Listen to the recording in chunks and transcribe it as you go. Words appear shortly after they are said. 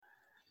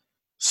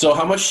So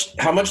how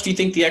much do you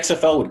think the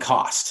XFL would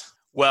cost?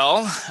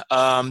 Well,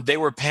 they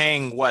were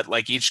paying what,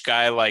 like each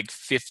guy like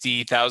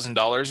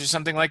 $50,000 or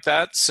something like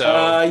that.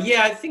 So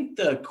Yeah, I think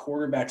the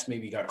quarterbacks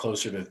maybe got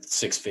closer to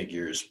six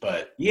figures,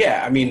 but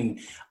yeah, I mean,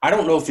 I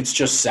don't know if it's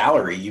just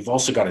salary. You've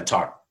also got to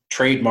talk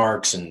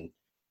trademarks and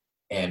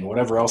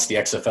whatever else the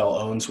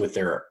XFL owns with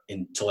their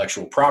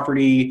intellectual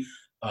property.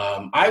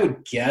 I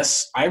would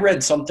guess I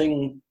read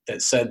something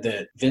that said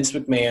that Vince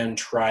McMahon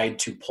tried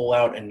to pull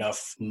out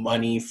enough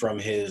money from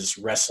his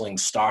wrestling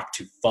stock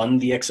to fund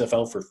the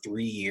XFL for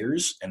 3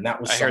 years, and that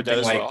was I heard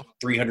that something as like well.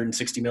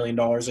 $360 million,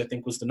 I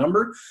think was the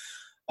number.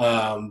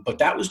 But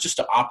that was just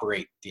to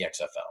operate the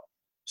XFL.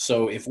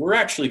 So if we're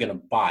actually going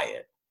to buy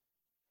it,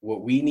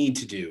 what we need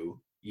to do,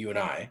 you and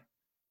I,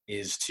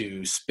 is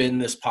to spin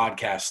this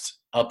podcast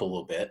up a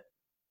little bit,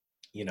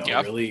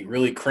 Yeah. really,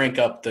 really crank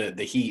up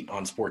the heat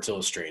on Sports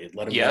Illustrated.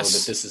 Let them know that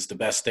Yes. this is the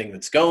best thing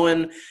that's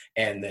going,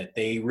 and that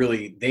they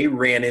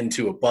ran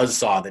into a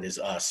buzzsaw that is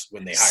us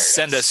when they hired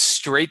Send us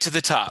straight to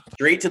the top.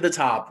 straight to the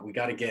top. You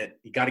got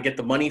to get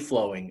the money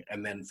flowing,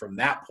 and then from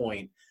that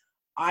point,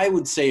 I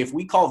would say if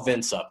we call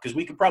Vince up, because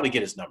we could probably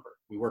get his number.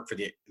 We work for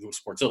the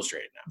Sports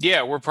Illustrated now.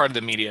 Yeah, we're part of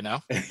the media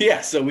now.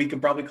 Yeah, so we could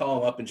probably call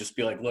him up and just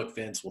be like, look,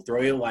 Vince, we'll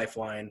throw you a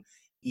lifeline,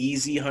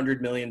 easy $100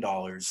 million.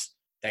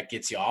 That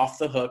gets you off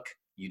the hook.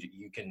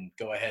 You can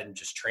go ahead and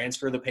just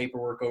transfer the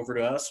paperwork over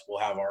to us. We'll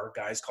have our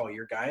guys call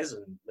your guys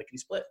and lickety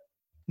split.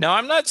 Now,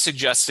 I'm not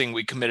suggesting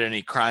we commit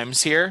any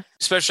crimes here,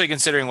 especially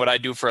considering what I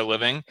do for a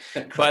living.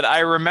 But I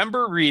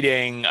remember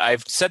reading,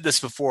 I've said this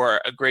before,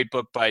 a great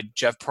book by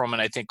Jeff Pearlman,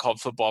 I think, called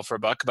Football for a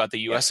Buck about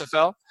the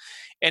USFL.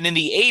 And in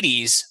the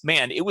 80s,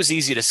 man, it was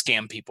easy to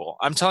scam people.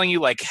 I'm telling you,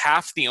 like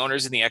half the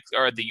owners in the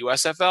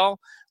USFL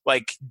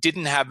like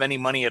didn't have any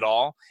money at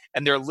all.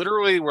 And there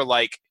literally were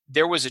like,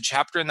 there was a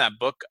chapter in that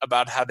book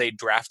about how they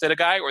drafted a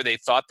guy, or they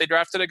thought they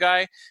drafted a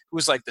guy who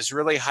was like this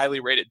really highly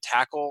rated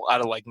tackle out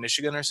of like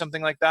Michigan or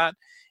something like that.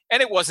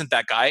 And it wasn't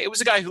that guy. It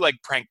was a guy who like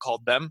prank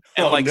called them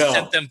and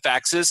sent them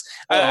faxes.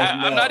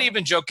 I'm not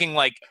even joking.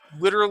 Like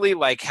literally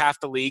like half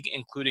the league,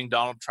 including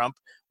Donald Trump,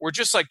 were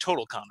just like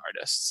total con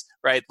artists,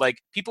 right? Like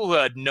people who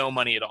had no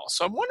money at all.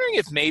 So I'm wondering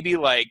if maybe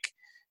like,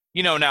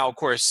 now of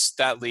course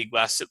that league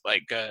lasted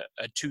like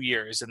 2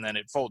 years and then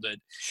it folded.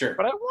 Sure.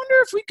 But I wonder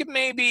if we could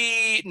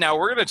maybe, now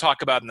we're going to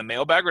talk about in the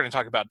mailbag, we're going to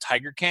talk about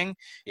Tiger King.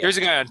 Yeah. There's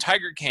a guy on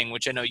Tiger King,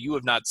 which I know you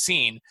have not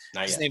seen.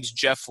 His name's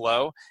Jeff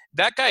Lowe.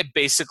 That guy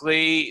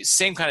basically,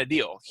 same kind of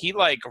deal. He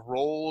like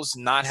rolls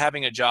not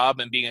having a job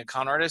and being a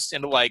con artist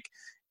into like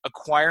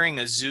acquiring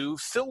a zoo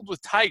filled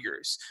with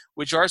tigers,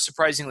 which are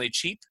surprisingly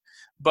cheap.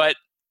 But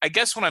I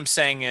guess what I'm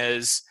saying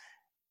is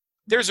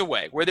there's a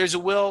way. Where there's a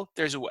will,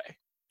 there's a way.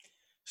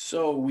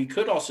 So we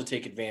could also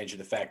take advantage of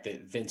the fact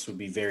that Vince would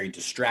be very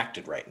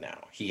distracted right now.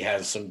 He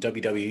has some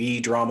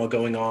WWE drama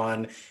going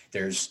on.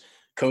 There's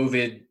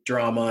COVID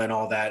drama and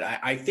all that.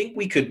 I think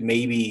we could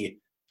maybe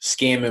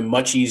scam him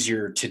much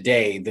easier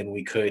today than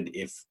we could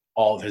if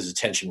all of his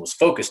attention was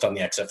focused on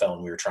the XFL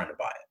and we were trying to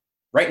buy it.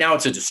 Right now,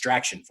 it's a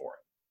distraction for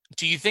him.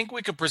 Do you think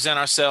we could present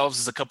ourselves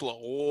as a couple of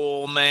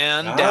old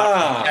men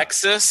down in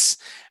Texas?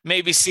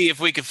 Maybe see if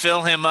we could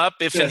fill him up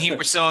if and he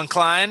were so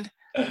inclined?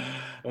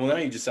 Well, now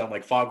you just sound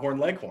like Foghorn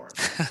Leghorn.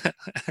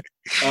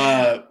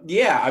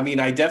 Yeah, I mean,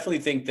 I definitely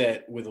think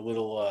that with a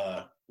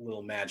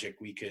little magic,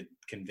 we could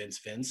convince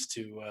Vince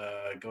to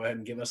go ahead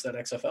and give us that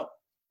XFL.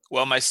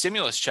 Well, my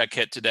stimulus check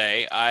hit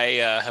today.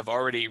 I have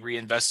already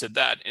reinvested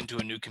that into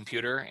a new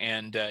computer,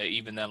 and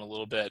even then a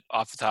little bit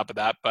off the top of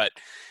that. But,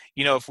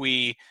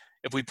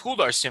 if we pooled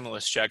our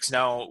stimulus checks,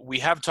 now we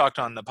have talked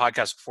on the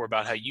podcast before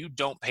about how you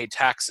don't pay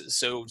taxes.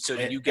 So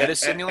do you get a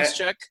stimulus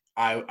check?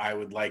 I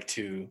would like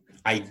to.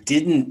 I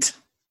didn't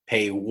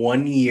pay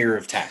 1 year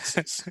of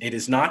taxes. It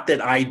is not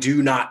that I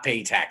do not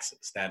pay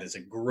taxes. That is a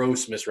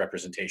gross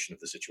misrepresentation of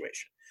the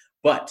situation.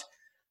 But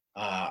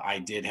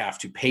I did have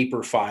to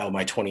paper file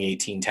my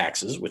 2018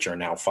 taxes, which are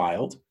now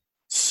filed.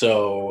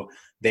 So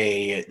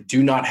they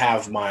do not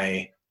have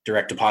my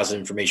direct deposit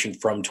information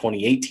from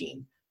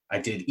 2018. I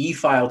did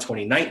e-file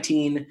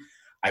 2019.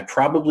 I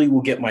probably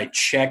will get my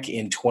check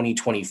in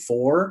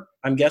 2024,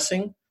 I'm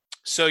guessing.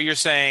 So you're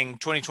saying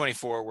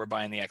 2024, we're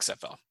buying the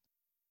XFL.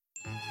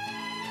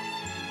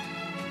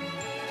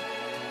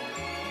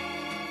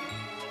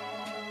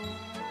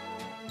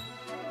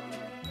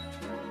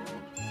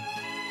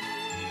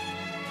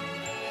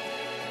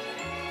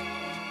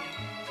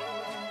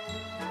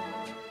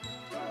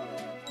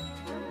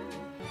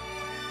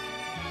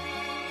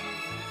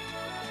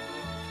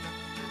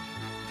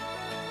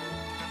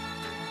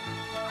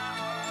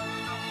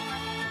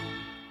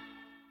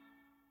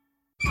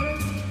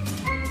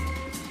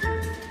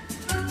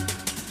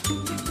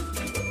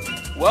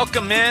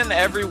 Welcome in,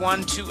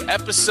 everyone, to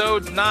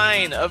episode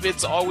 9 of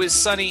It's Always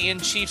Sunny in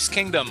Chiefs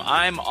Kingdom.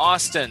 I'm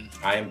Austin.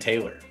 I am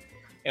Taylor.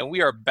 And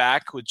we are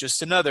back with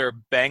just another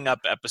bang-up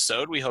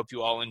episode. We hope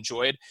you all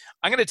enjoyed.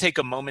 I'm going to take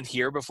a moment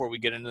here before we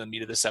get into the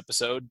meat of this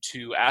episode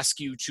to ask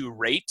you to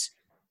rate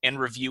and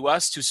review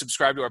us, to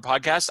subscribe to our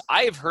podcast.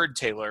 I have heard,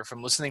 Taylor,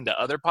 from listening to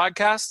other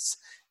podcasts,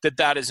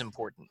 that is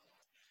important.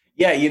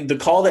 Yeah, the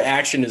call to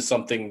action is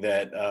something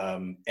that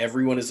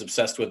everyone is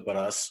obsessed with but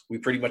us. We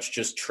pretty much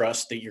just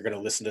trust that you're going to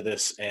listen to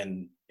this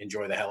and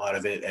enjoy the hell out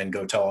of it and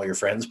go tell all your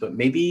friends. But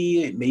maybe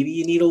you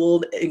need a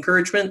little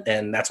encouragement,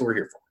 and that's what we're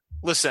here for.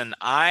 Listen,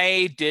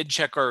 I did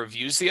check our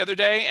reviews the other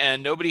day,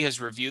 and nobody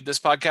has reviewed this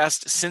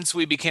podcast since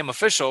we became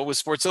official with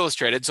Sports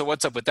Illustrated. So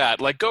what's up with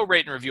that? Like, go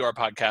rate and review our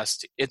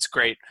podcast. It's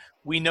great.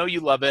 We know you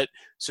love it.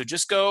 So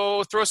just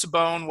go throw us a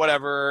bone,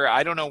 whatever.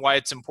 I don't know why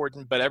it's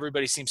important, but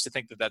everybody seems to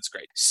think that that's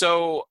great.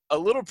 So a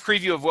little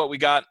preview of what we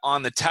got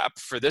on the tap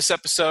for this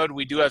episode.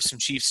 We do have some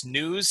Chiefs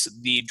news.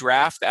 The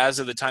draft, as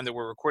of the time that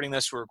we're recording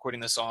this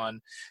on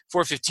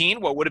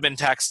 4/15, what would have been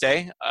tax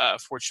day.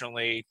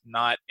 Fortunately,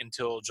 not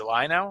until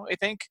July now, I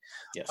think.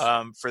 Yes.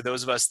 For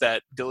those of us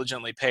that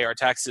diligently pay our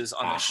taxes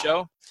on this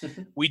show.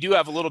 We do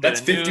have a little bit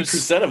of news.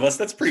 That's 50% of us.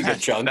 That's pretty good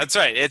chunk. That's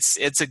right.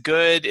 It's a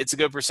good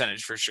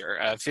percentage for sure.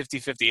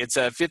 50-50. It's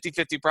a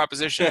 50-50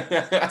 proposition.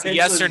 It's a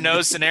yes or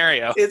no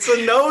scenario. It's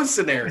a no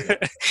scenario.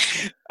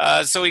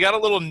 So we got a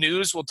little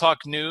news. We'll talk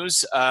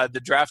news.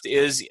 The draft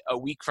is a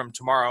week from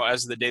tomorrow,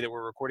 as of the day that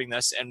we're recording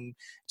this. And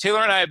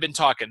Taylor and I have been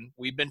talking.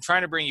 We've been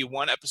trying to bring you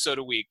one episode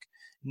a week.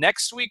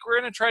 Next week, we're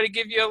going to try to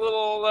give you a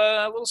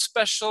little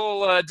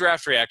special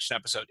draft reaction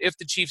episode. If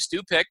the Chiefs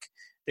do pick,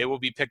 they will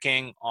be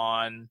picking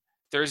on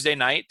Thursday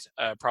night,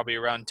 probably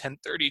around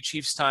 10:30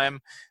 Chiefs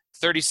time.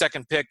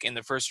 32nd pick in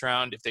the first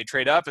round. If they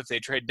trade up, if they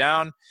trade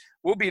down,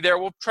 we'll be there.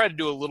 We'll try to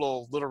do a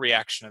little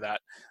reaction to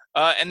that.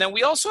 And then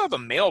we also have a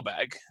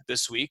mailbag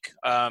this week.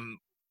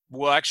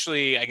 We'll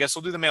actually, I guess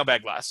we'll do the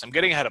mailbag last. I'm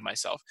getting ahead of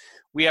myself.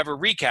 We have a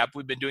recap.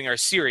 We've been doing our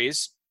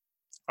series,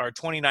 our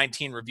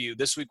 2019 review.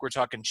 This week we're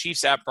talking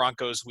Chiefs at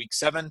Broncos week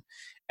 7.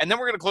 And then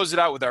we're going to close it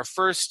out with our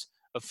first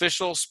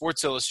official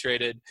Sports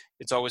Illustrated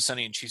It's Always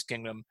Sunny in Chiefs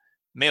Kingdom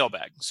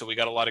mailbag. So we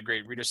got a lot of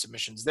great reader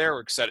submissions there.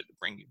 We're excited to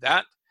bring you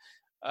that.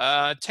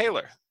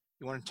 Taylor,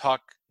 you want to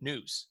talk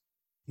news?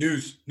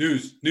 News.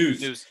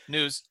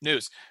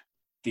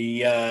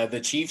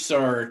 The Chiefs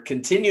are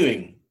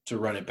continuing to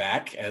run it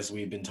back, as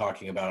we've been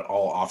talking about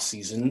all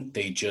offseason.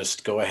 They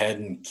just go ahead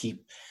and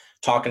keep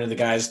talking to the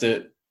guys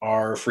that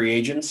are free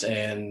agents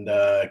and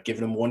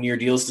giving them one-year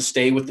deals to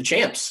stay with the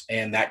champs.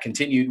 And that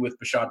continued with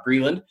Bashaud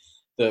Breeland,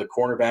 the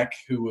cornerback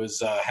who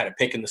was had a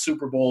pick in the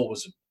Super Bowl,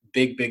 was a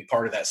big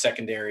part of that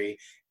secondary,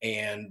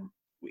 and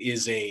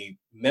is a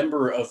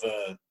member of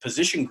a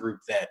position group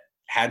that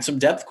had some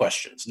depth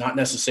questions, not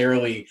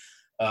necessarily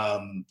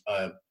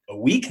a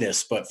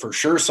weakness, but for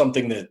sure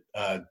something that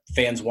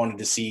fans wanted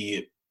to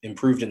see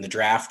improved in the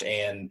draft.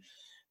 And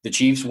the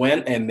Chiefs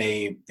went and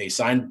they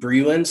signed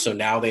Breeland. So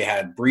now they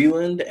had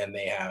Breeland and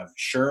they have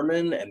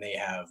Sherman and they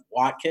have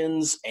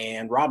Watkins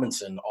and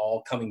Robinson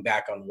all coming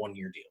back on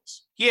one-year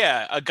deals.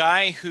 Yeah, a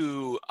guy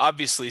who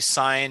obviously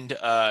signed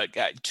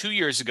 2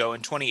 years ago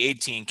in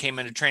 2018, came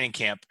into training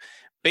camp.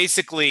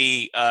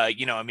 Basically,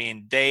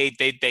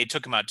 they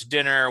took him out to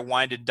dinner,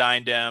 wined and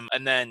dined him,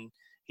 and then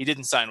he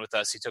didn't sign with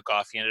us. He took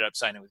off. He ended up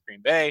signing with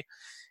Green Bay.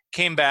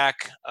 Came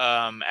back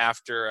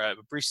after a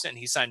brief stint.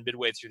 He signed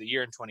midway through the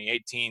year in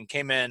 2018.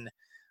 Came in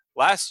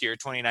last year,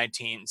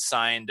 2019,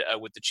 signed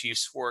with the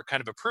Chiefs for kind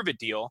of a prove-it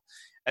deal.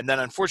 And then,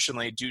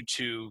 unfortunately, due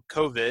to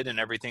COVID and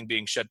everything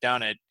being shut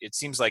down, it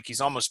seems like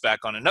he's almost back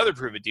on another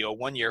prove-it deal,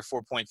 1 year,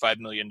 $4.5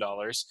 million.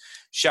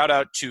 Shout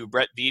out to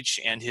Brett Veach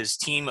and his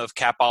team of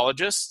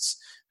capologists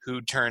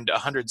who turned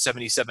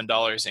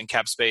 $177 in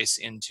cap space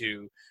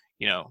into,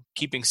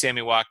 keeping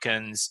Sammy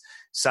Watkins,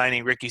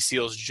 signing Ricky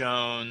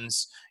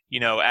Seals-Jones,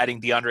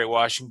 adding DeAndre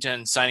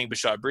Washington, signing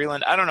Bashaud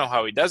Breeland. I don't know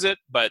how he does it,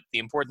 but the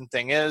important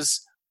thing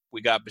is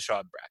we got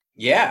Bashaud back.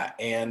 Yeah,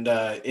 and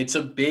it's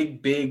a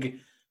big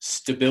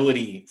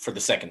stability for the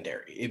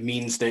secondary. It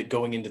means that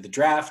going into the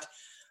draft,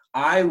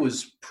 I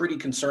was pretty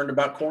concerned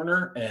about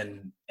corner,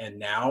 and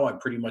now I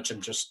pretty much am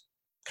just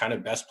kind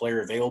of best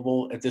player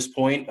available at this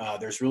point.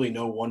 There's really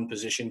no one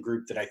position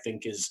group that I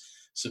think is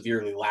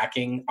severely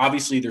lacking.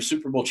 Obviously, they're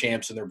Super Bowl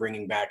champs and they're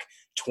bringing back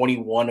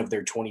 21 of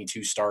their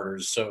 22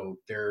 starters, so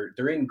they're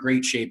in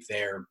great shape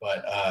there.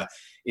 But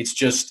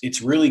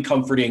it's really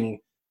comforting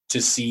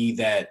to see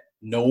that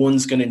no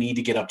one's going to need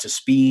to get up to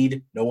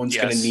speed. No one's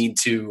going to need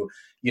to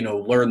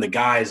learn the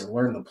guys and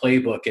learn the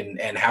playbook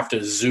and have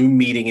to Zoom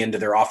meeting into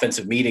their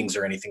offensive meetings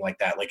or anything like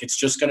that. Like, it's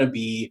just going to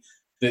be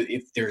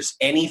if there's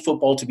any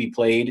football to be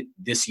played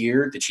this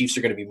year, the Chiefs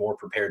are going to be more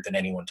prepared than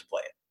anyone to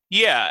play it.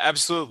 Yeah,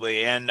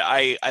 absolutely. And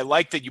I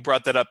like that you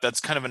brought that up.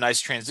 That's kind of a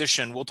nice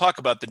transition. We'll talk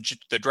about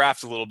the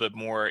draft a little bit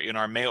more in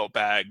our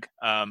mailbag.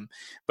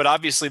 But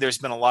obviously there's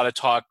been a lot of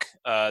talk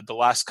the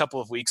last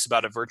couple of weeks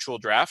about a virtual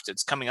draft.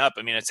 It's coming up.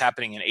 I mean, it's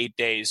happening in 8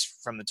 days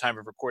from the time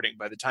of recording.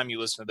 By the time you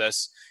listen to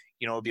this,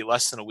 it'll be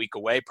less than a week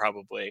away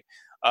probably.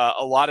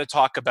 A lot of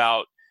talk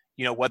about,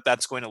 what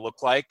that's going to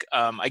look like.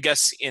 I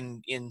guess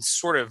in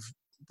sort of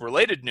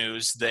related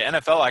news, the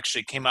NFL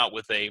actually came out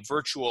with a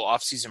virtual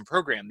offseason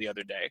program the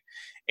other day.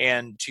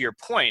 And to your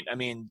point, I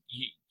mean,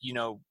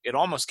 it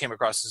almost came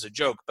across as a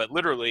joke, but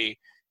literally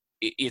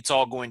it's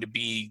all going to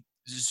be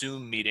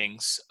Zoom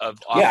meetings of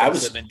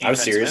offensive and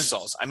defensive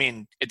installs. I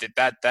mean,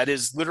 that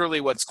is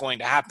literally what's going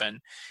to happen.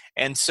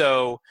 And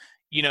so,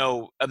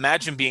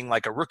 imagine being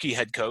like a rookie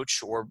head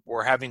coach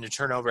or having to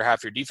turn over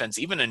half your defense,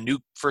 even a new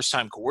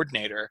first-time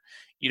coordinator,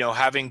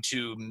 having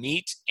to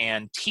meet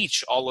and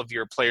teach all of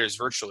your players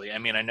virtually. I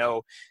mean, I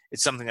know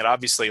it's something that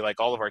obviously like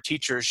all of our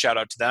teachers, shout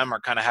out to them,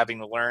 are kind of having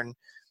to learn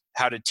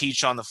how to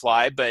teach on the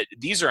fly. But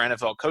these are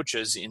NFL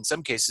coaches in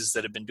some cases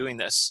that have been doing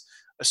this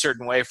a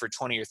certain way for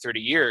 20 or 30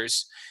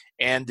 years.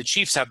 And the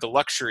Chiefs have the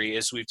luxury,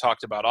 as we've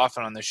talked about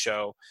often on this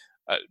show,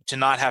 to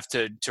not have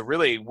to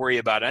really worry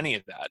about any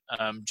of that.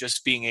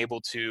 Just being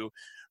able to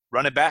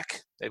run it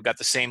back. They've got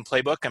the same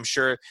playbook. I'm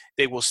sure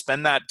they will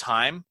spend that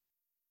time,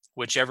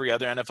 which every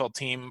other NFL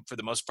team for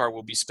the most part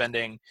will be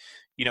spending,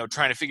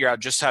 trying to figure out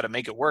just how to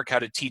make it work, how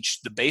to teach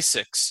the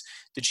basics.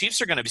 The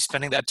Chiefs are going to be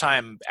spending that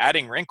time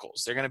adding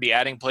wrinkles. They're going to be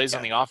adding plays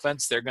on the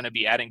offense. They're going to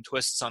be adding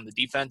twists on the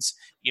defense,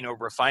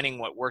 refining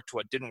what worked,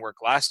 what didn't work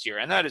last year.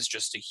 And that is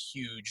just a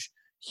huge,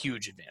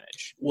 huge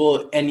advantage.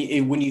 Well,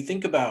 and when you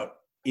think about,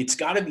 it's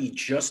got to be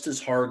just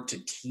as hard to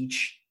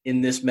teach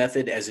in this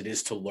method as it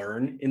is to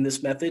learn in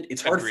this method.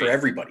 It's hard for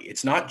everybody.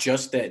 It's not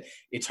just that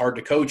it's hard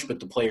to coach, but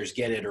the players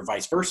get it or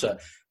vice versa.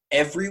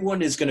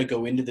 Everyone is going to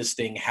go into this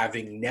thing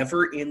having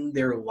never in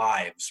their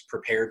lives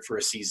prepared for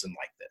a season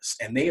like this.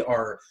 And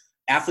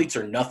athletes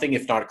are nothing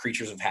if not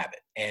creatures of habit.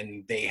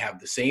 And they have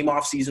the same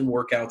off-season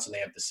workouts and they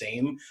have the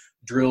same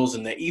drills.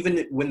 And that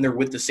even when they're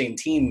with the same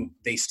team,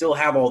 they still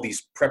have all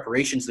these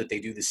preparations that they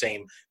do the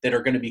same that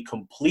are going to be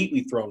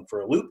completely thrown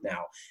for a loop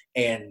now.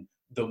 And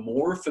the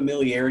more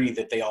familiarity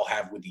that they all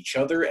have with each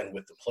other and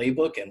with the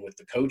playbook and with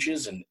the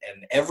coaches and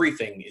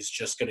everything is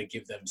just going to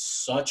give them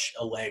such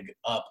a leg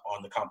up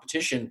on the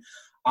competition.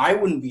 I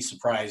wouldn't be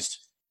surprised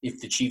if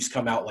the Chiefs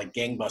come out like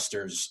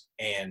gangbusters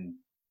and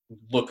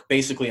look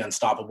basically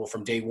unstoppable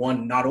from day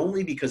one, not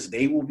only because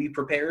they will be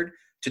prepared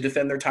to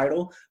defend their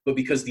title, but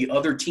because the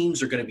other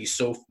teams are going to be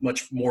so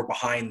much more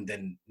behind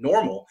than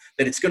normal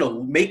that it's going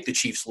to make the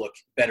Chiefs look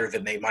better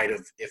than they might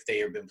have if they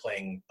have been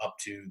playing up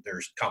to their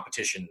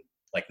competition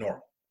like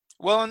normal.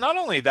 Well, and not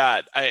only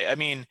that, I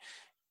mean,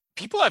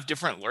 people have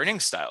different learning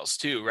styles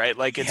too, right?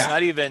 Like it's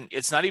not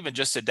even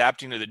just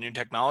adapting to the new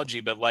technology,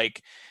 but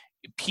like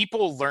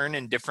people learn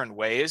in different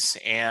ways.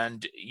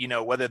 And,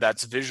 whether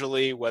that's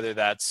visually, whether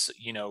that's,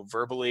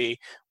 verbally,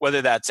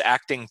 whether that's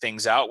acting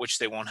things out, which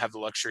they won't have the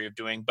luxury of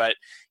doing. But,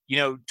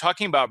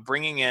 talking about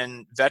bringing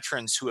in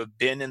veterans who have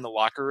been in the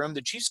locker room,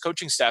 the Chiefs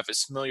coaching staff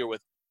is familiar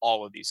with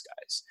all of these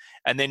guys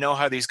and they know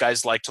how these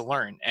guys like to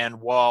learn.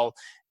 And while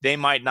they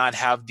might not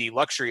have the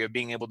luxury of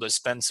being able to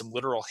spend some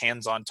literal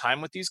hands-on time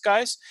with these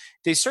guys,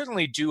 they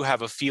certainly do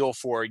have a feel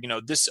for,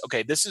 this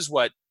is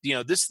what,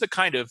 this is the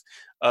kind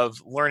of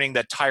learning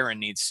that Tyron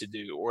needs to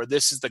do, or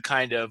this is the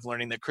kind of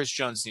learning that Chris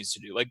Jones needs to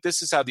do. Like,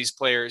 this is how these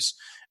players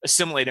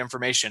assimilate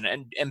information,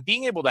 and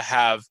being able to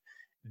have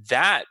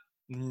that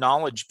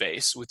knowledge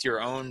base with your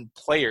own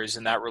players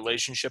and that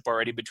relationship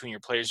already between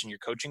your players and your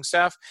coaching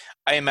staff,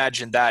 I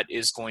imagine that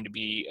is going to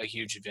be a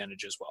huge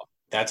advantage as well.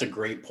 That's a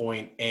great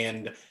point.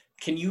 And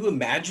can you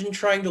imagine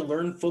trying to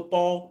learn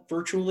football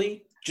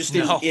virtually? Just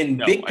in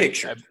big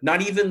picture,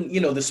 not even,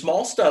 the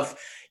small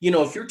stuff,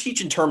 if you're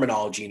teaching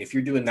terminology and if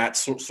you're doing that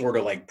sort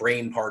of like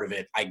brain part of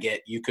it, I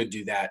get you could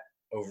do that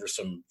over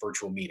some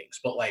virtual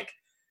meetings. But like,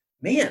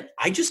 man,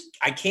 I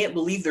can't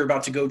believe they're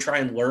about to go try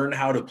and learn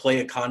how to play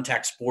a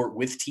contact sport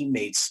with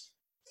teammates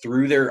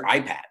through their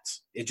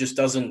iPads. It just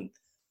doesn't.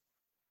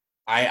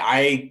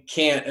 I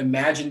can't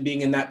imagine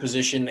being in that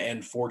position,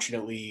 and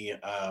fortunately,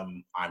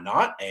 I'm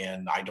not,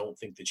 and I don't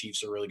think the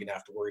Chiefs are really going to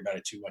have to worry about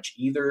it too much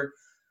either.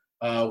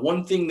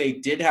 One thing they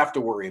did have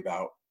to worry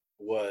about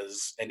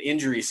was an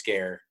injury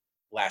scare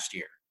last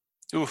year.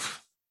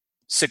 Oof.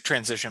 Sick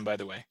transition, by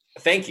the way.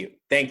 Thank you.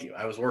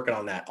 I was working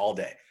on that all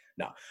day.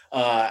 No.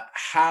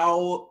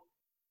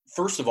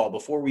 First of all,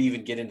 before we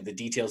even get into the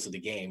details of the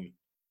game,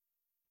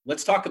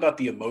 let's talk about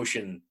the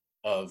emotion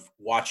of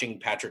watching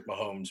Patrick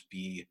Mahomes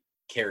be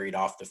carried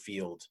off the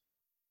field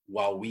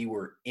while we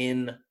were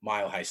in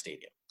Mile High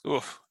Stadium.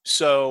 Oof.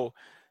 So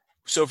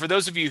for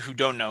those of you who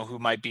don't know, who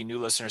might be new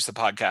listeners to the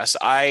podcast,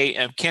 I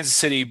am Kansas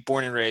City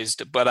born and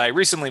raised, but I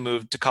recently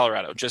moved to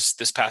Colorado just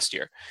this past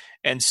year.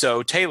 And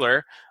so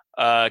Taylor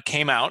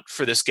came out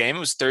for this game. It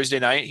was Thursday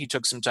night. He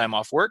took some time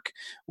off work.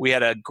 We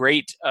had a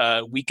great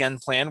weekend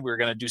plan. We were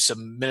going to do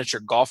some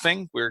miniature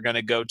golfing. We were going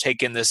to go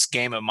take in this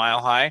game at Mile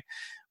High.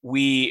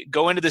 We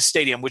go into the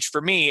stadium, which for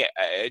me,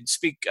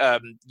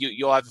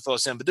 you'll have to fill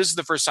us in, but this is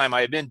the first time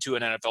I have been to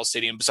an NFL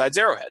stadium besides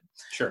Arrowhead.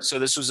 Sure. So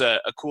this was a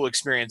cool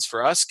experience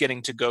for us,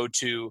 getting to go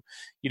to,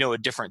 a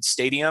different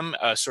stadium,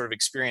 sort of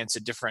experience a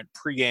different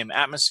pregame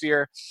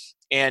atmosphere.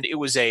 And it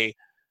was a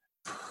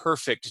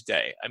perfect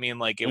day. I mean,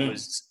 like it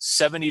was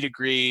 70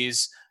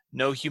 degrees,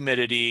 no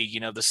humidity,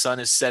 the sun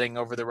is setting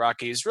over the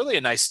Rockies. Really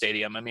a nice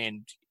stadium. I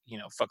mean,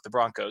 fuck the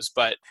Broncos,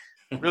 but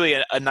really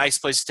a nice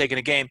place to take in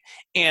a game.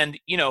 And,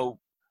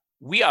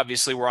 we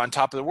obviously were on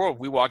top of the world.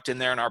 We walked in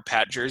there in our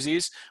Pat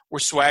jerseys. We're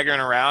swaggering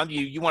around.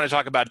 You want to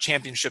talk about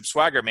championship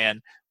swagger, man.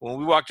 When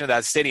we walked into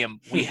that stadium,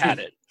 we had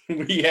it.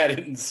 We had it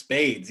in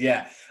spades,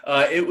 yeah.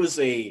 It was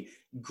a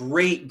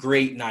great,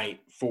 great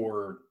night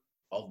for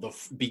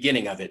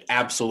Beginning of it,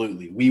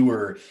 absolutely. We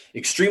were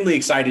extremely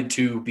excited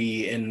to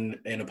be in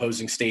an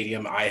opposing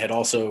stadium. I had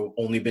also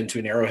only been to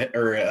an Arrowhead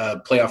or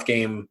a playoff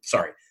game.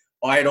 Sorry,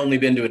 I had only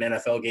been to an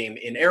NFL game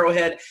in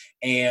Arrowhead,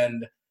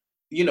 and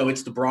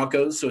it's the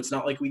Broncos, so it's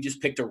not like we just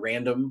picked a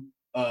random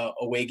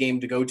away game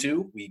to go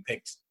to. We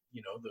picked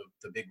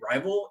the big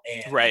rival,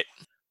 and Right.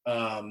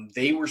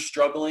 They were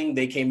struggling.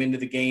 They came into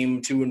the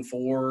game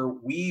 2-4.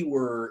 We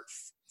were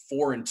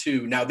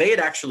 4-2. Now they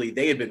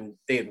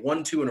had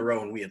won 2 in a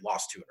row and we had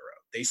lost 2 in a row.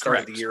 They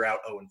started the year out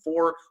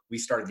 0-4. We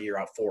started the year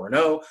out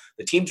 4-0.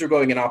 The teams are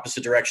going in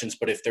opposite directions,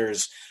 but if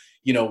there's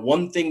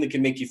one thing that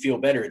can make you feel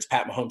better, it's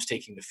Pat Mahomes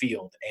taking the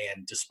field.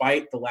 And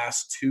despite the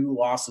last 2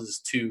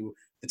 losses to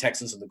the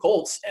Texans and the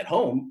Colts at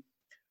home,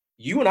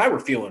 you and I were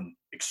feeling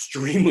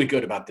extremely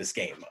good about this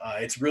game.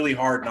 It's really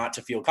hard not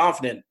to feel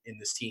confident in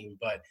this team,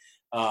 but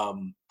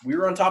we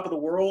were on top of the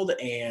world,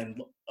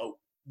 and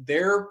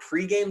their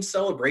pregame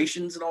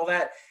celebrations and all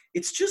that,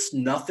 it's just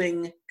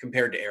nothing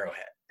compared to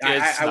Arrowhead.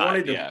 I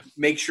wanted to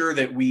make sure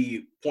that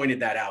we pointed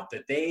that out,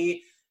 that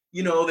they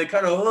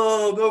kind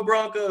of, go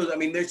Broncos. I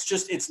mean,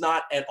 it's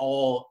not at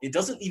all. It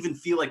doesn't even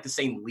feel like the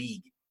same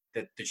league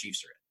that the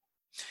Chiefs are in.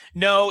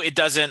 No, it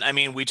doesn't. I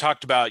mean, we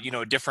talked about,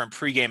 a different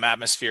pregame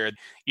atmosphere.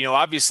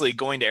 Obviously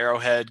going to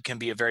Arrowhead can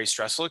be a very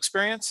stressful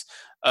experience.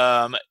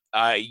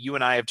 You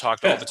and I have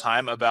talked all the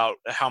time about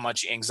how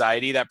much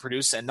anxiety that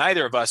produces, and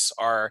neither of us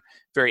are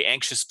very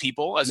anxious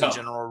people as a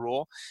general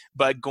rule.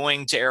 But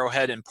going to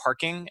Arrowhead and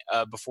parking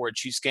before a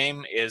Chiefs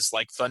game is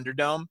like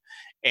Thunderdome,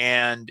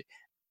 and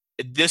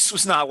this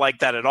was not like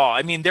that at all.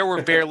 I mean, there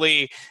were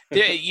barely,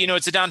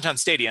 it's a downtown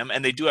stadium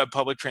and they do have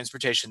public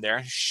transportation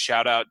there.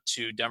 Shout out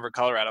to Denver,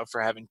 Colorado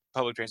for having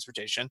public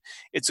transportation.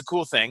 It's a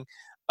cool thing.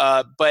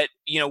 But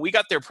we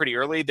got there pretty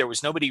early. There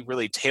was nobody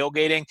really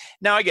tailgating.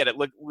 Now I get it.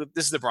 Look,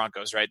 this is the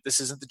Broncos, right? This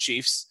isn't the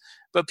Chiefs,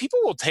 but people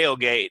will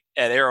tailgate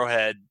at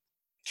Arrowhead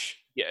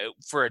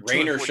for a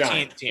rain or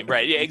shine team,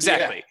 right? Yeah,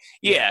 exactly.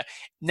 Yeah.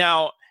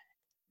 Now,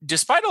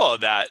 despite all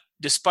of that,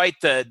 despite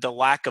the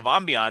lack of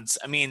ambiance,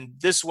 I mean,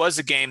 this was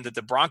a game that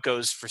the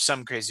Broncos, for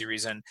some crazy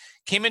reason,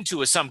 came into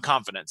with some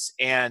confidence.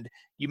 And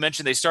you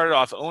mentioned they started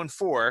off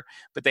 0-4,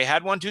 but they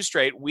had won 2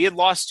 straight. We had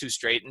lost 2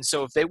 straight. And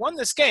so if they won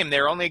this game,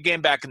 they're only a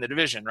game back in the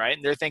division, right?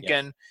 And they're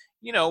thinking,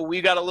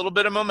 we got a little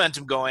bit of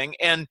momentum going.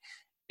 And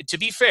to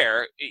be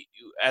fair,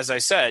 as I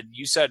said,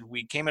 you said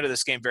we came into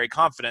this game very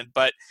confident,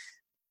 but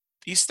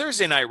these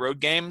Thursday night road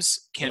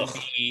games can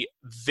be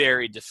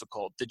very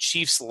difficult. The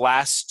Chiefs'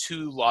 last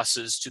 2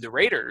 losses to the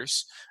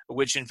Raiders,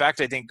 which in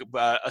fact I think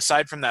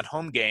aside from that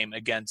home game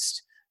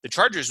against the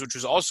Chargers, which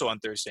was also on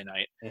Thursday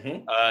night,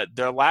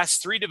 their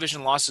last 3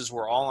 division losses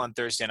were all on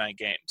Thursday night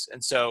games.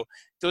 And so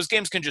those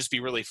games can just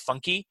be really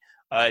funky.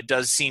 It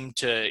does seem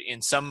to,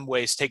 in some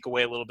ways, take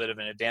away a little bit of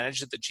an advantage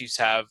that the Chiefs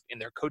have in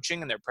their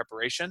coaching and their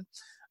preparation.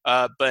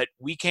 But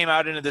we came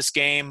out into this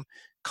game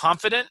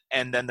confident,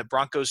 and then the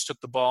Broncos took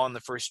the ball in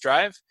the first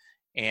drive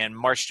and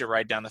marched it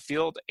right down the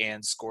field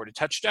and scored a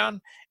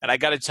touchdown. And I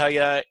got to tell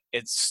you,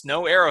 it's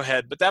no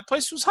Arrowhead, but that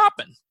place was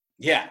hopping.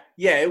 Yeah,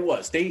 it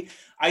was.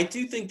 I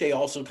do think they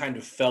also kind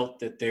of felt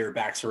that their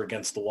backs were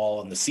against the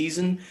wall in the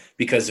season,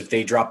 because if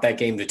they drop that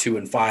game to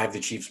 2-5, the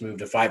Chiefs move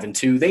to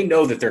 5-2, they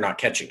know that they're not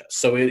catching us.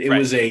 So it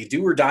was a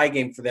do or die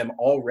game for them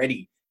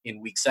already in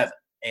week 7.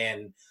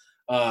 And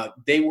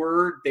they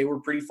were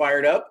pretty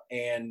fired up,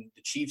 and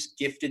the Chiefs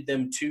gifted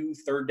them 2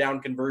 third-down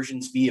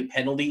conversions via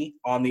penalty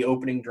on the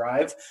opening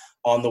drive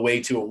on the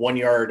way to a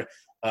 1-yard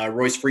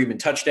Royce Freeman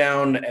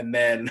touchdown. And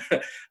then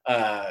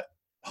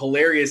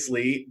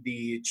hilariously,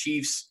 the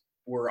Chiefs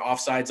were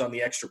offsides on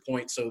the extra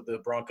point, so the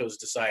Broncos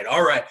decide,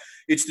 all right,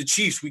 it's the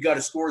Chiefs. We got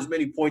to score as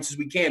many points as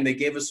we can. They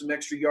gave us some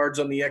extra yards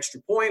on the extra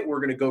point. We're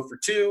going to go for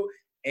 2.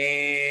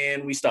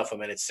 And we stuff them,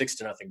 and it's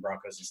 6-0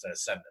 Broncos instead of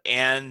 7.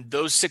 And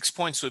those 6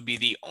 points would be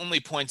the only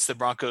points the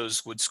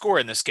Broncos would score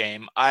in this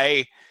game.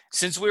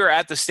 Since we were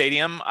at the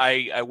stadium,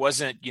 I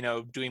wasn't,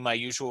 doing my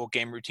usual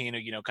game routine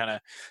of, kind of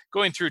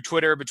going through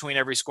Twitter between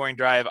every scoring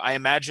drive. I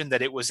imagined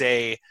that it was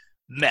a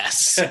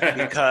mess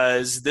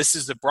because this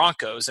is the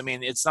Broncos. I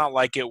mean, it's not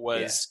like it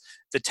was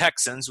the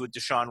Texans with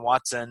Deshaun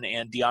Watson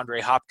and DeAndre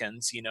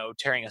Hopkins,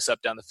 tearing us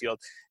up down the field.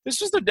 This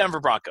was the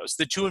Denver Broncos,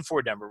 the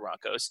 2-4 Denver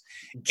Broncos.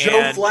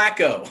 Joe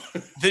Flacco.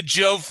 The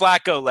Joe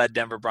Flacco-led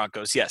Denver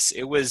Broncos. Yes,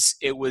 it was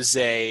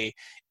a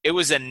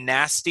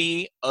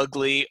nasty,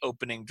 ugly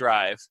opening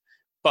drive,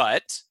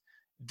 but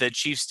the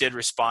Chiefs did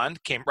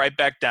respond, came right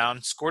back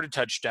down, scored a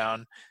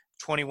touchdown,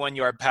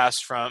 21-yard pass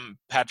from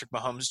Patrick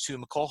Mahomes to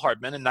Mecole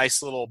Hardman, a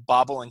nice little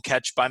bobble and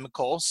catch by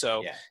Mecole.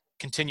 So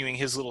continuing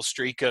his little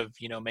streak of,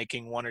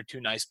 making 1 or 2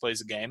 nice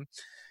plays a game.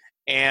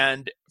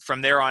 And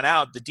from there on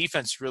out, the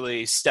defense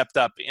really stepped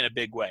up in a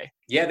big way.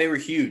 Yeah, they were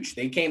huge.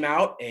 They came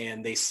out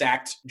and they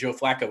sacked Joe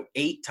Flacco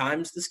 8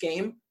 times this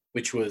game,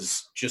 which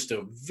was just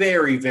a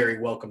very, very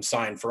welcome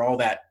sign for all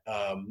that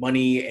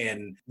money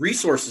and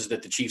resources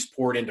that the Chiefs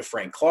poured into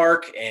Frank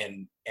Clark,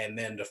 and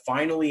then to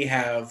finally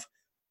have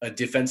a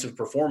defensive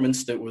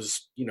performance that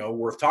was,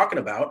 worth talking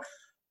about.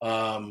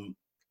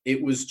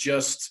 It was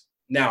just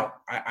Now,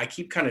 I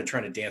keep kind of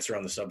trying to dance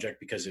around the subject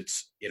because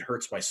it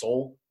hurts my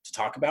soul to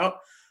talk about.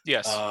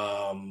 Yes.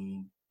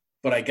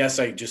 But I guess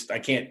I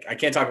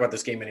can't talk about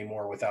this game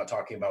anymore without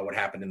talking about what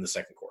happened in the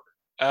second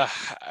quarter.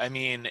 I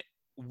mean,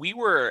 we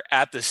were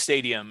at the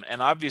stadium,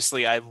 and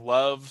obviously I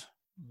love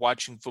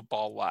watching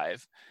football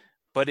live,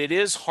 but it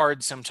is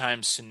hard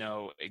sometimes to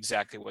know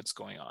exactly what's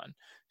going on.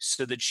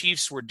 So the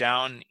Chiefs were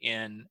down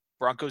in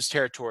Broncos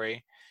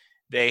territory.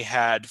 They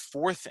had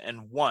 4th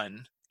and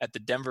 1 at the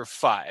Denver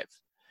 5,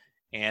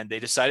 and they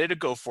decided to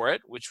go for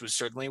it, which was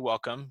certainly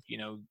welcome. You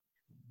know,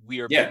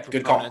 we are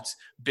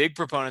big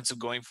proponents of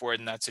going for it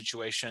in that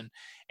situation.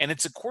 And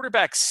it's a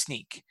quarterback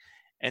sneak.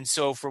 And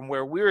so from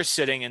where we were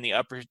sitting in the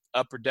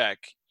upper deck,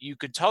 you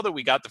could tell that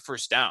we got the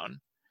first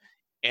down.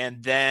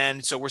 And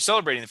then, so we're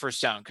celebrating the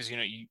first down because, you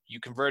know, you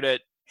convert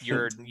it.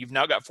 You've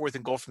now got 4th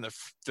and goal from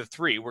the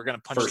 3. We're going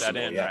to punch that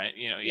in, right?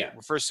 You know,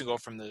 we're first and goal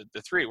from the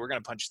 3. We're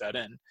going to punch that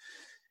in.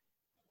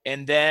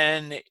 And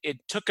then it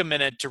took a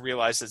minute to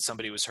realize that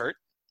somebody was hurt.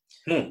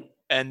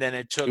 And then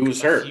it took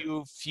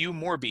a few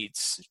more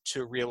beats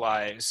to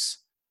realize,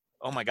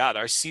 oh my God,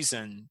 our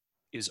season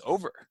is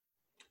over.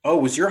 Oh,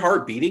 was your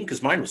heart beating?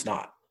 Because mine was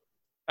not.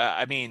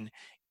 I mean,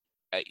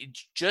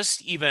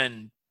 just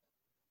even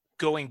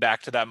going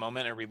back to that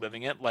moment and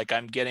reliving it, like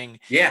I'm getting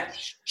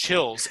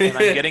chills and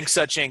I'm getting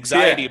such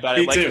anxiety about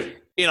it. Like too.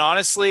 It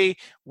honestly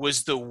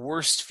was the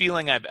worst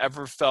feeling I've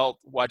ever felt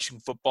watching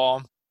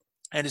football.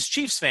 And as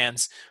Chiefs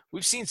fans,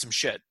 we've seen some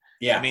shit.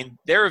 Yeah. I mean,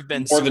 there have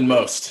been more than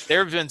most.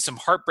 There have been some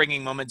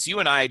heartbreaking moments. You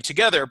and I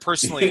together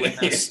personally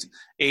witnessed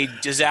a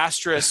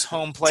disastrous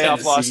home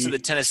playoff loss to the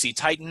Tennessee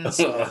Titans,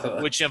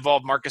 which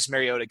involved Marcus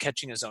Mariota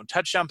catching his own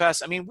touchdown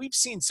pass. I mean, we've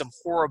seen some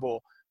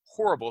horrible,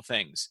 horrible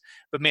things.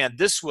 But man,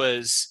 this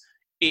was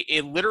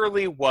it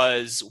literally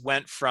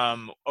went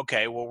from,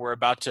 okay, well, we're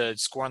about to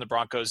score on the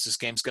Broncos. This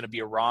game's going to be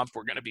a romp.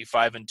 We're going to be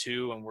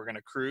 5-2 and we're going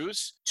to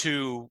cruise,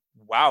 to,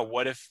 wow,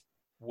 what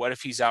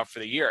if he's out for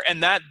the year?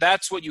 And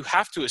that's what you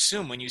have to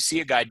assume when you see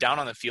a guy down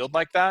on the field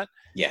like that.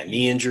 Yeah,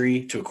 knee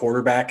injury to a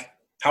quarterback.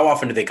 How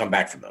often do they come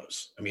back from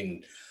those? I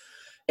mean,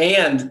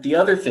 and the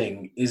other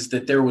thing is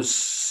that there was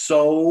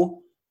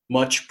so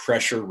much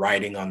pressure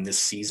riding on this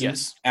season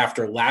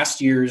after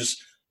last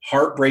year's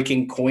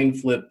heartbreaking coin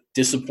flip,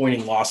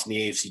 disappointing loss in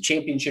the AFC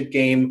Championship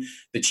game.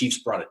 The Chiefs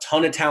brought a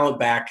ton of talent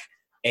back,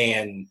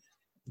 and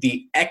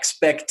the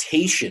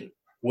expectation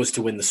was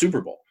to win the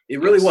Super Bowl.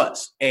 It really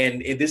was.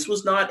 And this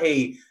was not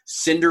a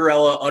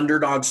Cinderella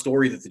underdog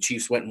story that the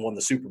Chiefs went and won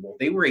the Super Bowl.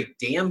 They were a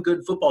damn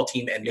good football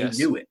team, and they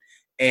knew it.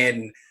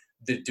 And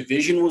the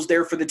division was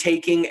there for the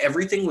taking.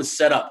 Everything was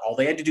set up. All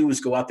they had to do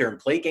was go out there and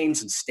play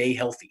games and stay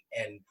healthy.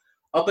 And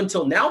up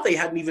until now, they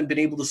hadn't even been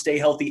able to stay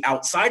healthy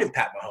outside of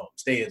Pat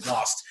Mahomes. They had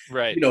lost,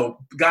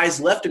 guys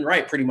left and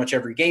right pretty much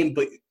every game,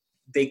 but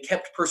they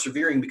kept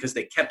persevering because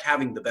they kept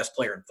having the best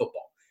player in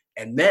football.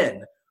 And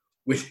then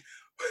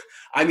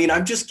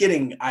I'm just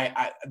getting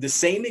the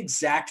same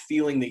exact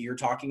feeling that you're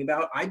talking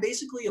about. I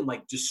basically am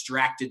like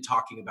distracted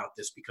talking about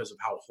this because of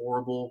how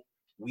horrible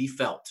we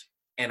felt.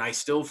 And I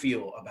still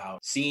feel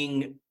about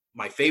seeing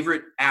my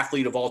favorite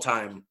athlete of all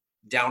time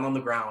down on the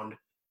ground,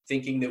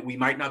 thinking that we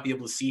might not be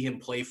able to see him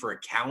play for a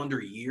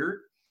calendar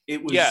year.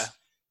 It was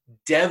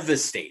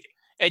devastating.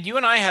 And you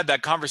and I had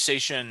that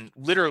conversation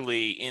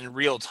literally in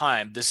real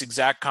time, this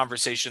exact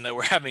conversation that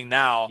we're having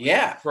now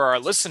for our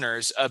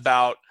listeners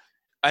about,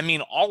 I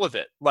mean, all of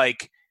it.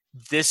 Like,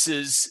 this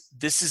is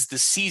the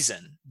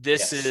season.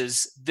 This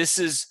is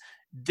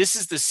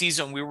the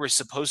season we were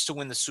supposed to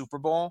win the Super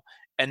Bowl,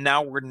 and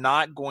now we're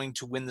not going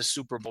to win the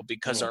Super Bowl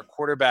because our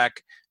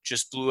quarterback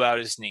just blew out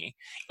his knee.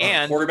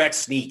 And quarterback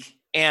sneak.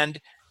 And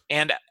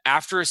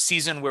after a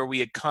season where we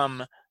had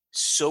come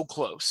so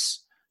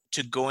close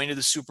to going to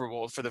the Super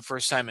Bowl for the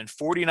first time in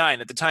 49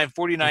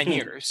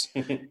 years,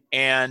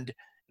 and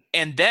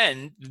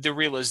then the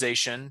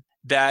realization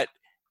that,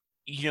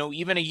 you know,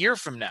 even a year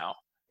from now,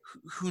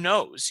 who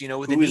knows? You know,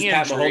 with a knee injury,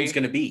 Pat Mahomes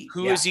going to be?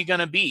 Who is he going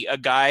to be? A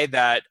guy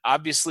that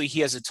obviously he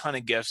has a ton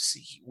of gifts.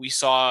 We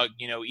saw,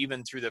 you know,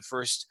 even through the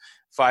first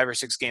 5 or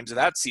 6 games of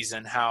that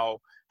season, how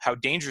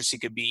dangerous he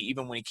could be,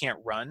 even when he can't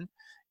run,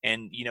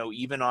 and, you know,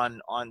 even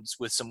on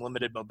with some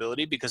limited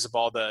mobility because of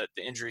all the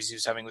injuries he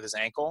was having with his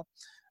ankle.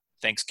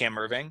 Thanks, Cam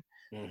Irving.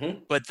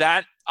 But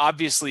that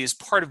obviously is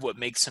part of what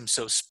makes him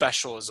so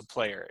special as a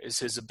player, is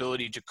his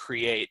ability to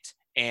create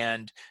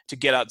and to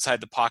get outside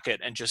the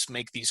pocket and just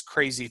make these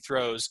crazy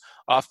throws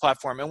off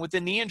platform. And with the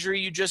knee injury,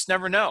 you just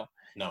never know.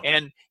 No.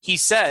 And he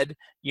said,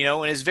 you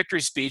know, in his victory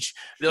speech,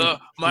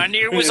 my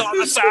knee was on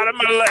the side of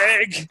my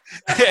leg.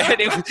 And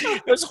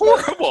it was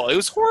horrible. It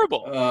was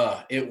horrible.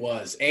 It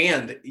was.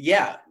 And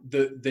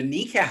the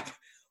kneecap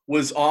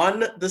was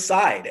on the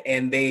side,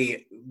 and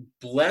they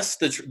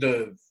blessed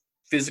the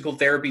physical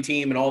therapy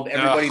team and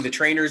everybody, the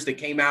trainers that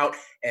came out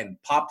and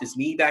popped his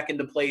knee back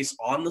into place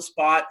on the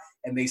spot.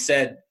 And they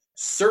said,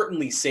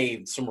 certainly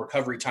saved some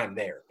recovery time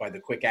there by the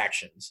quick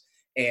actions,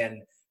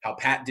 and how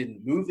Pat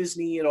didn't move his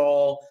knee at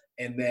all.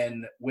 And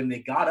then when they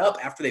got up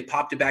after they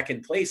popped it back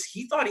in place,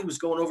 he thought he was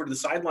going over to the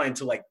sideline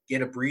to like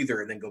get a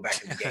breather and then go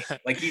back in the game.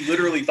 Like he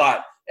literally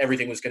thought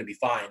everything was going to be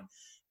fine.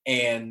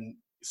 And,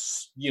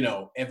 you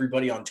know,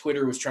 everybody on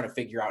Twitter was trying to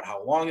figure out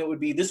how long it would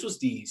be. This was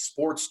the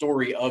sports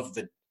story of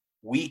the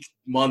week,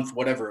 month,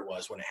 whatever it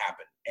was when it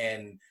happened.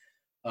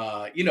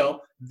 And, you know,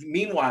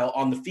 meanwhile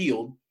on the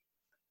field,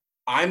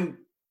 I'm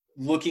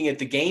looking at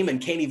the game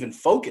and can't even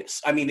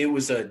focus. I mean, it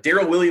was a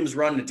Darrell Williams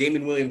run, a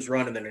Damon Williams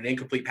run, and then an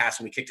incomplete pass,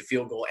 and we kicked a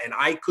field goal. And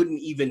I couldn't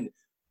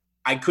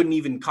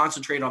even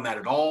concentrate on that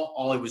at all.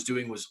 All I was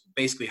doing was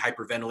basically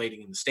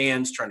hyperventilating in the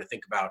stands, trying to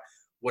think about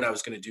what I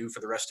was going to do for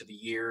the rest of the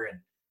year.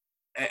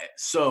 And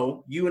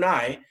so you and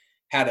I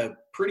had a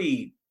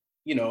pretty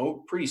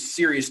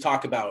serious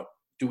talk about,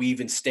 do we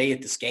even stay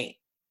at this game?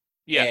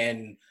 Yeah.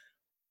 And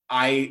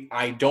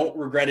I don't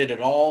regret it at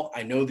all.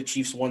 I know the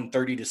Chiefs won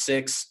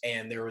 30-6,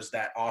 and there was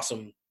that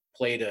awesome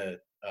play to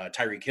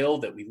Tyreek Hill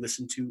that we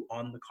listened to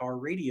on the car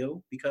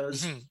radio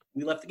because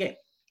we left the game.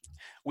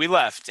 We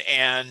left,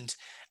 and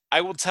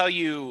I will tell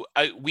you,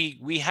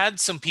 we had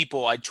some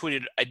people. I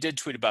did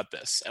tweet about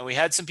this, and we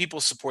had some people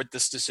support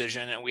this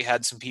decision, and we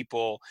had some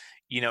people,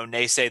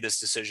 naysay this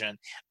decision.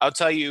 I'll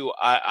tell you,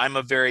 I'm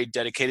a very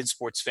dedicated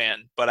sports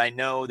fan, but I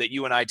know that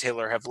you and I,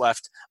 Taylor, have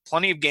left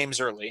plenty of games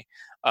early.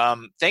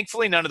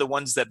 Thankfully, none of the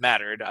ones that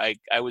mattered.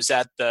 I was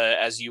at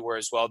as you were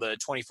as well, the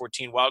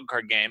 2014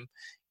 wildcard game,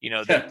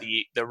 that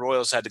the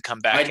Royals had to come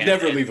back. I'd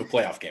never leave a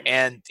playoff game.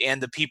 And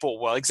the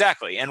people, well,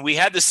 exactly. And we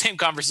had the same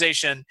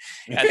conversation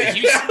at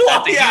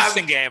the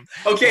Houston game.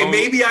 Okay,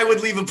 maybe I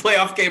would leave a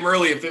playoff game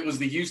early if it was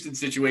the Houston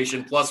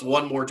situation plus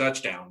one more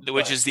touchdown.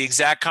 Which is the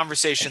exact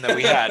conversation that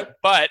we had.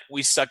 But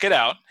we stuck it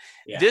out.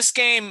 Yeah. This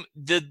game,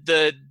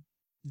 the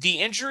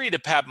injury to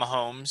Pat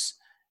Mahomes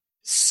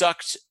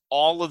sucked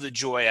all of the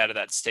joy out of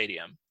that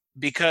stadium,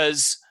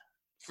 because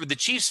for the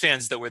Chiefs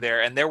fans that were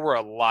there, and there were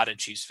a lot of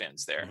Chiefs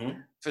fans there,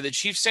 for the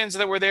Chiefs fans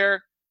that were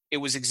there, it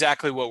was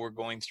exactly what we're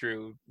going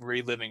through,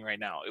 reliving right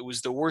now. It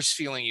was the worst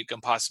feeling you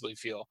can possibly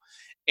feel.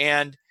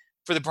 And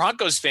for the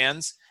Broncos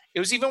fans, it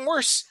was even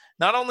worse.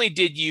 Not only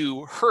did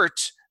you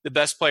hurt the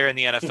best player in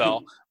the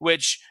NFL,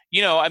 which,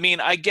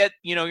 I get,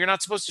 you're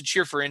not supposed to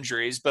cheer for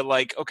injuries, but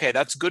okay,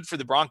 that's good for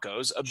the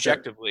Broncos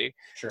objectively.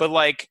 Sure.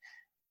 But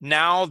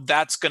now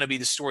that's going to be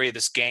the story of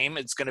this game.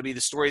 It's going to be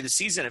the story of the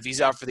season. If he's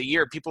out for the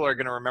year, people are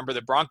going to remember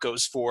the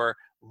Broncos for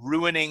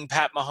ruining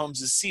Pat Mahomes'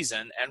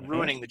 season and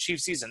ruining the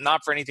Chiefs' season,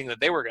 not for anything that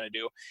they were going to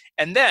do.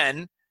 And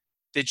then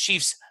the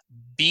Chiefs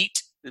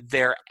beat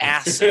their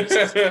asses.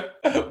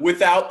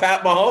 Without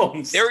Pat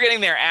Mahomes. They were getting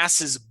their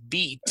asses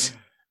beat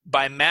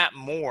by Matt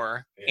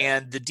Moore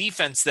and the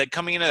defense that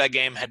coming into that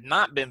game had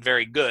not been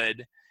very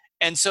good.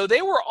 And so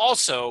they were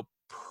also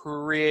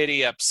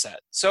pretty upset.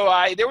 So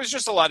there was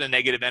just a lot of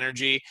negative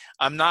energy.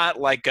 I'm not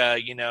like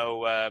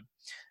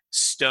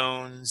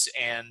Stones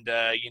and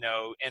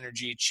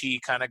energy chi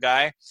kind of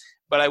guy,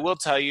 but I will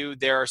tell you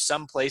there are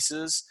some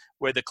places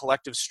where the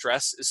collective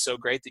stress is so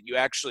great that you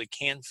actually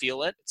can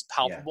feel it. It's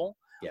palpable.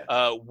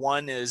 Yeah.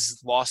 One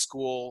is law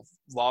school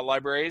law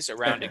libraries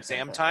around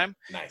exam time.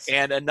 Nice.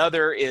 And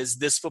another is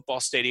this football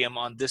stadium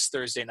on this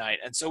Thursday night.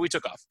 And so we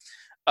took off.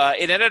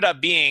 It ended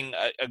up being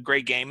a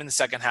great game in the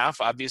second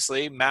half.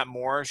 Obviously, Matt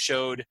Moore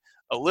showed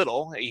a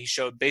little. He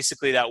showed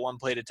basically that one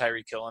play to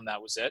Tyreek Hill, and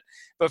that was it.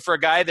 But for a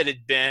guy that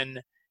had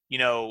been,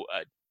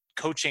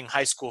 coaching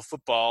high school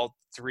football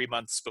 3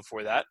 months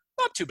before that,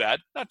 not too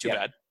bad. Not too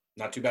bad.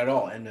 Not too bad at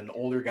all. And an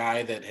older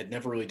guy that had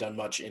never really done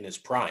much in his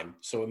prime.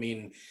 So,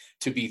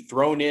 to be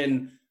thrown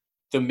in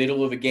the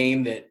middle of a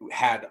game that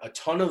had a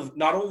ton of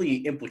not only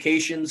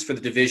implications for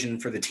the division,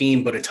 for the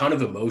team, but a ton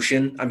of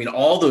emotion.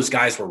 All those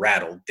guys were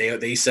rattled.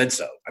 They said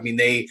so.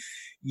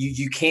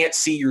 You can't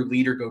see your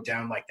leader go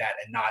down like that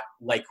and not,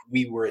 like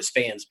we were as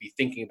fans, be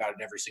thinking about it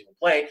in every single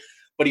play.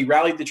 But he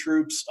rallied the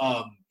troops.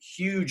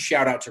 Huge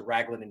shout out to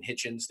Ragland and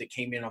Hitchens that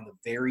came in on the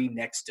very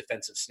next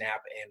defensive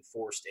snap and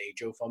forced a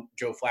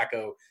Joe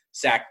Flacco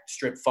sack,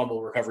 strip,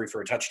 fumble recovery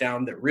for a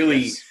touchdown that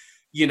really,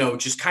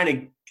 just kind of,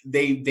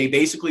 they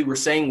basically were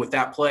saying with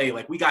that play,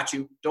 we got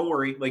you. Don't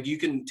worry. You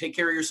can take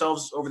care of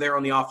yourselves over there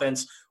on the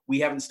offense. We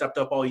haven't stepped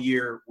up all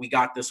year. We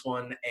got this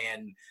one.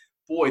 And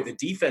boy, the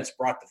defense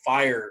brought the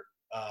fire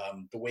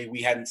the way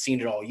we hadn't seen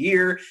it all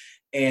year.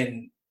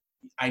 And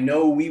I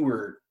know we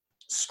were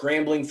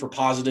scrambling for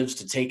positives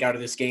to take out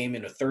of this game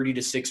in a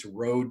 30-6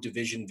 road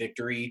division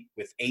victory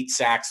with 8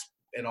 sacks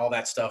and all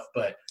that stuff.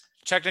 But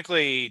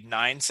technically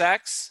 9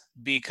 sacks,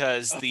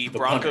 because the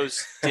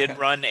Broncos did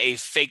run a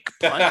fake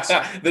punt.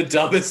 The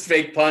dumbest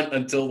fake punt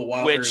until the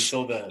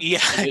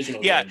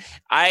divisional game.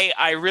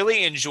 I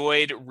really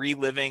enjoyed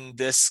reliving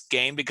this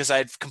game because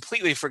I'd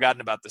completely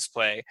forgotten about this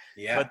play.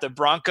 Yeah. But the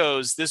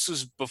Broncos, this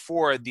was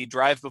before the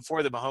drive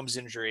before the Mahomes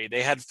injury.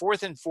 They had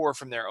 4th and 4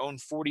 from their own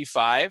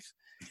 45,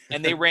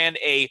 and they ran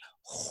a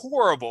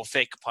horrible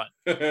fake punt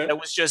that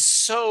was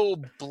just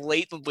so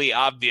blatantly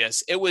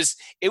obvious. It was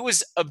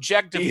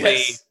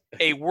objectively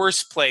a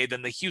worse play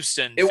than the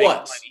Houston. It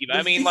was.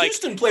 Punt. The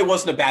Houston play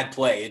wasn't a bad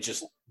play. It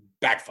just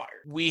backfired.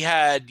 We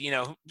had,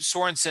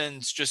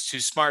 Sorensen's just too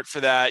smart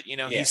for that.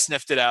 Yeah. He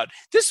sniffed it out.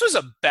 This was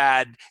a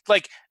bad,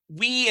 like,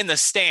 we in the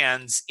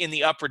stands in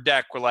the upper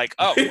deck were like,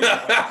 oh,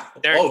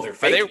 they're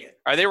faking it.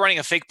 Are they running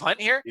a fake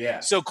punt here? Yeah.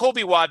 So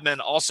Colby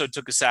Wadman also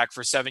took a sack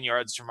for 7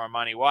 yards from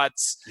Armani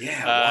Watts.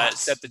 Yeah.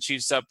 Watts. Set the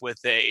Chiefs up with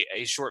a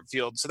short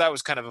field. So that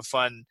was kind of a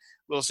fun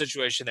little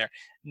situation there.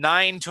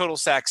 9 total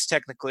sacks,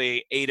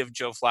 technically 8 of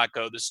Joe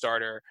Flacco, the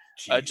starter.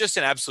 Just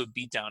an absolute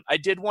beatdown. I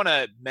did want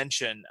to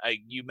mention,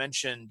 you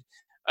mentioned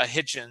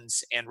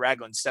Hitchens and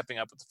Ragland stepping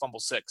up with the fumble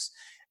 6.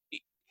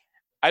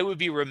 I would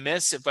be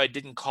remiss if I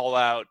didn't call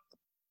out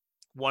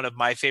one of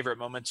my favorite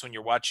moments when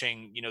you're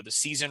watching, the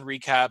season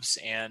recaps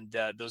and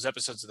those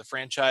episodes of the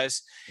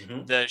franchise,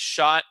 the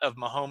shot of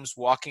Mahomes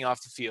walking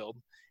off the field.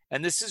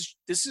 And this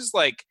is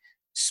like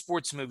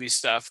sports movie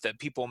stuff that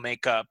people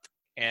make up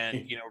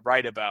and,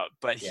 write about.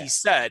 But he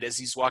said, as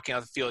he's walking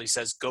off the field, he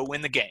says, go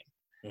win the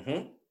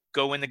game.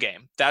 Go win the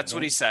game. That's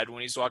what he said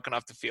when he's walking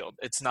off the field.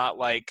 It's not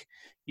like,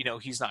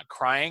 he's not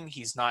crying.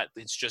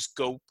 It's just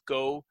go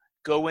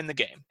win the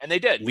game. And they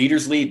did.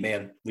 Leaders lead,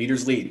 man.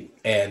 Leaders lead.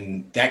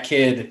 And that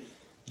kid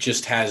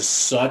just has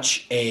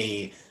such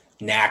a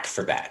knack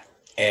for that.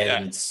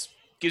 And it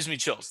gives me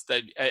chills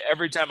that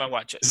every time I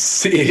watch it.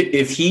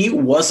 If he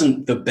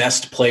wasn't the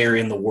best player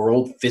in the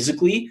world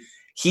physically,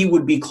 he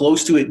would be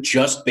close to it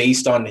just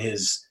based on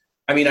his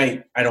 – I mean,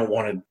 I don't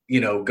want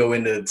to, go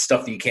into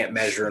stuff that you can't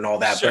measure and all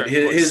that, sure, but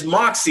his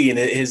moxie and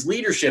his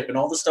leadership and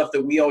all the stuff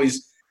that we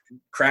always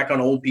crack on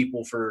old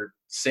people for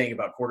saying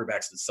about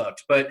quarterbacks that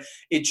sucked. But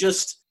it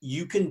just,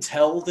 you can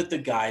tell that the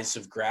guys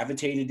have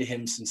gravitated to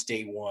him since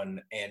day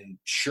one. And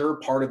sure,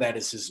 part of that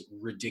is his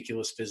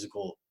ridiculous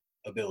physical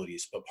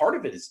abilities, but part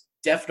of it is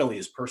definitely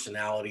his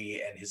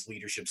personality and his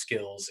leadership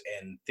skills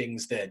and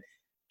things that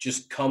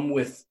just come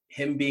with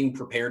him being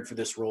prepared for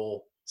this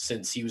role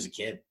since he was a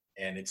kid.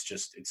 And it's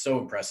so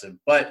impressive.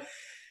 But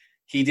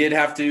he did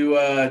have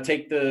to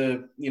take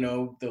the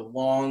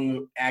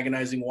long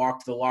agonizing walk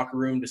to the locker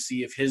room to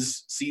see if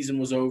his season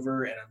was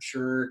over. And I'm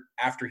sure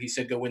after he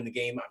said, go win the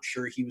game, I'm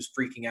sure he was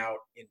freaking out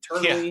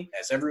internally,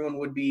 as everyone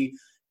would be.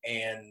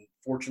 And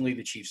fortunately,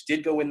 the Chiefs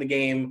did go win the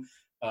game.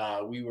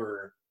 We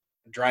were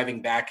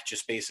driving back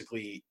just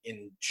basically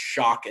in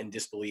shock and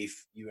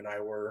disbelief, you and I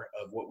were,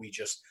 of what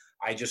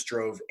I just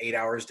drove 8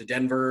 hours to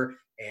Denver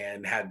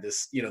and had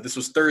this, this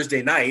was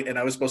Thursday night and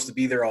I was supposed to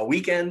be there all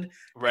weekend.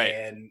 Right.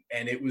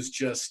 And it was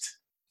just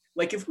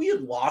like, if we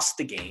had lost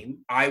the game,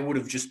 I would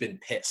have just been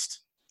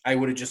pissed. I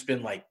would have just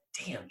been like,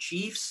 damn,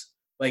 Chiefs.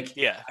 Like,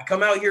 I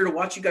come out here to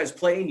watch you guys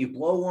play and you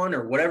blow one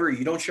or whatever,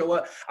 you don't show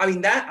up. I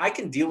mean, that I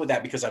can deal with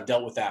that because I've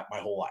dealt with that my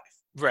whole life.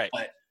 Right.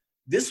 But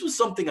this was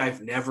something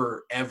I've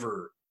never,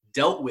 ever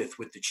dealt with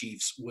the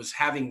Chiefs, was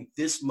having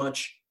this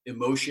much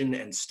emotion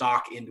and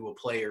stock into a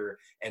player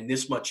and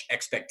this much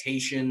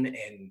expectation,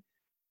 and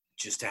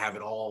just to have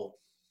it all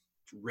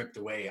ripped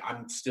away.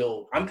 I'm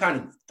kind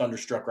of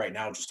thunderstruck right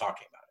now just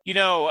talking about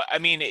it. I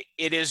mean,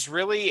 it is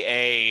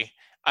really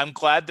I'm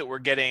glad that we're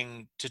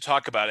getting to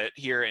talk about it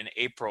here in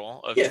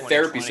April of 2020.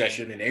 Therapy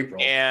session in April.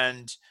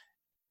 And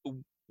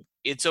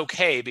it's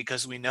okay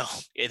because we know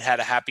it had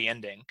a happy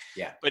ending.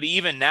 Yeah. But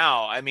even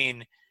now, I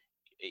mean,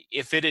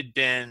 if it had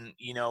been,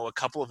 a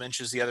couple of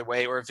inches the other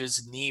way, or if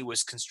his knee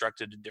was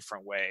constructed a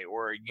different way,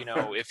 or,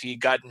 if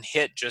he'd gotten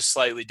hit just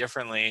slightly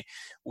differently,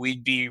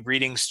 we'd be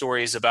reading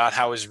stories about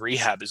how his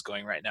rehab is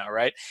going right now.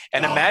 Right.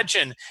 And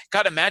imagine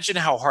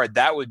how hard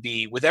that would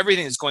be with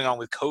everything that's going on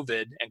with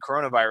COVID and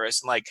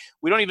coronavirus. And like,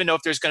 we don't even know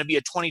if there's going to be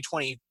a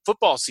 2020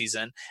 football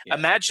season. Yeah.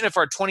 Imagine if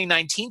our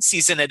 2019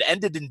 season had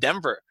ended in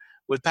Denver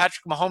with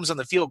Patrick Mahomes on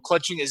the field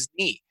clutching his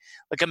knee.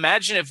 Like,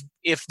 imagine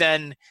if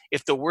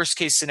the worst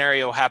case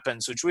scenario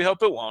happens, which we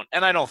hope it won't,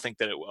 and I don't think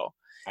that it will.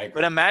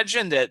 But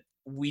imagine that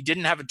we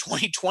didn't have a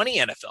 2020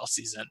 NFL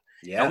season.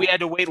 Yeah. And we had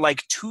to wait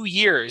like 2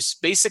 years,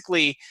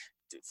 basically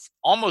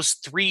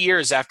almost 3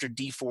 years after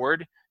Dee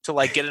Ford to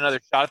like get another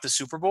shot at the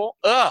Super Bowl.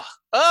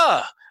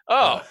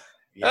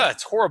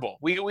 It's horrible.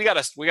 We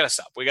gotta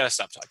stop. We gotta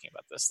stop talking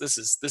about this. This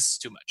is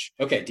too much.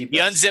 Okay, deep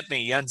breath. You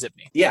unzip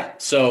me. Yeah.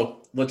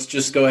 So let's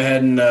just go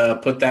ahead and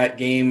put that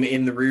game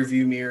in the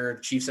rearview mirror.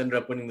 The Chiefs ended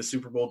up winning the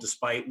Super Bowl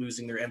despite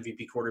losing their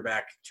MVP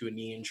quarterback to a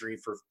knee injury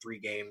for 3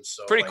 games.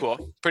 So pretty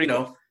cool. Pretty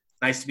cool.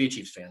 Nice to be a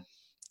Chiefs fan.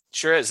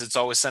 Sure is. It's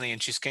always sunny in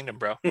Chiefs Kingdom,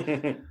 bro.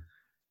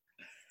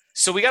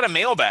 So we got a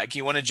mailbag.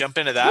 You want to jump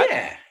into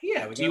that?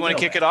 Yeah. Do you want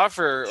to kick it off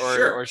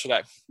or should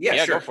I?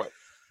 Yeah, sure. Go for it.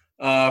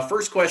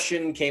 First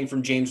question came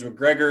from James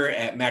McGregor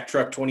at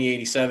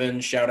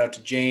MacTruck2087. Shout out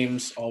to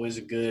James. Always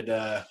a good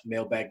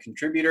mailbag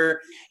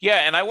contributor.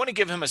 Yeah, and I want to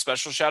give him a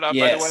special shout out,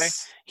 by the way.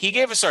 He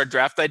gave us our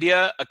draft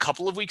idea a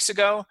couple of weeks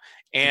ago.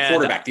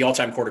 And the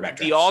all-time quarterback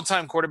draft. The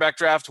all-time quarterback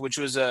draft, which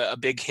was a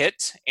big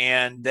hit,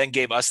 and then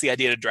gave us the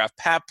idea to draft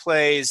Pat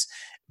plays.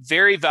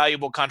 Very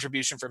valuable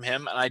contribution from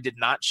him, and I did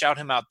not shout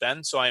him out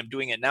then, so I am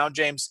doing it now,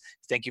 James.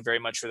 Thank you very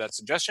much for that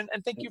suggestion,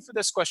 and thank you for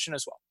this question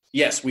as well.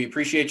 Yes, we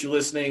appreciate you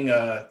listening.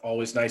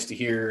 Always nice to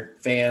hear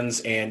fans.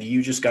 And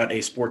you just got a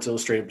Sports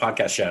Illustrated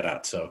podcast shout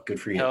out. So good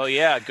for you. Hell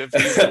yeah. Good for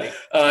you,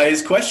 buddy.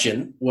 His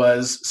question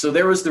was, so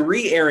there was the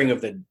re-airing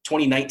of the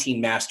 2019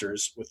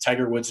 Masters with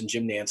Tiger Woods and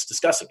Jim Nantz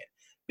discussing it.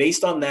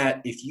 Based on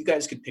that, if you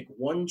guys could pick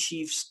one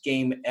Chiefs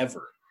game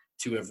ever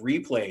to have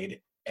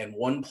replayed and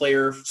one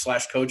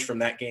player/coach from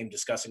that game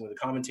discussing with a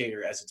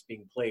commentator as it's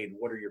being played,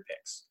 what are your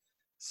picks?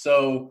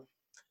 So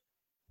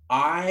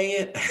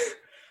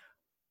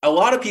a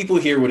lot of people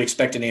here would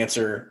expect an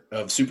answer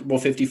of Super Bowl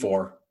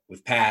 54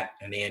 with Pat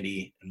and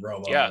Andy and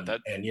Romo. Yeah,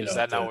 is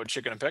that not what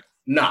you're going to pick?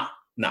 Nah.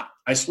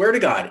 I swear to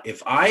God,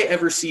 if I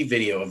ever see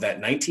video of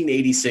that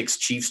 1986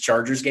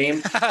 Chiefs-Chargers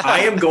game, I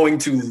am going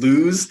to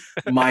lose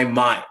my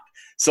mind.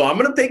 So I'm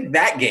going to pick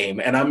that game,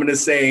 and I'm going to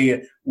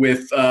say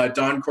with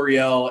Don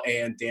Coryell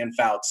and Dan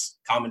Fouts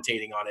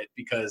commentating on it,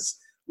 because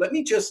let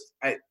me just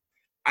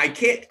I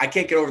can't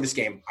get over this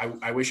game.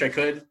 I wish I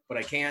could, but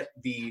I can't.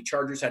 The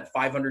Chargers had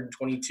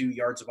 522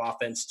 yards of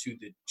offense to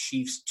the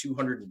Chiefs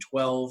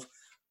 212.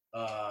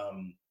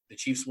 The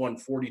Chiefs won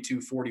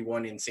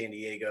 42-41 in San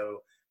Diego.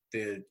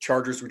 The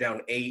Chargers were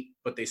down 8,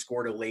 but they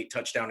scored a late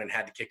touchdown and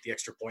had to kick the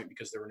extra point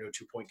because there were no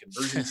 2-point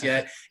conversions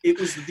yet. It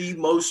was the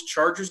most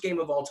Chargers game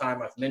of all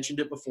time. I've mentioned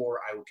it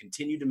before. I will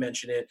continue to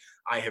mention it.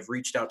 I have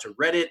reached out to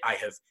Reddit. I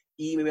have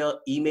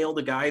emailed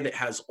a guy that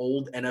has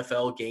old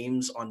NFL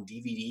games on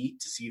DVD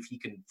to see if he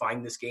can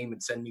find this game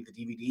and send me the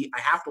DVD.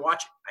 I have to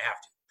watch it. I have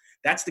to.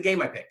 That's the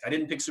game I picked. I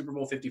didn't pick Super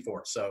Bowl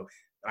 54. So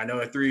I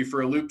know I threw you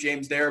for a loop,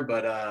 James, there,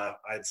 but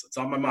it's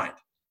on my mind.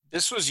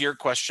 This was your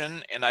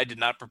question, and I did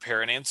not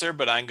prepare an answer,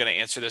 but I'm going to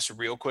answer this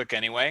real quick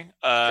anyway.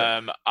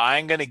 Sure.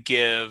 I'm going to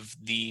give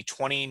the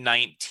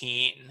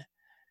 2019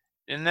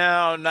 –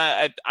 I'm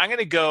going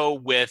to go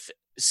with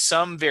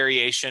some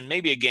variation,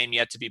 maybe a game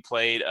yet to be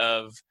played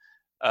of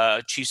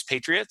Chiefs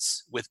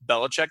Patriots with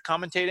Belichick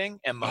commentating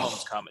and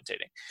Mahomes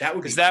commentating. That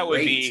would be because that great.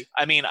 would be.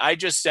 I mean, I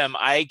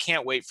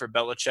can't wait for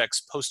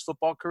Belichick's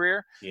post-football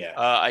career. Yeah.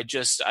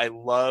 I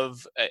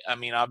love. I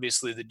mean,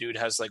 obviously the dude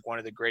has like one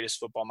of the greatest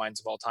football minds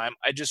of all time.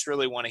 I just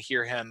really want to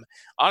hear him.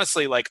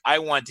 Honestly, like I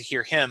want to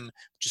hear him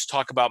just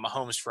talk about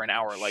Mahomes for an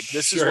hour. Like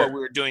this is what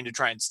we were doing to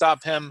try and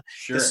stop him.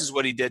 Sure. This is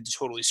what he did to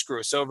totally screw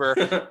us over.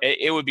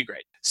 It would be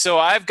great. So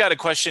I've got a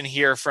question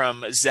here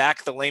from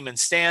Zach the Layman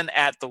Stan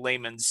at the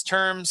Layman's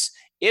Terms.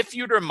 If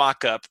you were to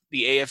mock up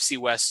the AFC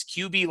West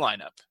QB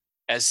lineup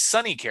as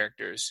Sunny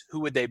characters, who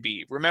would they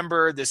be?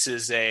 Remember, this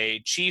is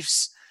a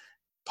Chiefs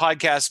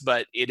podcast,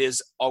 but it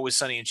is Always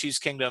Sunny in Chiefs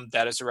Kingdom.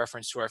 That is a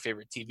reference to our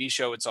favorite TV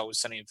show. It's Always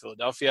Sunny in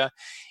Philadelphia.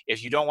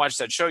 If you don't watch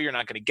that show, you're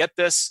not going to get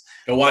this.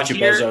 Go watch it,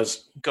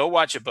 bozos. Go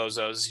watch it,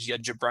 bozos, you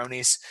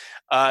jabronis.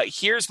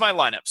 Here's my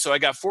lineup. So I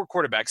got 4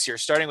 quarterbacks here,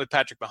 starting with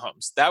Patrick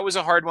Mahomes. That was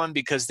a hard one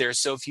because there's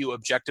so few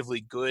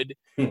objectively good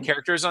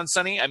characters on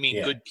Sunny. I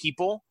mean, good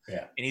people.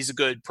 Yeah. And he's a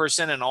good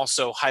person and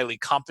also highly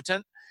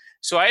competent.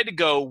 So I had to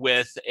go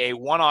with a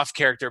one-off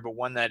character, but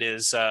one that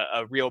is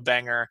a real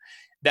banger.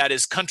 That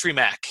is Country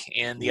Mac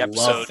in the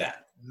episode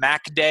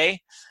Mac Day.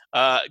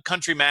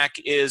 Country Mac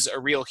is a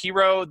real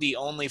hero. The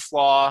only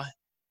flaw,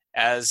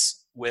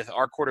 as with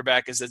our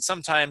quarterback, is that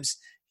sometimes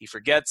he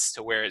forgets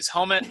to wear his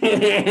helmet.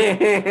 Give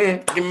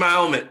me my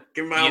helmet.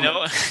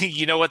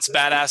 You know what's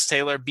badass,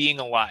 Taylor? Being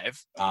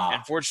alive.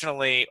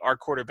 Unfortunately, our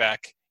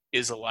quarterback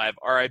is alive.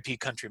 R.I.P.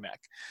 Country Mac.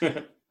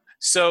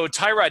 So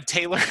Tyrod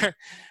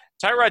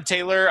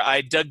Taylor, I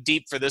dug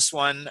deep for this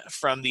one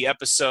from the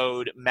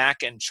episode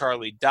Mac and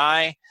Charlie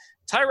Die.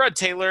 Tyrod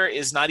Taylor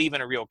is not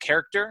even a real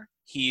character.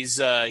 He's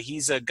a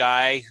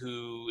guy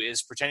who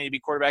is pretending to be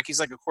quarterback.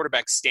 He's like a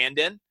quarterback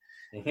stand-in.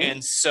 Mm-hmm.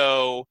 And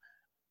so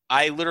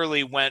I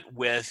literally went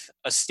with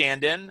a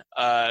stand-in.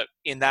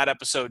 In that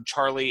episode,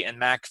 Charlie and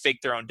Mac fake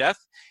their own death.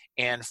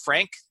 And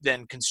Frank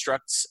then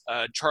constructs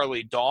a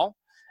Charlie doll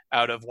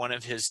out of one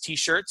of his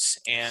T-shirts.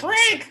 And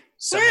Frank!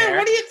 Hair.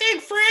 What do you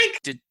think,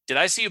 Frank? Did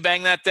I see you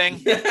bang that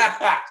thing?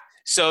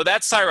 So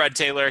that's Tyrod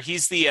Taylor.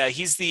 He's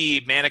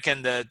the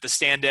mannequin, the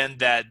stand-in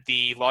that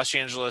the Los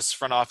Angeles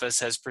front office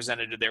has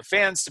presented to their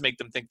fans to make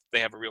them think they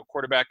have a real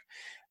quarterback.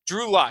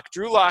 Drew Lock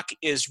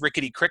is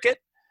Rickety Cricket.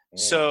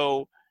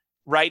 So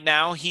right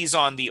now he's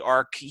on the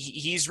arc.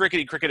 He's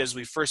Rickety Cricket as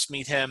we first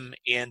meet him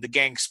in The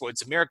Gang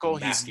Exploits a Miracle.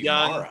 He's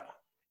young.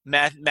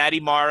 Matty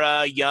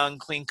Mara, young,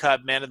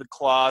 clean-cut, man of the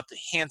cloth,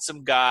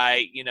 handsome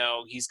guy. You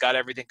know, he's got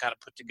everything kind of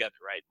put together,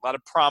 right? A lot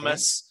of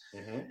promise.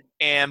 Mm-hmm.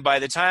 And by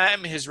the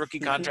time his rookie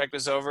contract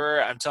is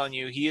over, I'm telling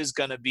you, he is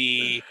going to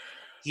be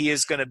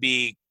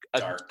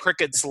a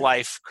cricket's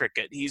life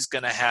cricket. He's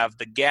going to have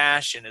the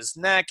gash in his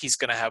neck. He's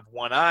going to have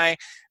one eye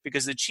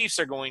because the Chiefs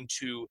are going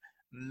to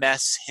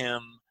mess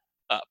him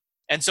up.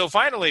 And so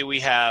finally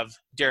we have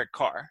Derek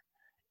Carr.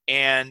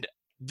 And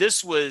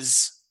this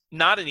was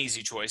not an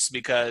easy choice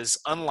because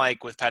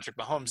unlike with Patrick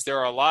Mahomes, there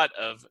are a lot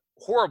of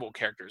horrible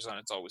characters on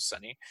It's Always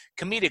Sunny,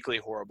 comedically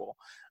horrible,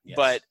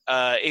 but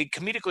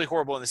comedically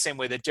horrible in the same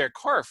way that Derek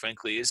Carr,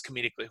 frankly, is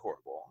comedically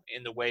horrible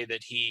in the way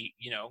that he,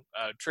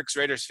 tricks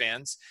Raiders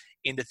fans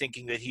into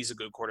thinking that he's a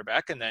good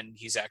quarterback and then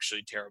he's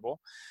actually terrible.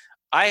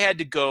 I had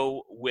to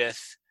go with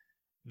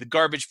the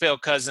garbage pail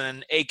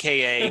cousin,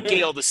 aka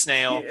Gale the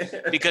Snail,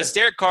 because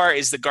Derek Carr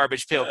is the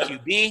garbage pail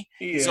QB.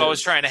 He's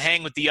always trying to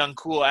hang with the young,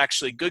 cool,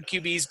 actually good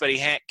QBs, but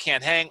he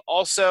can't hang.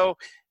 Also,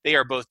 they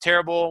are both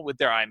terrible with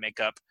their eye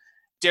makeup.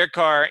 Derek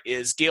Carr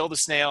is Gale the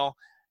Snail.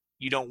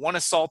 You don't want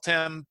to salt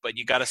him, but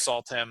you got to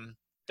salt him.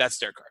 That's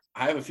Derek Carr.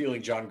 I have a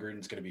feeling John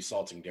Gruden's going to be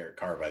salting Derek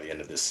Carr by the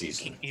end of this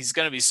season. He's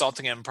going to be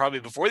salting him probably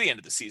before the end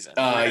of the season.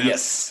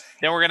 Yes.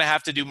 Then we're going to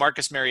have to do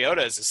Marcus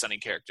Mariota as a Sunny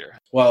character.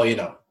 Well,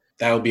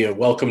 that'll be a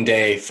welcome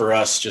day for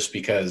us just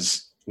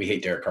because we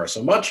hate Derek Carr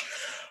so much.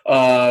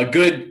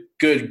 Good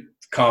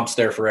comps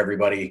there for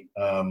everybody.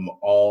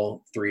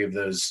 All three of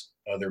those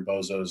other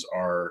bozos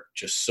are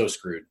just so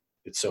screwed.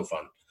 It's so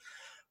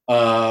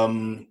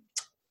fun.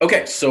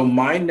 Okay, so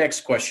my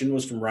next question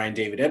was from Ryan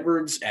David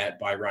Edwards at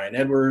by Ryan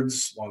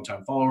Edwards,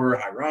 longtime follower.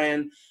 Hi,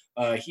 Ryan.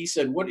 He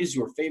said, what is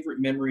your favorite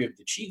memory of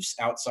the Chiefs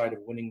outside of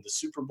winning the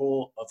Super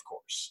Bowl? Of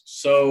course.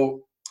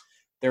 So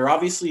there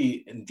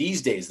obviously, in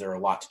these days, there are a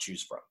lot to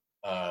choose from.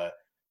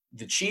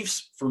 The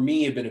Chiefs, for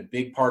me, have been a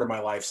big part of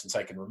my life since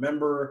I can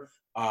remember.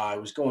 I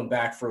was going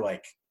back for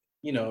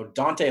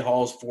Dante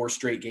Hall's 4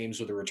 straight games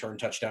with a return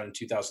touchdown in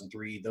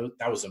 2003.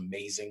 That was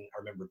amazing. I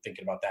remember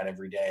thinking about that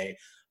every day.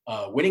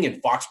 Winning in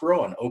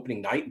Foxborough on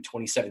opening night in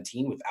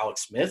 2017 with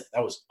Alex Smith,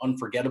 that was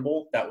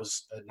unforgettable. That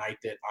was a night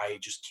that I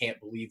just can't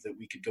believe that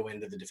we could go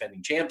into the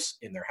defending champs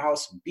in their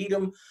house and beat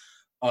them.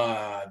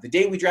 The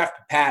day we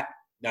drafted Pat,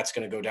 that's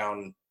going to go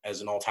down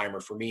as an all-timer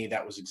for me.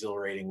 That was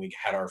exhilarating. We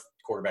had our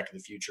quarterback of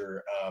the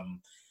future.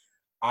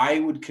 I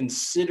would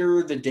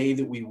consider the day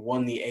that we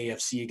won the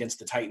AFC against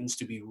the Titans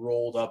to be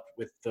rolled up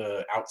with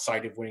the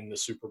outside of winning the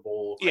Super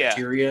Bowl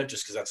criteria,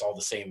 just because that's all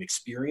the same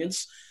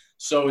experience.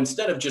 So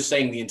instead of just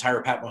saying the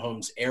entire Pat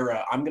Mahomes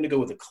era, I'm going to go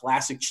with a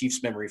classic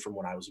Chiefs memory from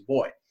when I was a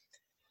boy.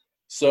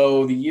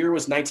 So the year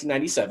was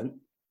 1997.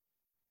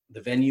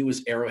 The venue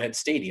was Arrowhead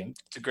Stadium.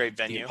 It's a great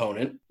venue. The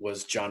opponent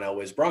was John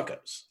Elway's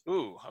Broncos.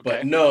 Ooh, okay.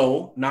 But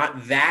no,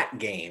 not that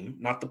game,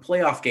 not the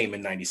playoff game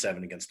in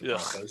 97 against the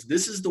Broncos.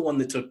 This is the one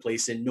that took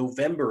place in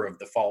November of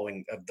the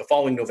following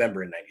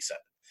November in 97.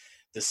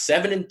 The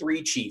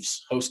 7-3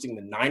 Chiefs hosting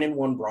the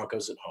 9-1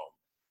 Broncos at home.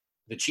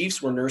 The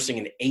Chiefs were nursing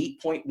an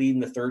 8-point lead in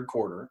the third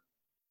quarter,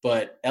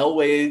 but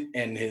Elway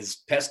and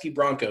his pesky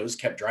Broncos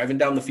kept driving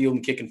down the field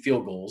and kicking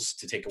field goals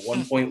to take a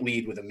 1-point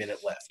lead with a minute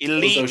left.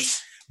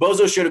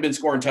 Bozo should have been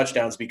scoring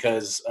touchdowns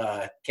because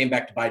came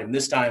back to bite him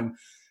this time.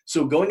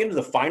 So going into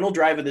the final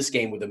drive of this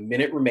game with a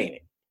minute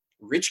remaining,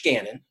 Rich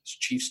Gannon,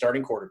 Chiefs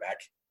starting quarterback,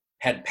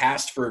 had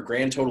passed for a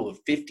grand total of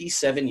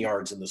 57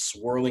 yards in the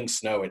swirling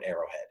snow at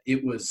Arrowhead.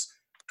 It was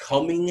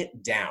coming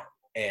down,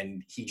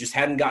 and he just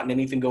hadn't gotten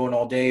anything going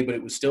all day, but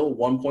it was still a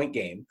 1-point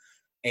game.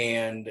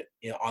 And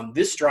on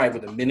this drive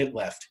with a minute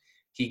left,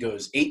 he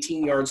goes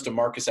 18 yards to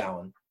Marcus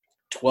Allen,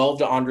 12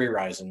 to Andre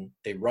Rison.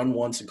 They run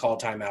once and call a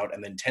timeout,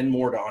 and then 10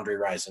 more to Andre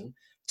Rison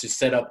to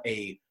set up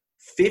a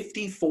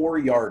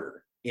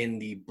 54-yarder in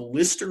the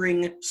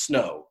blistering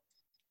snow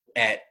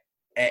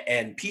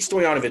and Pete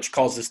Stoyanovich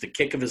calls this the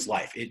kick of his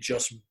life. It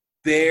just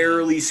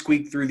barely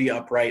squeaked through the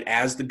upright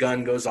as the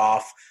gun goes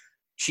off.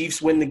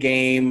 Chiefs win the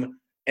game.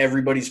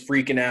 Everybody's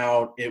freaking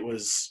out. It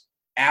was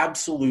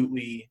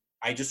absolutely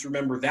 – I just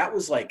remember that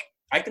was like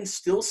 – I can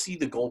still see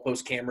the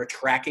goalpost camera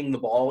tracking the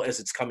ball as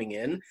it's coming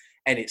in,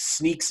 and it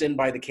sneaks in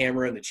by the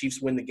camera, and the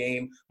Chiefs win the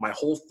game. My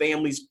whole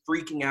family's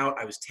freaking out.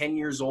 I was 10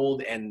 years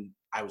old, and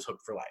I was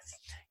hooked for life.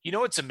 You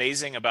know what's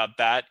amazing about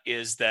that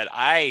is that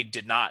I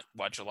did not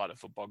watch a lot of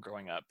football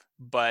growing up,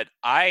 but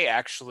I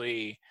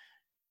actually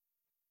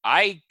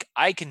I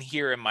can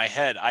hear in my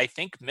head, I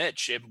think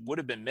Mitch, it would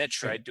have been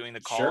Mitch, right, doing the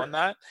call on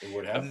that. It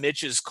would have.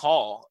 Mitch's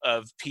call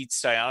of Pete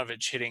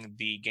Stoyanovich hitting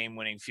the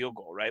game-winning field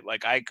goal, right?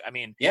 Like, I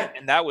mean, yeah.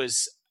 And that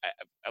was,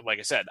 like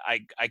I said,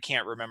 I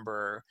can't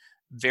remember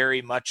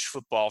very much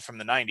football from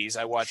the 90s.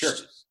 I watched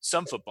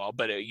some football,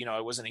 but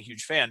I wasn't a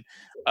huge fan.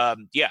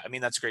 Yeah, I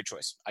mean, that's a great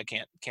choice. I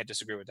can't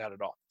disagree with that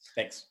at all.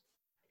 Thanks.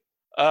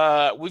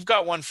 We've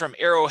got one from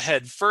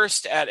Arrowhead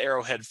First at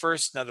Arrowhead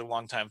First, another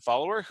longtime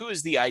follower. Who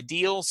is the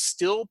ideal,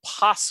 still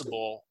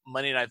possible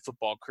Monday Night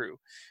Football crew?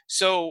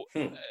 So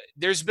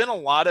there's been a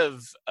lot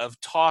of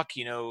talk,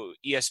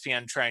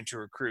 ESPN trying to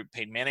recruit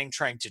Peyton Manning,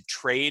 trying to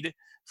trade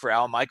for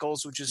Al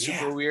Michaels, which is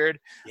super weird.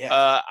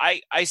 Yeah.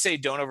 I say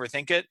don't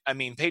overthink it. I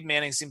mean, Peyton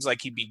Manning seems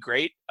like he'd be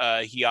great.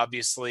 He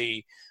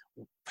obviously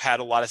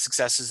had a lot of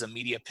success as a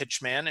media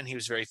pitch man, and he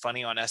was very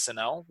funny on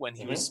SNL when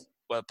he was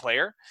a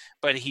player,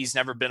 but he's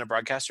never been a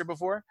broadcaster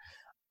before.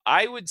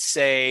 I would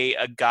say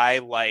a guy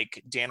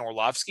like Dan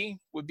Orlovsky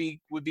would be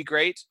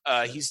great.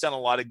 He's done a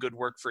lot of good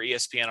work for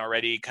ESPN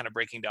already, kind of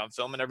breaking down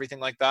film and everything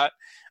like that.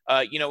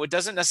 It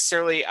doesn't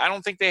necessarily, I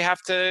don't think they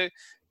have to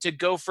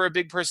go for a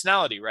big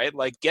personality, right?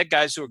 Like, get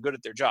guys who are good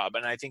at their job.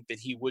 And I think that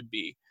he would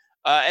be.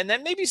 And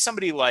then maybe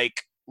somebody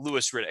like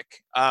Louis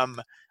Riddick.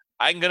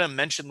 I'm going to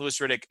mention Louis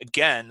Riddick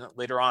again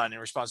later on in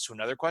response to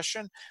another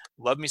question.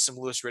 Love me some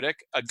Louis Riddick,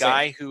 a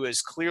guy who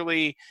is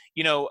clearly,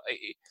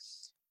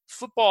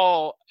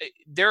 football,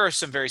 there are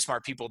some very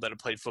smart people that have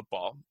played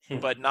football,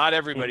 but not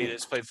everybody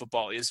that's played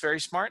football is very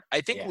smart.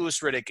 I think Louis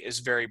Riddick is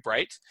very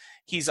bright.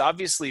 He's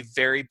obviously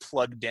very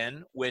plugged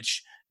in,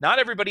 which not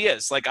everybody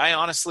is. Like, I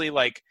honestly,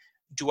 like,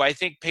 do I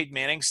think Peyton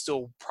Manning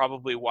still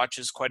probably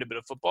watches quite a bit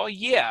of football?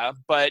 Yeah,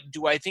 but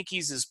do I think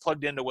he's as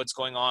plugged into what's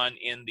going on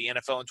in the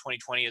NFL in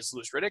 2020 as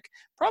Louis Riddick?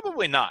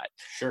 Probably not.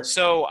 Sure.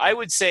 So I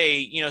would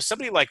say,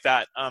 somebody like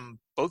that,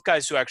 both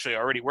guys who actually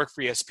already work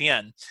for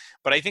ESPN,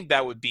 but I think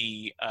that would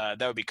be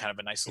kind of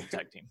a nice little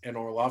tag team. And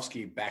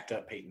Orlovsky backed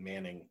up Peyton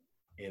Manning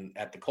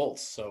at the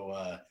Colts.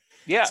 So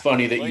yeah, it's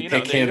funny that you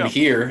pick him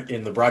here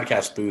in the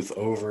broadcast booth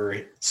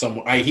over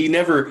he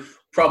never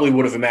probably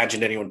would have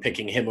imagined anyone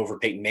picking him over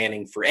Peyton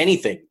Manning for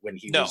anything when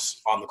he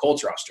was on the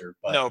Colts roster.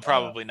 But, no,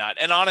 probably not.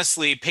 And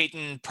honestly,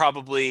 Peyton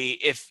probably,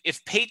 if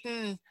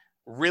Peyton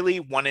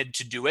really wanted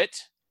to do it,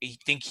 I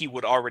think he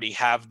would already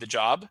have the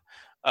job.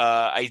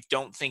 I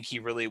don't think he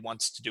really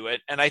wants to do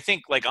it. And I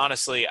think, like,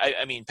 honestly,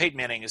 I mean, Peyton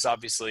Manning is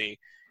obviously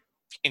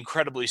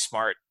incredibly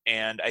smart.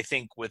 And I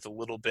think with a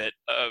little bit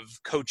of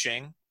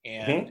coaching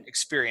and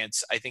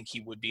experience, I think he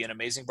would be an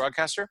amazing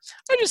broadcaster.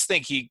 I just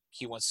think he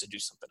wants to do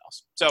something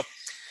else. So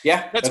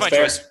yeah, that's my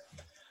fair choice.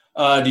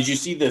 Did you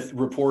see the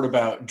report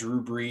about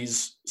Drew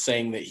Brees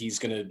saying that he's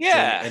going to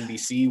join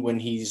NBC when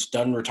he's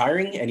done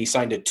retiring, and he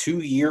signed a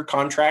 2-year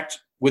contract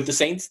with the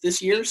Saints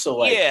this year? So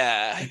like,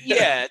 yeah,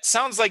 it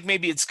sounds like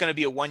maybe it's going to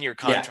be a 1-year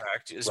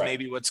contract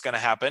maybe what's going to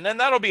happen. And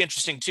that'll be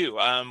interesting too.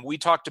 We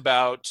talked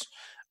about,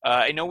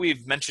 I know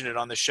we've mentioned it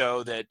on the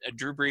show that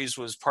Drew Brees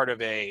was part of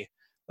a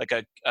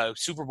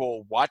Super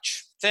Bowl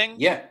watch thing.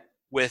 Yeah.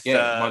 With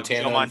Joe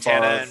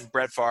Montana and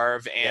Brett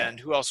Favre, and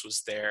who else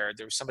was there?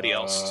 There was somebody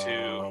else too.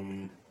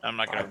 I'm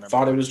not going to remember. I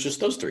thought it was just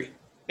those three.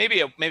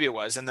 Maybe it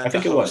was, and then I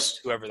think it was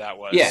whoever that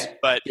was. Yeah,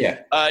 but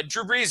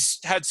Drew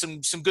Brees had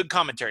some good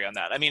commentary on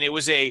that. I mean, it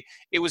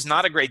was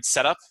not a great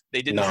setup.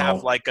 They didn't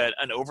have like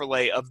an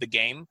overlay of the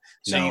game,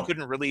 so you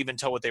couldn't really even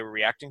tell what they were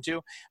reacting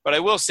to. But I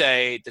will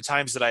say, the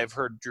times that I've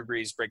heard Drew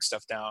Brees break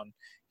stuff down,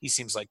 he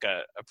seems like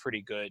a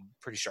pretty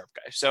sharp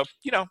guy. So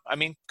I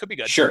mean, could be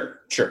good. Sure.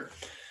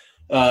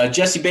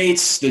 Jesse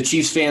Bates, the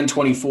Chiefs fan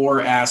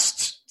 24,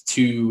 asked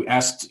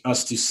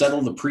us to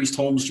settle the Priest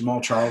Holmes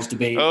Jamal Charles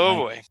debate. Oh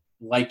boy.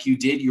 Like you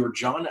did your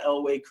John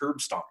Elway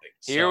curb stomping.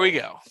 So, here we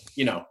go.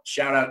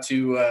 Shout out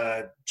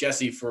to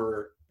Jesse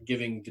for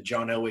giving the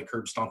John Elway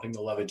curb stomping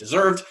the love it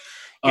deserved.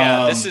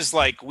 Yeah, this is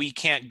like, we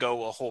can't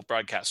go a whole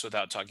broadcast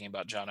without talking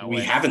about John Elway.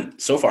 We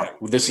haven't so far.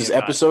 This is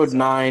episode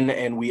 9,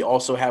 and we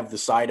also have the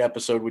side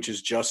episode, which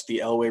is just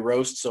the Elway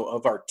roast. So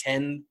of our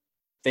 10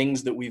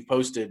 things that we've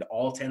posted,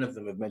 all 10 of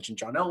them have mentioned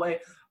John Elway,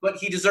 but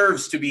he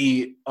deserves to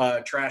be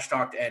trash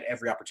talked at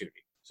every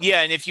opportunity. So.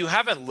 Yeah, and if you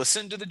haven't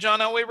listened to the John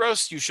Elway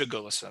roast, you should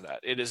go listen to that.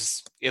 It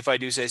is, if I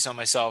do say so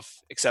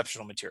myself,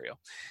 exceptional material.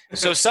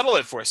 So settle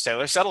it for us,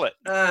 Taylor. Settle it.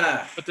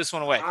 Put this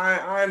one away.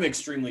 I'm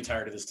extremely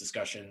tired of this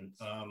discussion.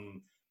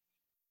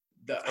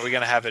 Are we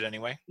going to have it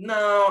anyway?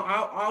 No,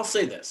 I'll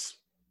say this.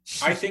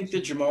 I think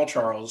that Jamal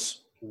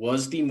Charles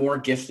was the more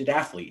gifted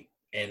athlete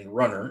and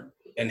runner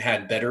and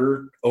had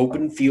better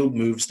open field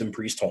moves than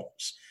Priest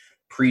Holmes.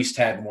 Priest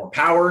had more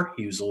power.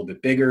 He was a little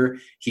bit bigger.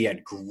 He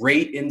had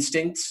great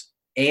instincts,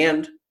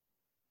 and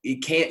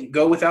it can't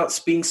go without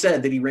being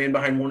said that he ran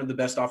behind one of the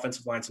best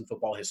offensive lines in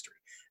football history.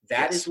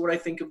 That is what I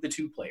think of the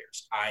two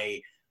players.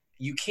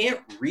 You can't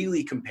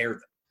really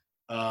compare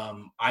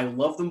them. I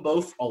love them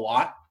both a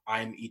lot.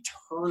 I'm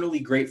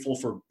eternally grateful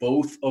for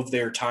both of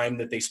their time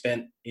that they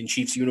spent in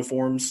Chiefs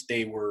uniforms.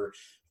 They were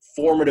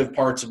formative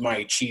parts of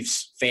my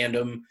Chiefs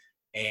fandom.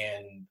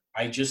 And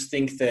I just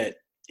think that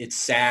it's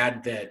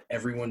sad that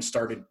everyone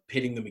started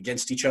pitting them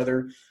against each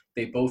other.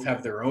 They both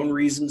have their own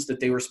reasons that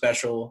they were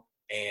special.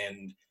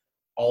 And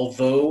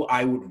although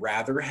I would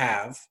rather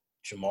have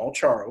Jamal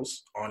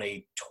Charles on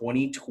a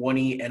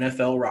 2020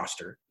 NFL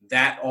roster,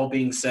 that all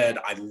being said,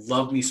 I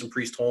love me some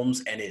Priest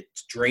Holmes, and it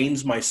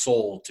drains my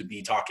soul to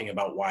be talking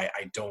about why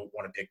I don't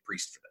want to pick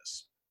Priest for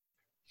this.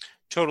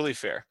 Totally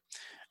fair.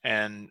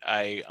 And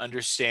I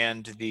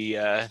understand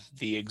the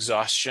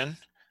exhaustion,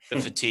 the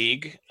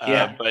fatigue.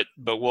 But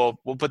we'll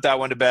put that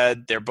one to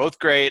bed. They're both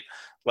great.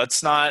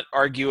 Let's not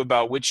argue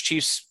about which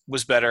Chiefs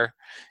was better.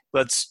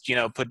 Let's,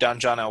 put down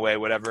John Elway,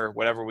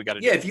 whatever we got to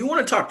do. Yeah, if you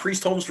want to talk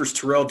Priest Holmes versus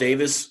Terrell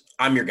Davis,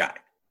 I'm your guy.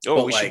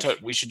 Oh,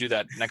 we should do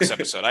that next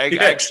episode. I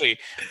actually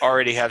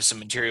already have some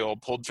material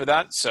pulled for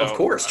that. So of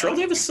course, Terrell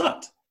Davis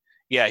sucked.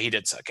 Yeah, he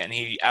did suck, and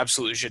he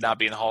absolutely should not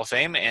be in the Hall of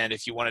Fame. And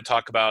if you want to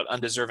talk about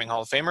undeserving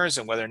Hall of Famers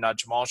and whether or not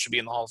Jamal should be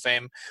in the Hall of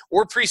Fame,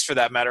 or Priest for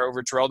that matter,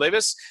 over Terrell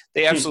Davis,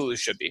 they absolutely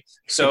should be.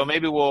 So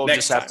maybe we'll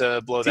have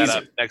to blow that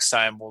up next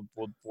time.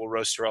 We'll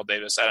roast Terrell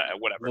Davis.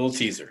 Whatever. Little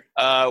teaser.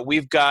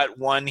 We've got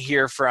one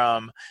here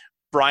from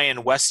Brian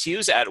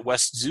Westhughes at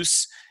West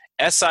Zeus.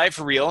 SI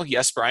for real.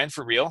 Yes, Brian,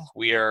 for real.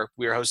 We are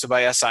hosted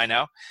by SI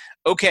now.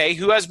 Okay,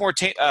 who has more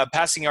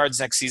passing yards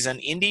next season,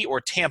 Indy or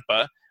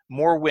Tampa?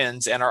 More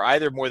wins, and are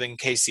either more than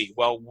KC?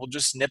 Well, we'll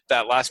just nip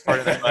that last part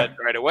of the bud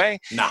right away.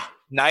 Nah.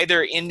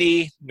 neither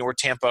Indy nor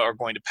Tampa are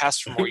going to pass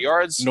for more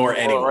yards, nor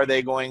anyone. Are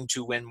they going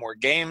to win more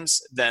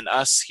games than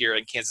us here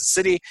in Kansas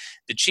City,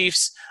 the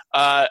Chiefs.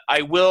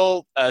 I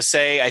will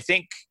say I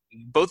think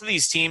both of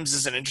these teams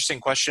is an interesting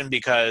question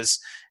because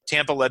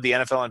Tampa led the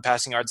NFL in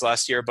passing yards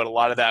last year, but a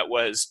lot of that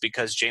was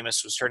because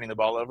Jameis was turning the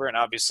ball over. And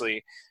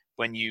obviously,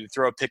 when you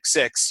throw a pick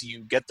six,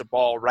 you get the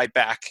ball right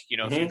back.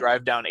 If you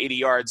drive down 80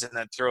 yards and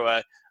then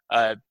throw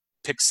a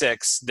pick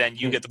six, then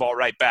you get the ball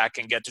right back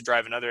and get to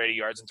drive another 80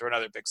 yards and throw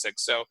another pick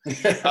six. So,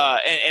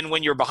 and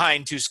when you're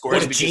behind 2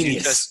 scores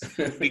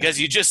because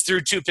you just threw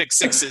 2 pick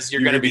sixes,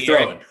 you're going to be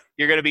throwing.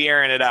 You're going to be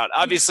airing it out.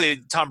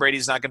 Obviously, Tom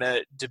Brady's not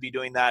going to be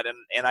doing that,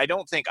 and I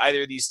don't think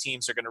either of these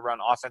teams are going to run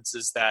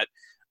offenses that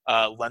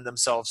lend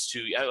themselves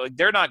to.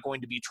 They're not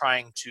going to be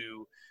trying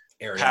to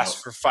pass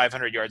for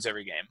 500 yards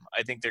every game.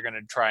 I think they're going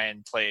to try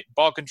and play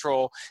ball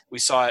control. We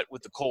saw it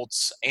with the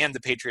Colts and the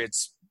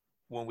Patriots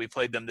when we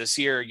played them this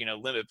year.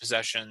 Limit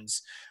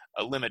possessions,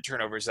 limit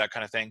turnovers, that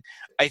kind of thing.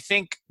 I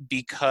think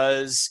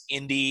because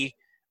Indy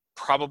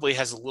probably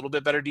has a little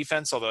bit better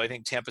defense, although I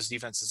think Tampa's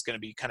defense is going to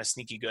be kind of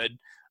sneaky good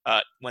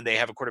when they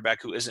have a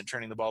quarterback who isn't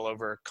turning the ball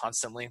over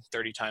constantly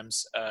 30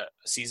 times a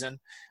season.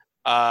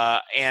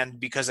 And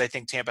because I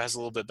think Tampa has a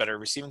little bit better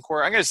receiving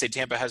core, I'm going to say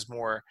Tampa has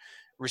more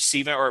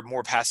receiving or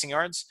more passing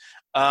yards.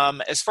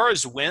 As far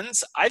as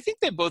wins, I think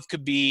they both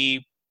could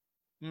be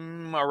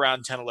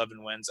around 10,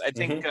 11 wins. I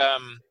think,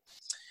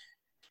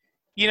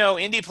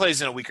 Indy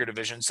plays in a weaker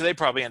division, so they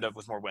probably end up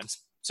with more wins.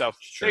 So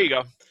There you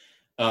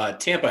go.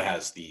 Tampa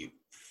has the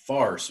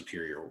far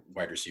superior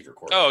wide receiver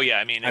core. Oh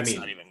yeah,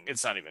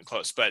 it's not even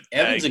close. But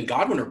Evans and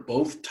Godwin are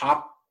both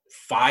top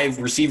 5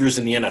 receivers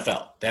in the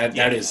NFL.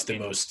 That is the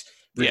most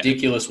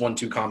ridiculous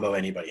 1-2 combo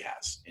anybody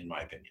has, in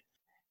my opinion.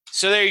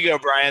 So there you go,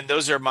 Brian.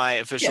 Those are my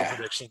official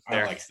predictions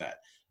there. I like that.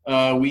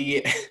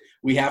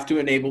 We have to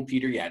enable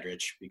Peter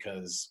Yadrich,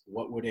 because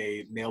what would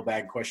a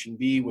mailbag question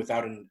be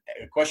without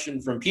a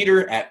question from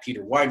Peter at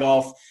Peter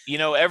Wygolf?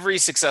 Every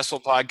successful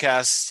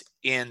podcast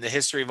in the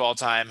history of all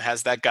time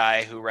has that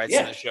guy who writes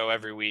in the show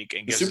every week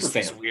and gives us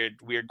these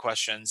weird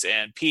questions.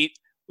 And Pete,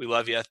 we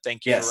love you.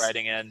 Thank you for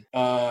writing in.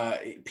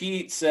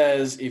 Pete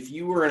says, if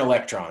you were an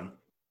electron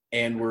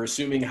and we're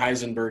assuming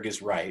Heisenberg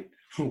is right,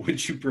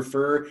 would you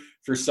prefer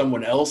for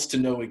someone else to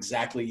know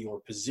exactly your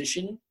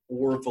position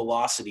or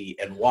velocity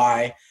and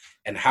why?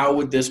 And how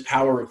would this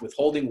power of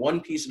withholding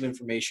one piece of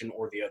information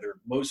or the other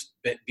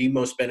be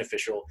most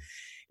beneficial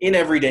in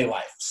everyday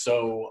life?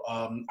 So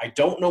I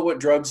don't know what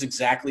drugs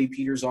exactly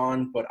Peter's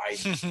on, but I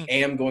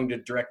am going to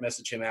direct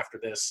message him after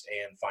this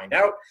and find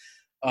out.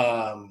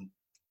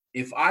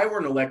 If I were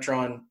an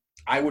electron,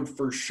 I would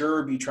for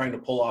sure be trying to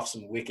pull off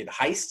some wicked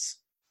heists,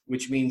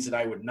 which means that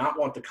I would not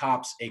want the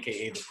cops,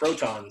 aka the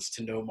protons,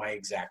 to know my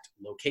exact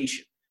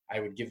location. I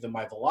would give them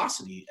my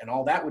velocity, and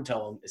all that would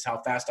tell them is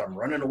how fast I'm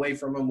running away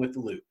from them with the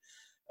loot.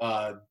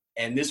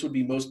 And this would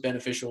be most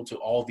beneficial to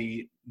all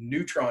the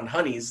neutron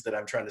honeys that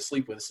I'm trying to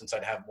sleep with, since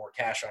I'd have more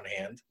cash on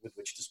hand with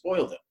which to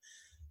spoil them.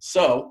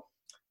 So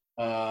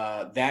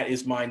that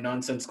is my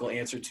nonsensical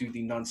answer to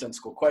the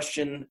nonsensical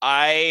question.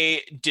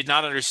 I did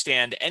not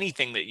understand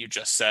anything that you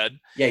just said.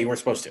 Yeah, you weren't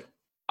supposed to.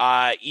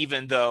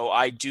 Even though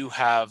I do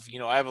have,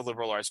 I have a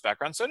liberal arts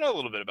background, so I know a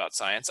little bit about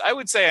science. I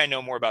would say I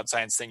know more about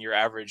science than your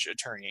average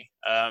attorney,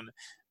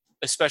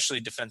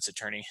 especially defense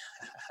attorney.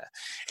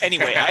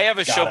 Anyway, I have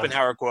a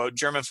Schopenhauer quote,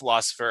 German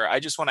philosopher. I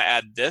just want to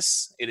add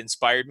this. It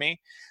inspired me.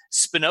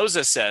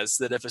 Spinoza says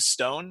that if a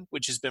stone,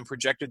 which has been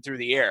projected through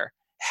the air,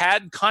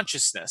 had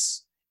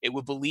consciousness, it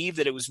would believe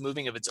that it was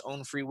moving of its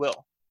own free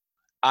will.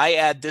 I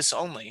add this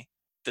only,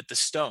 that the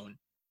stone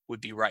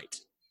would be right.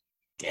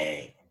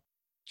 Dang.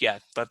 Yeah,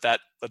 let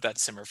that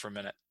simmer for a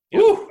minute.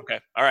 Yeah. Okay.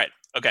 All right.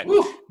 Okay.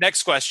 Woo.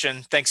 Next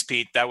question. Thanks,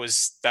 Pete. That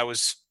was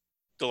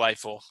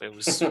delightful. It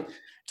was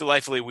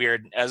delightfully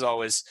weird, as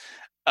always.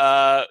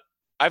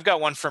 I've got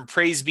one from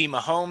Praise Be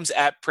Mahomes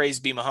at Praise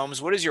Be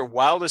Mahomes. What is your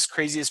wildest,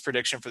 craziest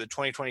prediction for the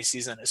 2020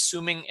 season,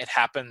 assuming it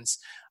happens?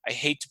 I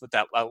hate to put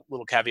that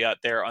little caveat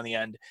there on the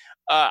end.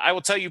 I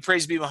will tell you,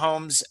 Praise Be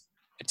Mahomes,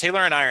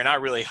 Taylor and I are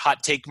not really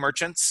hot take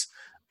merchants.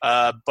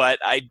 But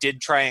I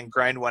did try and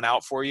grind one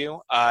out for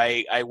you.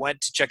 I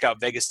went to check out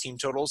Vegas team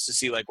totals to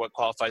see what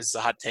qualifies as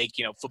a hot take,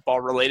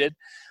 football related.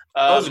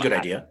 That was a good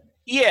idea.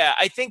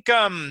 I think,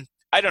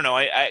 I don't know.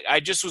 I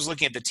just was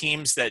looking at the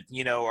teams that,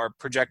 are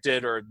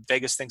projected or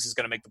Vegas thinks is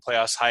going to make the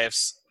playoffs,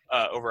 highest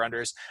over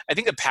unders. I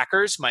think the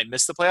Packers might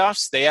miss the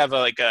playoffs. They have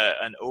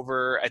an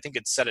over, I think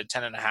it's set at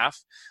 10.5. I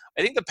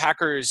think the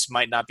Packers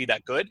might not be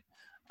that good.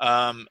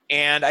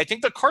 And I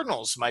think the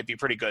Cardinals might be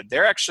pretty good.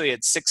 They're actually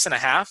at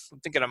 6.5. I'm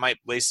thinking I might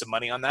lay some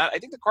money on that. I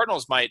think the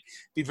Cardinals might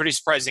be pretty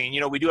surprising.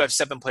 And, we do have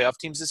 7 playoff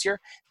teams this year.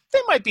 They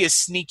might be a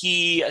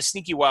sneaky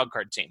wild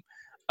card team.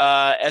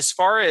 As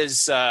far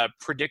as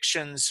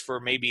predictions for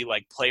maybe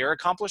player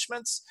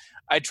accomplishments,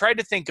 I tried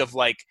to think of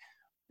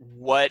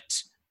what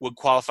would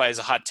qualify as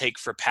a hot take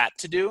for Pat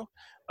to do,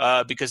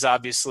 because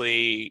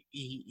obviously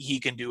he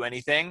can do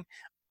anything.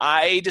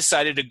 I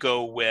decided to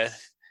go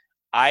with,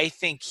 I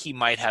think he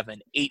might have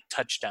an 8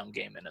 touchdown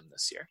game in him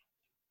this year.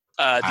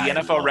 The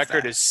NFL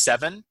record is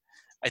 7.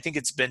 I think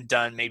it's been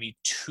done maybe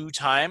 2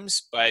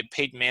 times by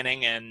Peyton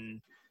Manning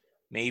and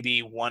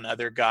maybe one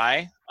other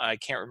guy. I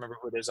can't remember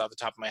who it is off the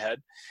top of my head.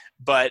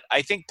 But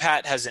I think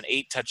Pat has an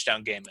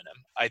 8-touchdown game in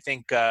him. I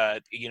think,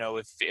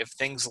 if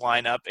things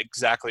line up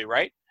exactly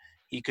right,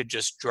 he could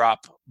just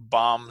drop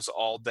bombs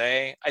all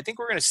day. I think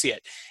we're going to see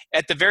it.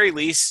 At the very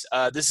least,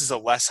 this is a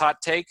less hot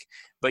take,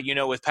 but,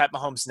 with Pat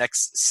Mahomes'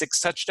 next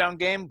 6-touchdown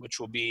game, which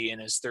will be in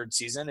his 3rd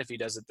season if he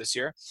does it this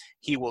year,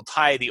 he will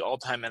tie the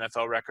all-time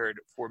NFL record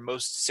for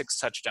most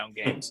 6-touchdown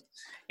games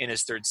in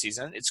his 3rd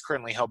season. It's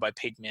currently held by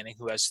Peyton Manning,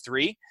 who has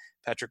 3.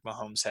 Patrick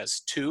Mahomes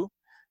has 2.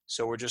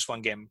 So we're just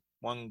one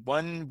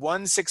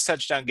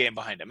 6-touchdown game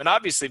behind him. And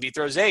obviously, if he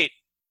throws 8,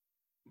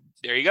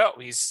 there you go.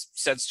 He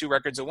sets 2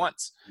 records at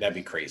once. That'd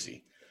be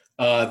crazy.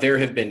 There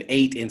have been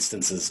 8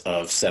 instances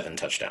of 7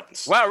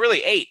 touchdowns. Wow,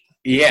 really? 8?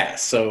 Yeah.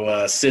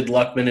 So Sid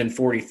Luckman in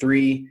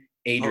 43,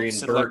 Adrian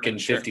Burke in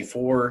 54,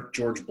 sure.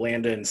 George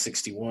Blanda in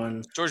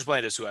 61. George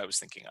Blanda is who I was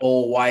thinking of.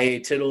 Old Y.A.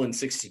 Tittle in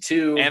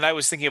 62. And I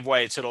was thinking of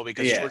Y.A. Tittle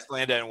because George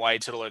Blanda and Y.A.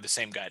 Tittle are the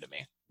same guy to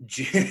me.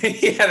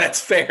 Yeah,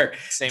 that's fair.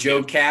 Same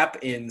Joe dude. Cap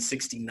in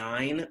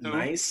 69. Who?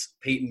 Nice.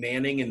 Peyton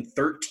Manning in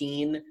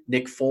 13.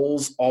 Nick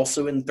Foles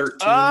also in 13.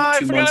 I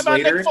 2 forgot months about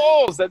later. Nick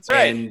Foles. That's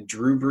right. And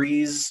Drew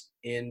Brees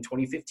in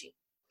 2015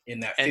 in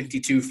that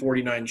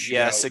 52-49 shootout.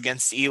 Yes,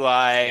 against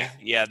Eli.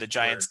 Yeah, the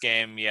Giants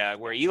game. Yeah,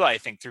 where Eli, I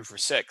think, threw for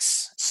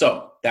 6.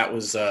 So that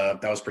was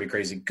pretty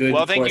crazy. Good.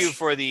 Well, thank push. you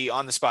for the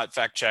on-the-spot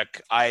fact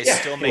check. I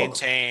still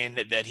maintain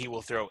that he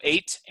will throw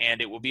 8,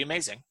 and it will be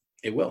amazing.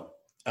 It will.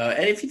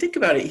 And if you think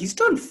about it, he's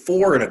done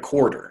 4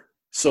 1/4.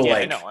 So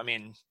I know. I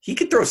mean, he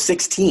could throw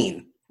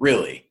 16.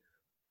 Really.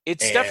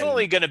 It's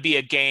definitely going to be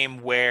a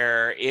game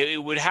where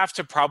it would have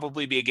to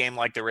probably be a game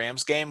like the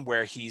Rams game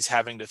where he's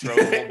having to throw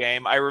the whole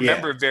game. I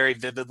remember very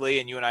vividly,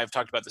 and you and I have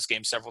talked about this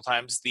game several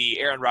times, the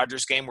Aaron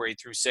Rodgers game where he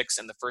threw 6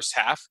 in the first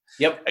half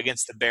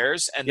against the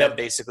Bears and then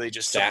basically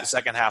just took the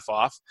second half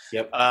off.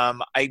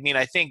 I mean,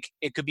 I think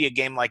it could be a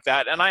game like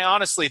that. And I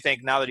honestly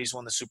think now that he's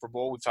won the Super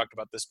Bowl, we've talked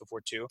about this before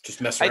too.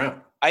 Just mess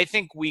around. I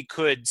think we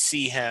could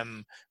see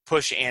him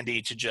push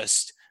Andy to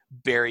just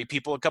bury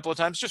people a couple of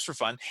times just for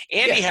fun.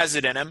 Andy has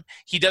it in him.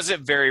 He does it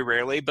very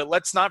rarely, but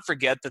let's not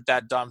forget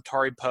that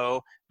Domtari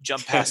Poe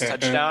jump pass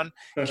touchdown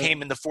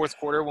came in the 4th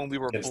quarter when we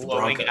were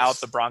blowing out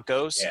the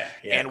Broncos.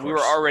 And we were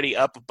already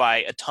up by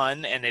a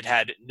ton and it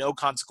had no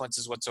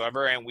consequences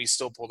whatsoever. And we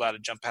still pulled out a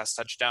jump pass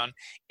touchdown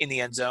in the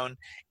end zone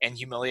and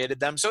humiliated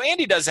them. So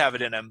Andy does have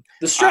it in him.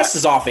 The stress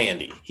is off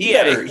Andy. He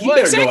better go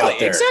out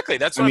there. Exactly.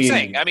 That's what I'm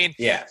saying. I mean,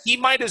 he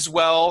might as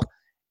well.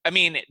 I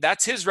mean,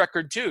 that's his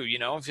record too.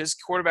 If his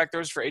quarterback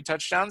throws for 8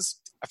 touchdowns,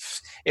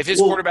 if his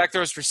quarterback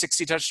throws for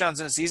 60 touchdowns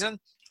in a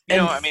season,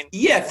 think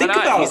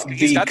about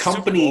the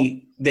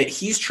company that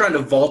he's trying to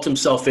vault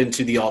himself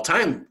into the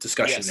all-time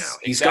discussion now.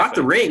 He's got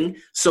the ring.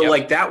 So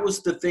that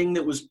was the thing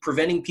that was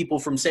preventing people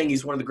from saying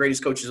he's one of the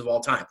greatest coaches of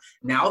all time.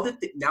 Now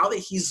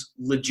that he's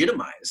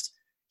legitimized,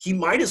 he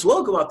might as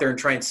well go out there and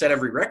try and set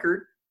every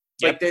record.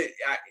 I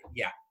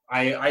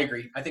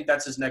agree. I think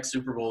that's his next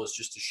Super Bowl is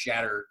just to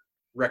shatter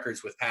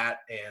records with Pat,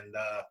 and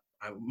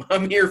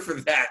I'm here for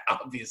that,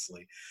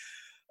 obviously.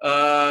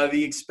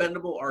 The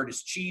expendable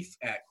artist chief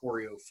at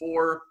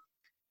Corey04.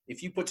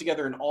 If you put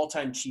together an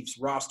all-time Chiefs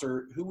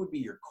roster, who would be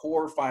your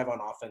core 5 on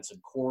offense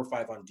and core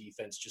 5 on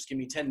defense? Just give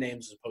me 10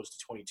 names as opposed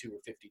to 22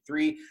 or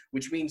 53,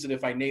 which means that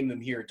if I name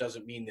them here, it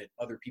doesn't mean that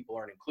other people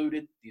aren't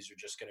included. These are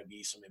just going to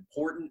be some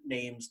important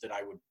names that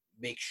I would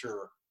make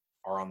sure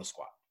are on the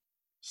squad.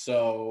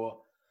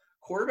 So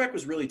quarterback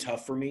was really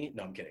tough for me.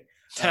 No, I'm kidding.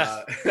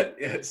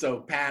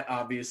 So Pat,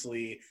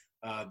 obviously,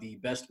 the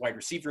best wide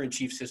receiver in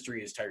Chiefs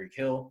history is Tyreek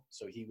Hill.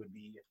 So he would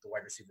be the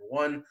wide receiver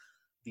 1.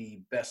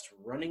 The best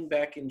running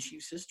back in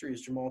Chiefs history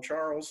is Jamal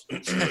Charles.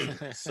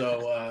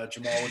 So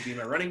Jamal would be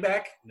my running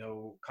back.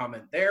 No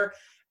comment there.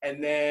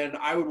 And then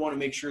I would want to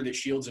make sure that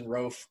Shields and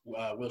Rofe,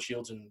 Will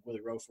Shields and Willie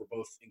Rofe were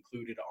both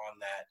included on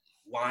that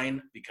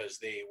line because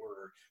they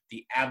were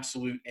the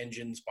absolute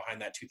engines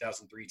behind that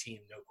 2003 team.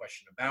 No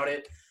question about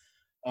it.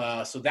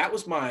 So that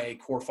was my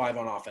core 5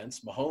 on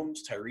offense: Mahomes,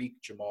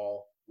 Tyreek,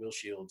 Jamal, Will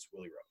Shields,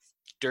 Willie Rofe.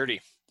 Dirty.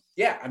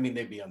 Yeah, I mean,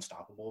 they'd be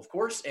unstoppable, of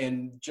course.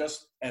 And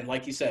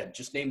like you said,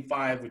 just name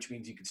 5, which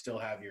means you could still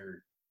have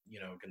your,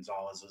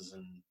 Gonzalez's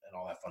and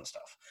all that fun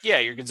stuff. Yeah,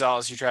 your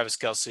Gonzalez, your Travis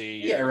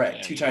Kelce. Yeah,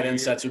 right. 2 tight end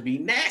sets would be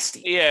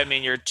nasty. Yeah, I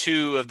mean, you're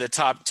 2 of the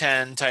top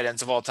 10 tight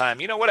ends of all time.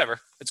 Whatever.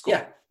 It's cool.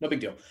 Yeah, no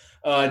big deal.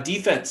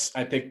 Defense,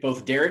 I picked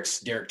both Derek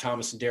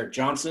Thomas and Derek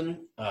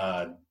Johnson.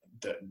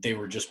 They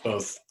were just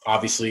both,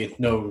 obviously,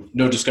 no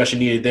discussion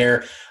needed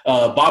there.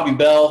 Bobby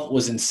Bell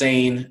was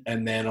insane.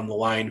 And then on the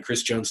line,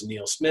 Chris Jones and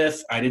Neil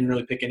Smith. I didn't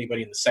really pick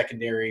anybody in the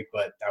secondary,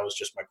 but that was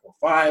just my core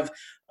 5.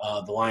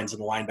 The lines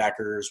and the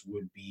linebackers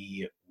would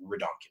be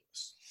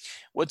redonkulous.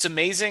 What's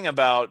amazing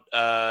about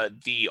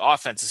the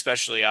offense,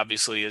 especially,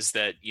 obviously, is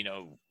that,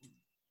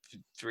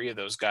 3 of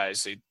those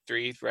guys,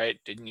 3, right?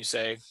 Didn't you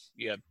say?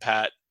 You have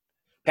Pat,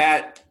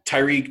 Pat,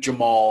 Tyreek,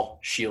 Jamal,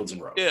 Shields,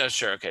 and Rose. Yeah,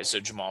 sure. Okay, so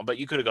Jamal, but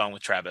you could have gone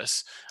with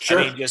Travis. Sure.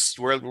 I mean, just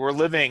we're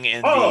living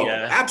in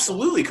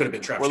absolutely could have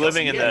been Travis. We're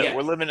living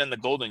we're living in the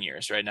golden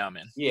years right now,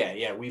 man.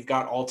 Yeah. We've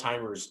got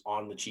all-timers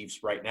on the Chiefs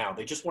right now.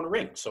 They just won a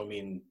ring, so I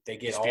mean, they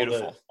get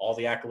all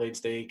the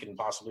accolades they can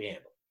possibly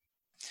handle.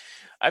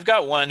 I've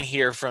got one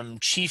here from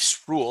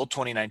Chiefs Rule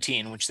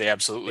 2019, which they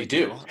absolutely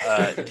do.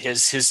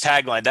 His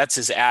tagline,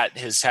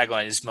 his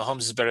tagline is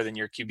Mahomes is better than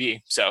your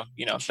QB. So,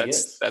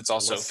 that's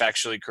also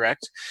factually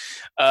correct.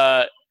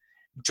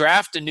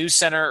 Draft a new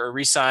center or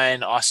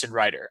re-sign Austin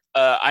Reiter.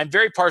 I'm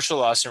very partial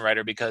to Austin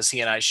Reiter because he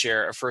and I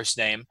share a first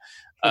name.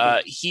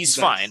 He's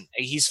fine.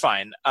 He's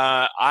fine.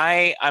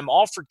 I'm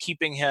all for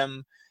keeping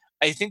him.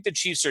 I think the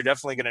Chiefs are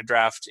definitely going to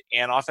draft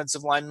an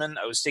offensive lineman.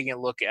 I was taking a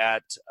look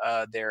at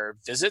their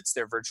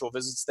virtual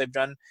visits they've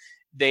done.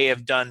 They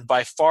have done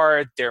by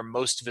far their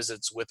most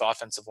visits with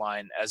offensive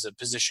line as a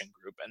position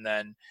group. And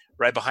then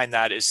right behind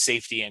that is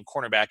safety and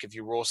cornerback. If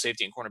you roll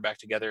safety and cornerback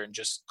together and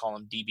just call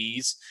them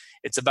DBs,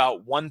 it's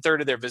about 1/3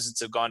 of their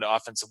visits have gone to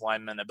offensive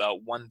linemen,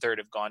 about 1/3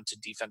 have gone to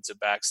defensive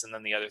backs, and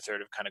then the other third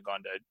have kind of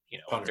gone to,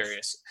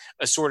 various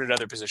assorted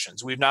other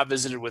positions. We've not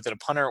visited with a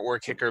punter or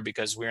kicker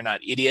because we're not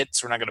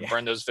idiots. We're not going to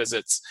burn those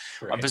visits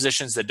on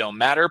positions that don't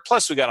matter.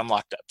 Plus, we got them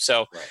locked up.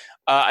 So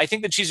I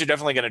think the Chiefs are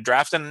definitely going to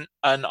draft an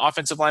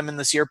offensive lineman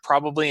this year,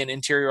 probably an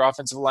interior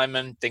offensive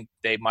lineman. Think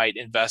they might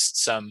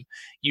invest some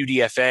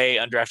UDFA,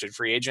 undrafted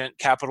free agent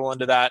capital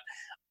into that.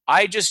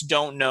 I just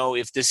don't know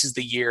if this is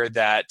the year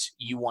that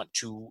you want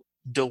to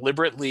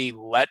deliberately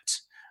let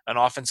an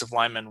offensive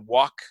lineman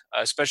walk,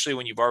 especially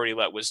when you've already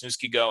let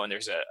Wisniewski go and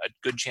there's a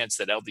good chance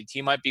that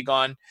LDT might be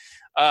gone.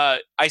 I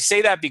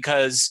say that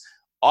because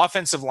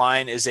offensive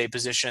line is a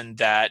position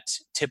that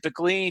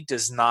typically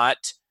does not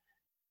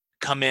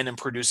come in and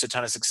produce a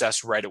ton of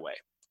success right away.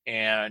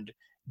 And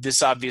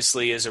this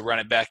obviously is a run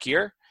it back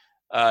year.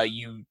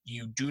 You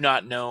do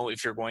not know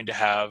if you're going to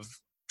have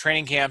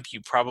training camp.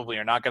 You probably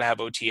are not going to have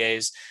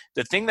OTAs.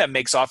 The thing that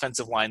makes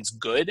offensive lines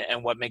good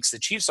and what makes the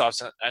Chiefs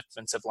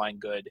offensive line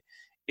good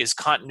is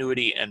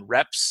continuity and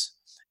reps.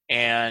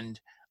 And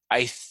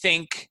I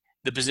think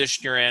the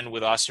position you're in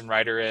with Austin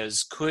Reiter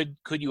is, could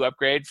you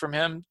upgrade from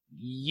him?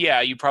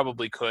 Yeah, you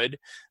probably could.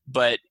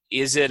 But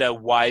is it a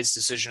wise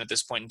decision at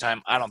this point in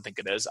time? I don't think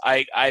it is.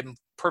 I'm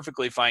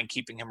perfectly fine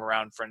keeping him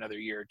around for another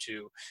year or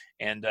two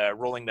and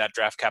rolling that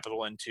draft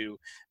capital into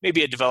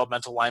maybe a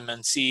developmental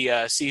lineman. See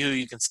who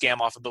you can scam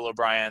off of Bill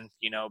O'Brien,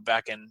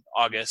 back in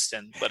August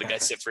and let a guy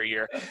sit for a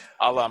year,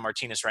 a la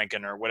Martinez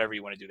Rankin or whatever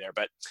you want to do there.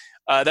 But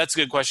that's a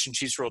good question.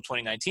 Chiefs Rule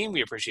 2019.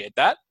 We appreciate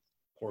that.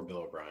 Poor Bill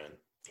O'Brien.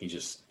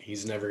 He's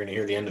never going to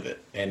hear the end of it,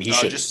 and he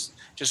should just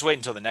wait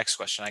until the next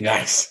question. I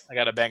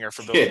got a banger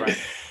for Bill O'Brien.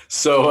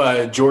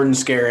 So Jordan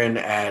Scarin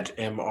at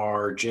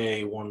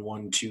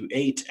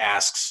MRJ1128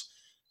 asks,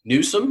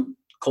 Newsome,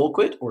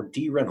 Colquitt, or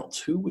D. Reynolds?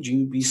 Who would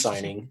you be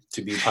signing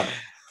to be punter?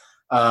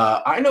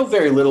 I know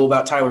very little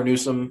about Tyler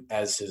Newsome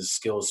as his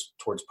skills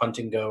towards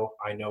punting go.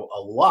 I know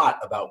a lot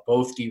about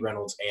both D.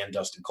 Reynolds and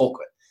Dustin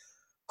Colquitt.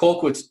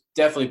 Colquitt's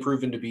definitely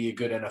proven to be a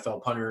good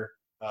NFL punter,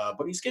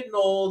 but he's getting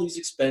old. He's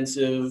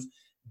expensive.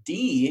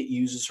 D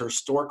uses her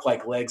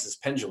stork-like legs as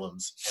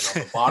pendulums,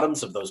 and on the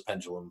bottoms of those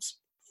pendulums,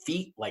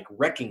 feet like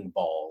wrecking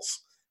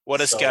balls. What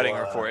a scouting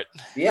report.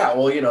 Yeah,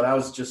 well, that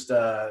was just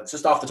off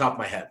the top of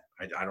my head.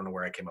 I don't know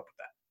where I came up with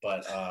that.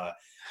 But,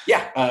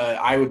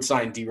 I would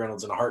sign D.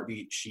 Reynolds in a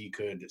heartbeat. She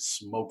could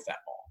smoke that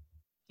ball.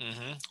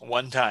 Mm-hmm.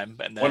 One time,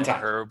 and then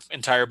her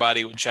entire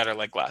body would shatter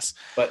like glass.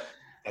 But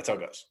that's how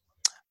it goes.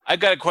 I've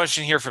got a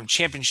question here from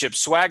Championship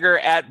Swagger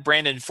at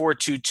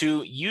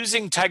Brandon422.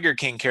 Using Tiger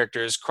King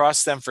characters,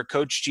 cross them for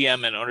coach,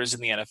 GM, and owners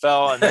in the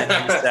NFL. And then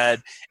he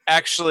said,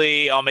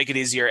 actually, I'll make it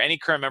easier. Any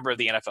current member of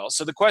the NFL.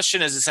 So the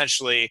question is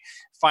essentially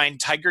find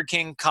Tiger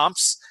King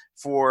comps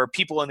for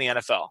people in the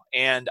NFL.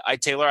 And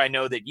Taylor, I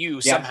know that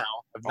you somehow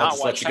have not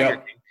watched Tiger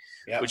King.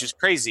 Yep. Which is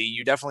crazy.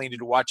 You definitely need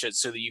to watch it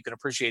so that you can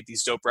appreciate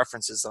these dope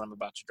references that I'm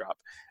about to drop.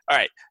 All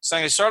right, so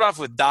I'm going to start off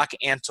with Doc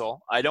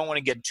Antle. I don't want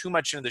to get too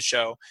much into the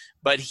show,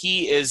 but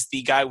he is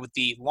the guy with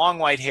the long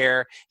white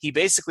hair. He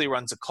basically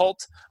runs a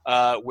cult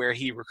where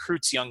he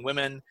recruits young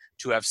women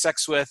to have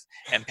sex with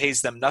and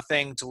pays them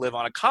nothing to live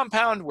on a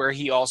compound where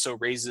he also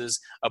raises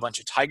a bunch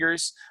of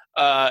tigers.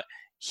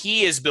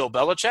 He is Bill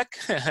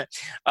Belichick,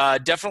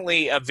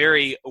 definitely a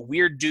very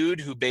weird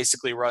dude who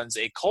basically runs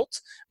a cult,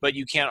 but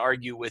you can't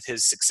argue with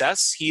his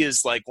success. He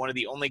is like one of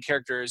the only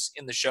characters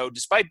in the show,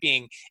 despite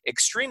being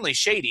extremely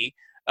shady,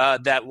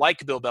 that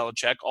like Bill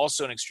Belichick,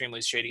 also an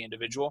extremely shady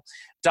individual.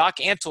 Doc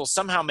Antle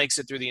somehow makes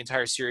it through the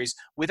entire series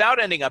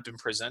without ending up in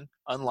prison,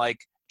 unlike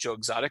Joe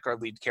Exotic, our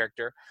lead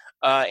character.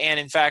 And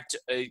in fact,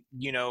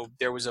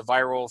 there was a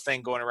viral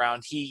thing going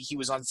around. He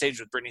was on stage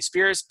with Britney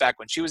Spears back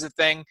when she was a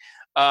thing.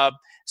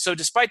 So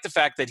despite the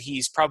fact that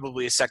he's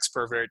probably a sex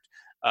pervert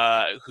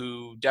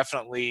who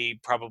definitely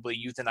probably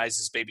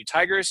euthanizes baby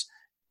tigers,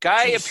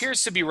 guy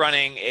appears to be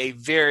running a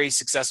very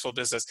successful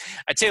business.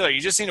 Taylor, you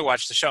just need to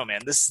watch the show,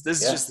 man. This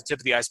is just the tip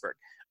of the iceberg.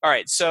 All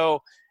right,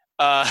 so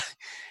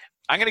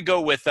I'm going to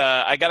go with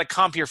I got a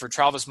comp here for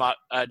Travis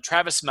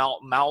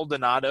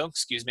Maldonado.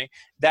 Excuse me.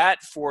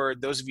 That, for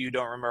those of you who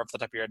don't remember off the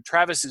top of your head,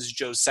 Travis is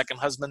Joe's second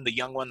husband, the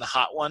young one, the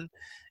hot one.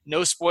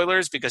 No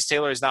spoilers because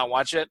Taylor has not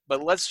watched it,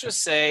 but let's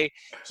just say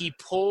he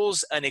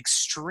pulls an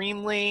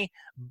extremely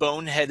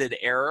boneheaded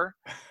error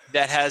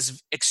that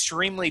has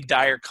extremely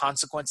dire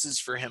consequences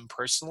for him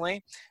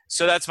personally.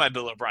 So that's my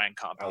Bill O'Brien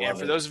comp. And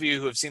for those of you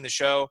who have seen the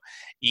show,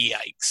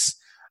 yikes.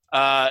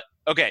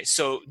 Okay,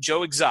 so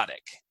Joe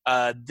Exotic.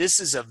 This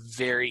is a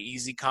very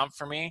easy comp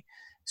for me.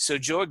 So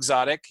Joe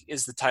Exotic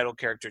is the title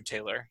character,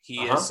 Taylor.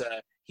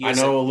 I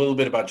know a little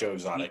bit about Joe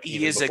Exotic.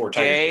 He is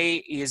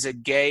a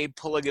gay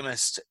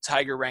polygamist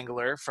tiger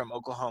wrangler from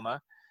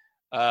Oklahoma,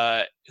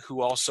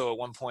 who also at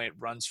one point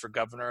runs for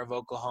governor of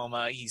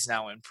Oklahoma. He's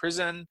now in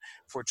prison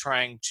for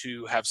trying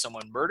to have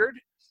someone murdered.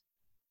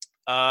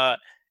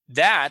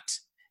 That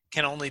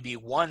can only be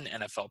one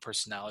NFL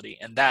personality,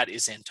 and that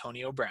is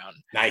Antonio Brown.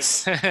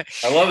 Nice. I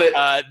love it.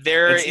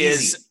 There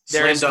is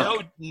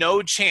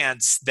no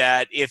chance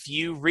that if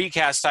you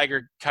recast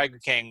Tiger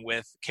King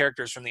with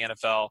characters from the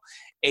NFL,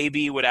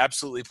 AB would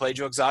absolutely play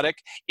Joe Exotic.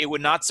 It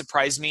would not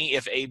surprise me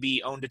if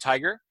AB owned a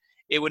tiger.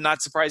 It would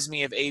not surprise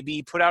me if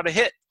AB put out a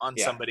hit on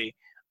somebody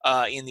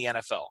in the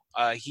NFL.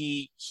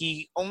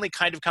 He only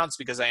kind of counts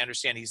because I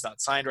understand he's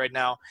not signed right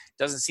now.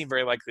 Doesn't seem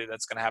very likely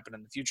that's going to happen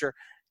in the future.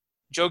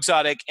 Joe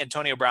Exotic,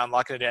 Antonio Brown,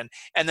 locking it in.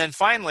 And then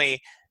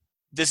finally,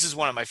 this is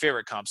one of my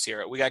favorite comps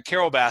here. We got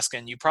Carole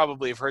Baskin. You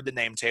probably have heard the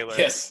name, Taylor.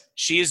 Yes.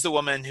 She is the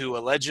woman who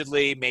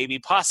allegedly, maybe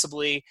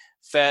possibly,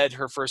 fed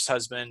her first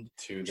husband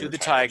to the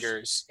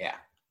Tigers. Yeah.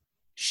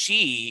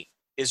 She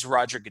is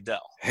Roger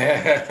Goodell.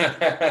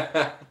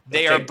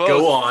 They are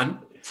both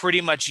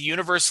pretty much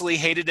universally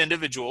hated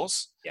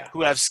individuals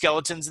who have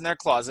skeletons in their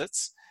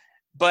closets,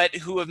 but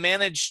who have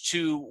managed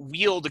to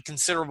wield a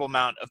considerable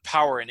amount of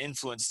power and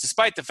influence,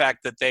 despite the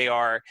fact that they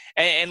are –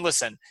 and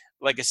listen,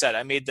 like I said,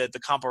 I made the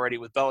comp already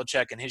with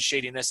Belichick and his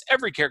shadiness.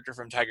 Every character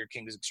from Tiger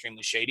King is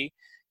extremely shady.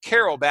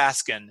 Carole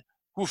Baskin,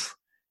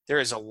 there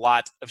is a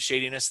lot of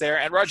shadiness there.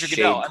 And Roger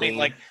Goodell, I mean,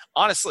 like,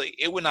 honestly,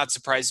 it would not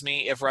surprise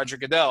me if Roger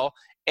Goodell,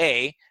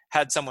 A,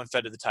 had someone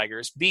fed to the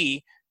Tigers,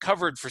 B,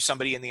 covered for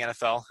somebody in the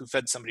NFL who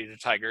fed somebody to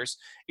Tigers.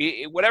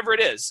 Whatever it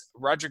is,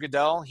 Roger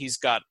Goodell, he's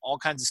got all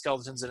kinds of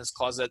skeletons in his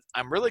closet.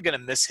 I'm really going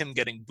to miss him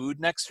getting booed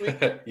next week.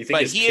 You think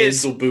his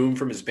kids will boo him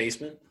from his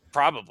basement?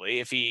 Probably.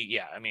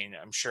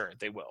 I'm sure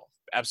they will.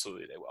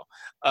 Absolutely they will.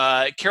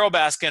 Carole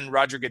Baskin,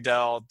 Roger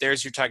Goodell,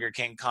 there's your Tiger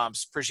King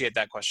comps. Appreciate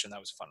that question. That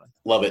was a fun one.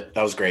 Love it.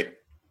 That was great.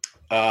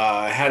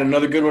 I had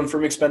another good one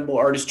from Expendable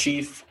Artist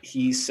Chief.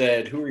 He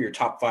said, who are your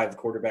top 5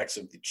 quarterbacks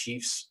of the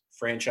Chiefs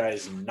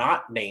franchise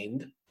not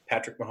named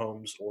Patrick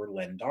Mahomes or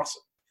Len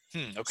Dawson?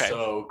 Okay.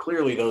 So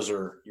clearly those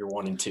are your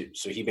 1 and 2.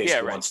 So he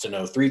basically wants to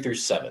know 3 through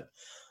 7.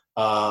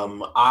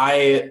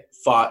 I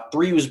thought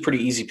 3 was a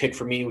pretty easy pick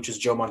for me, which is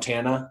Joe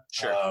Montana.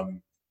 Sure.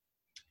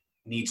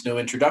 Needs no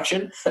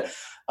introduction.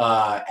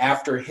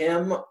 After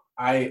him,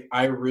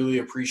 I really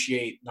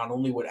appreciate not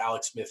only what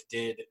Alex Smith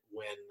did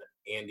when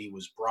Andy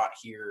was brought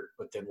here,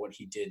 but then what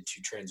he did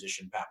to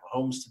transition Pat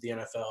Mahomes to the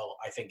NFL.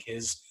 I think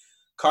his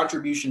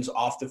contributions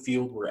off the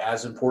field were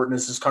as important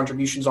as his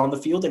contributions on the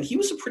field, and he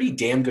was a pretty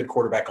damn good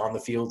quarterback on the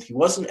field. He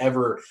wasn't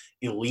ever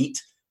elite,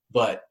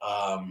 but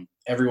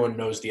everyone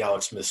knows the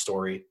Alex Smith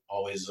story.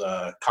 Always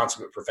a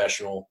consummate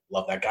professional.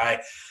 Love that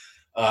guy.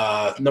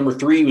 Number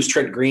 3 was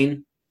Trent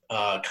Green.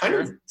 Kind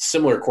of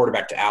similar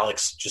quarterback to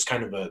Alex, just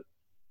kind of a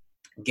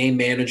game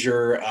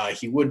manager.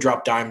 He would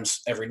drop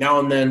dimes every now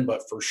and then,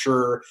 but for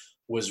sure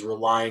was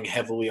relying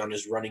heavily on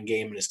his running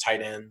game and his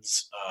tight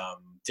ends.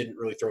 Didn't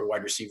really throw to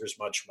wide receivers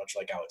much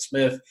like Alex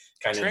Smith.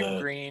 Trent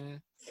Green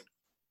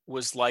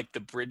was like the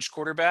bridge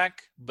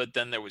quarterback, but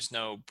then there was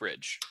no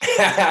bridge.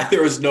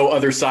 There was no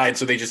other side,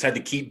 so they just had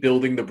to keep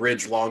building the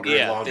bridge longer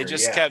and longer. They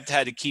just had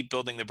to keep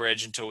building the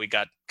bridge until we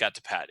got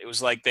to Pat. It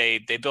was like they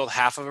built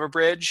half of a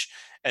bridge,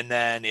 and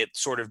then it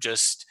sort of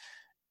just,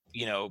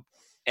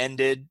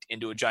 ended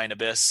into a giant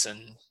abyss,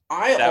 and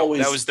that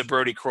was the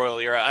Brodie Croyle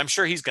era. I'm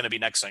sure he's going to be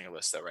next on your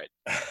list, though, right?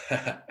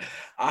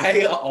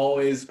 I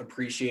always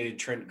appreciated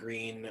Trent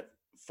Green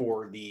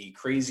for the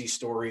crazy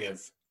story of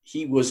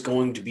he was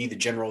going to be the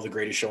general of the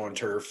greatest show on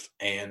turf,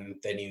 and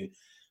then he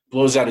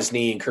blows out his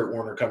knee, and Kurt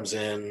Warner comes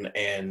in,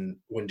 and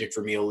when Dick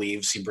Vermeil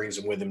leaves, he brings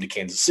him with him to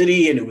Kansas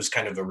City, and it was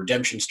kind of a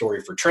redemption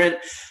story for Trent.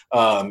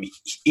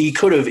 He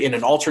could have, in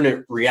an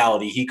alternate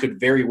reality, he could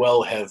very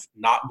well have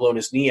not blown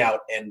his knee out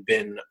and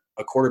been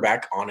a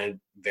quarterback on a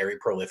very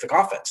prolific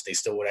offense. They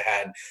still would have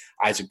had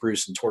Isaac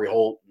Bruce and Torrey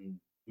Holt and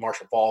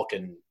Marshall Faulk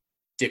and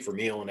Dick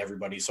Vermeil and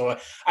everybody. So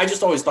I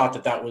just always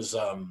thought that was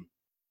an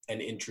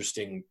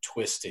interesting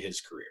twist to his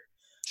career.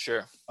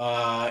 Sure.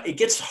 It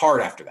gets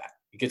hard after that.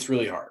 It gets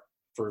really hard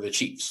for the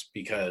Chiefs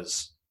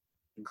because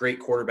great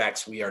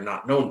quarterbacks we are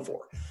not known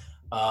for.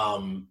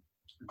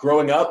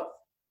 Growing up,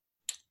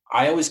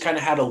 I always kind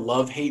of had a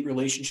love-hate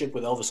relationship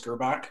with Elvis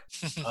Gerbach.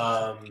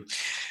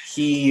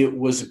 He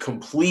was a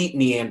complete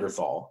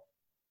Neanderthal,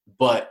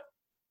 but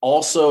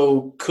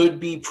also could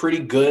be pretty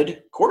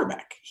good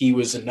quarterback. He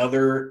was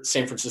another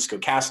San Francisco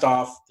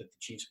castoff that the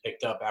Chiefs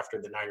picked up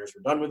after the Niners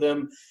were done with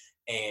him.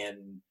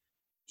 And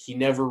he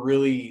never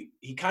really,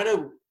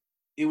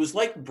 it was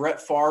like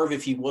Brett Favre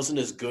if he wasn't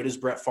as good as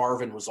Brett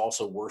Favre and was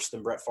also worse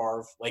than Brett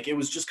Favre. Like it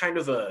was just kind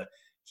of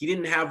he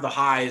didn't have the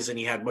highs and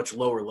he had much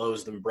lower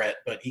lows than Brett,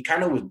 but he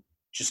kind of would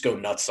just go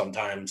nuts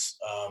sometimes.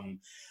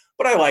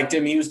 But I liked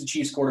him. He was the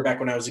Chiefs quarterback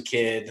when I was a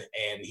kid,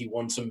 and he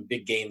won some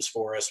big games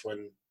for us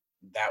when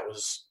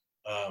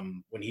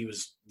he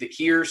was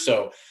here.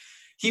 So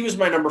he was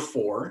my number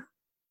 4.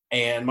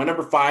 And my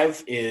number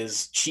 5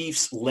 is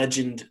Chiefs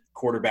legend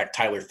quarterback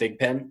Tyler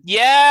Thigpen.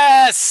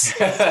 Yes!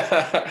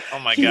 Oh,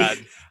 my God.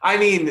 I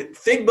mean,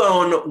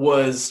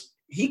 Thigbone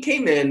he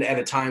came in at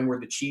a time where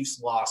the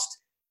Chiefs lost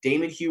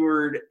Damon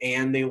Huard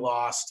and they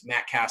lost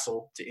Matt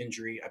Castle to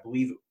injury. I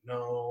believe,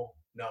 no,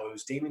 it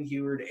was Damon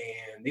Huard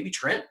and maybe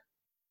Trent.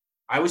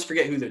 I always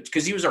forget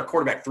because he was our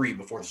quarterback 3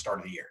 before the start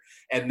of the year.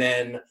 And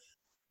then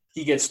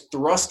he gets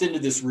thrust into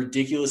this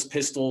ridiculous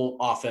pistol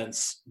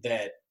offense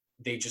that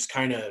they were just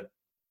kind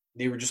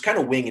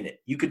of winging it.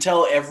 You could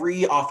tell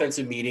every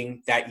offensive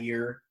meeting that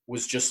year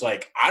was just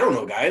like, I don't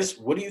know, guys,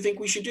 what do you think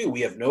we should do?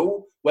 We have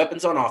no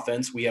weapons on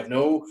offense. We have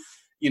no,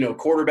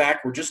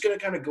 quarterback. We're just going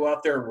to kind of go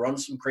out there and run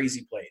some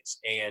crazy plays.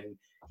 And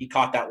he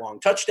caught that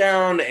long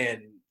touchdown,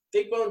 and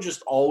Thigbone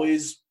just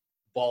always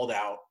balled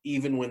out,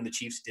 even when the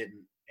Chiefs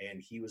didn't. And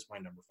he was my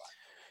number 5.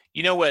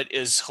 You know what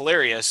is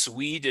hilarious?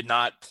 We did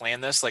not plan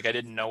this. Like, I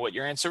didn't know what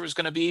your answer was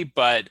going to be,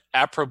 but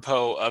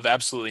apropos of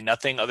absolutely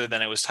nothing other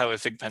than it was Tyler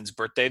Thigpen's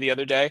birthday the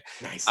other day.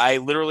 Nice. I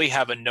literally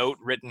have a note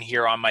written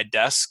here on my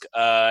desk.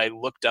 I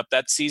looked up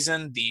that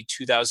season, the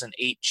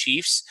 2008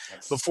 Chiefs.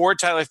 Yes. Before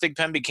Tyler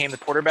Thigpen became the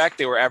quarterback,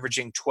 they were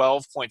averaging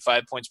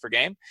 12.5 points per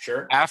game.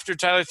 Sure. After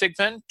Tyler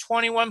Thigpen,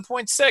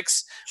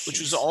 21.6,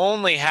 which was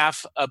only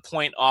half a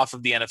point off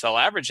of the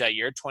NFL average that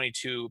year,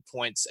 22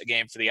 points a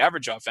game for the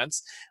average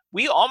offense.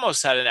 We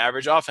almost had an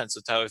average offense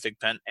with Tyler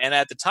Thigpen, and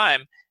at the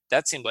time,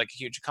 that seemed like a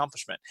huge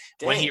accomplishment.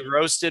 Dang. When he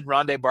roasted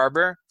Rondé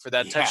Barber for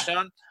that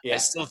touchdown, I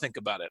still think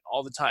about it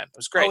all the time. It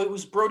was great. Oh, it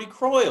was Brody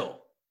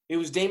Croyle. It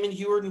was Damon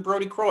Huard and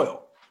Brody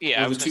Croyle.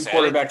 Yeah, the two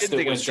quarterbacks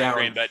that went down.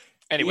 Green, but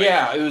anyway,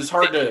 yeah, it was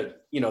hard to,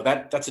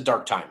 that's a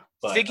dark time.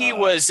 But, Figgy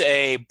was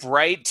a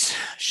bright,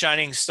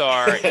 shining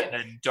star in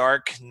a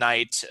dark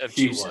night of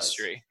Chiefs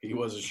history. He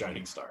was a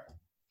shining star.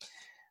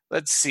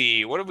 Let's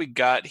see. What have we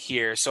got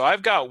here? So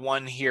I've got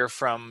one here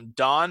from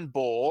Don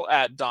Bull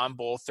at Don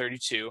Bull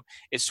 32.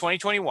 It's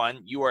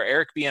 2021. You are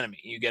Eric Bieniemy.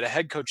 You get a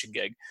head coaching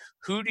gig.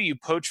 Who do you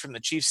poach from the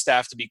Chiefs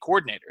staff to be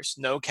coordinators?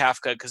 No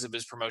Kafka because of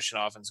his promotion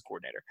to offensive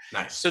coordinator.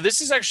 Nice. So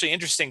this is actually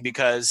interesting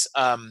because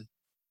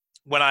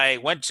when I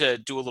went to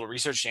do a little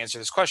research to answer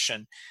this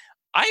question,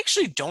 I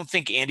actually don't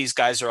think Andy's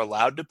guys are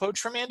allowed to poach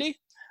from Andy.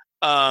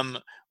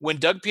 When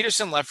Doug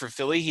Peterson left for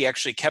Philly, he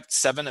actually kept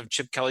 7 of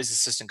Chip Kelly's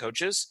assistant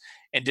coaches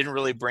and didn't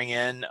really bring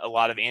in a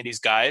lot of Andy's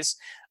guys.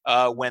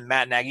 When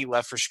Matt Nagy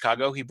left for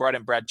Chicago, he brought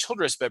in Brad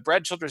Childress, but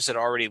Brad Childress had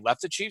already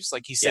left the Chiefs.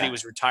 Like he said, he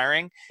was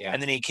retiring,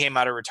 and then he came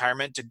out of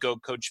retirement to go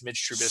coach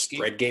Mitch Trubisky.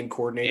 Spread game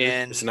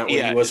coordinator. Isn't that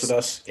what he was with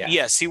us? Yeah.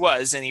 Yes, he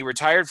was, and he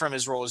retired from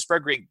his role as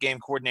spread game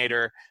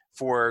coordinator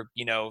for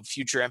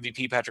future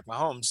MVP Patrick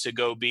Mahomes to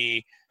go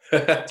be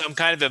some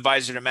kind of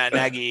advisor to Matt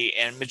Nagy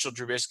and Mitchell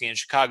Trubisky in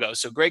Chicago.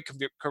 So great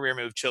career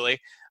move, Chili.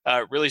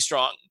 Really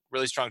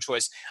strong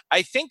choice.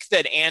 I think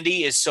that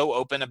Andy is so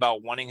open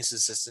about wanting his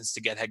assistants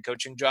to get head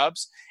coaching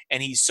jobs,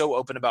 and he's so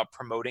open about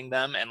promoting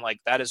them, and like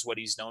that is what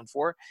he's known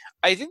for.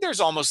 I think there's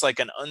almost like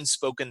an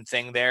unspoken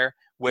thing there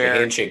where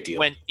handshake deal.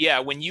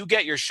 when you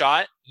get your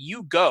shot,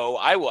 you go.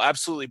 I will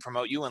absolutely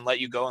promote you and let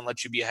you go and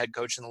let you be a head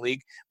coach in the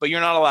league, but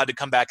you're not allowed to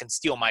come back and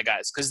steal my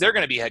guys because they're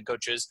going to be head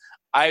coaches.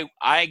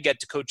 I get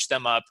to coach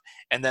them up,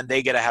 and then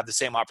they get to have the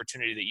same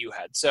opportunity that you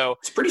had. So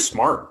it's pretty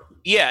smart.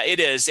 Yeah, it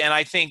is. And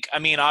I think,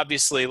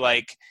 obviously,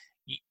 like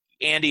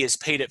Andy has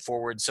paid it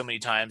forward so many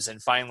times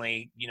and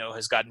finally,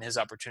 has gotten his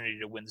opportunity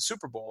to win the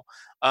Super Bowl.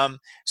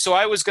 So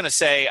I was going to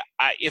say,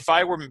 if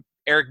I were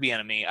Eric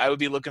Bieniemy, I would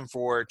be looking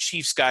for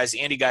Chiefs guys,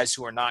 Andy guys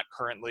who are not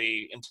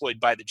currently employed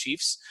by the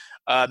Chiefs.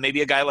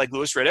 Maybe a guy like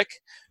Louis Riddick,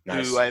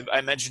 who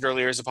I mentioned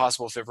earlier is a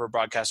possible fit for a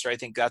broadcaster. I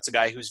think that's a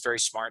guy who's very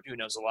smart, who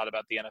knows a lot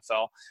about the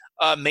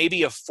NFL.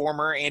 Maybe a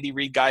former Andy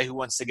Reid guy who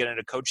wants to get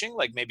into coaching,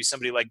 like maybe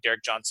somebody like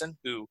Derek Johnson,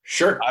 who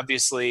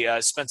obviously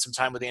spent some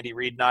time with Andy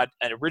Reid, not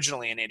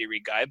originally an Andy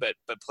Reid guy, but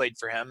played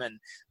for him and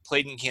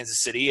played in Kansas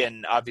City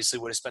and obviously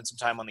would have spent some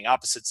time on the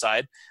opposite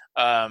side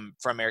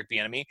from Eric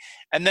Bieniemy.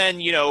 And then,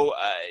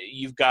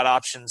 you've got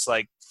options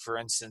like, for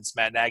instance,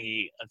 Matt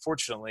Nagy,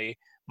 unfortunately,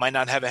 might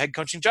not have a head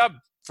coaching job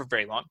for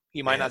very long.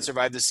 He might not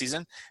survive this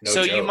season.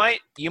 So you might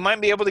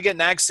be able to get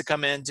Nags to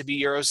come in to be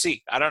your OC.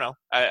 I don't know.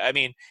 I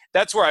mean,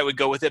 that's where I would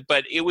go with it.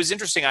 But it was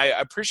interesting. I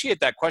appreciate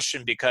that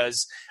question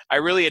because I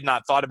really had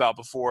not thought about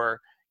before,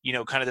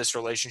 kind of this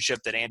relationship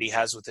that Andy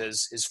has with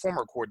his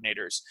former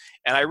coordinators.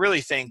 And I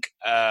really think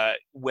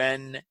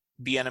when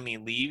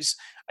Bieniemy leaves,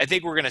 I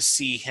think we're going to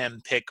see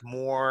him pick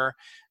more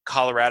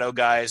Colorado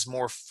guys,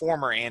 more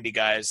former Andy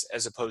guys,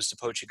 as opposed to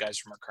poaching guys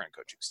from our current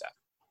coaching staff.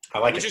 I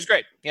like which it. is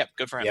great. Yep,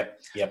 good for him.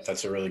 Yep.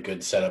 That's a really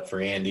good setup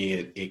for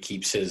Andy. It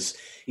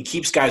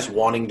keeps guys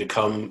wanting to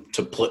come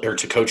to play or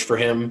to coach for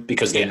him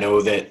because they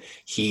know that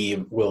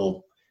he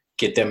will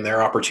get them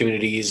their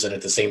opportunities, and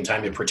at the same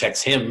time, it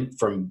protects him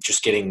from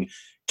just getting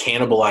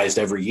cannibalized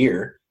every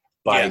year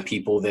by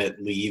people that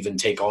leave and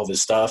take all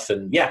this stuff.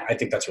 And I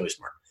think that's really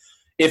smart.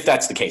 If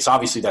that's the case,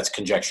 obviously that's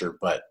conjecture,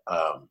 but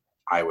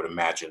I would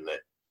imagine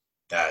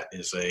that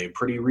is a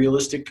pretty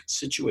realistic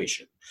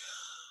situation.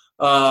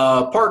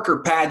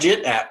 Parker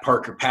Paget at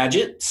Parker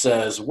Paget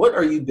says, what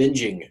are you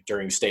binging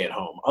during stay at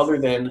home other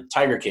than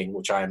Tiger King,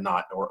 which I am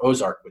not, or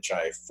Ozark, which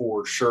I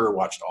for sure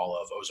watched all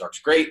of. Ozark's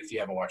great. If you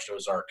haven't watched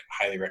Ozark,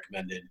 highly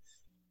recommended.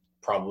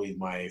 Probably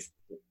my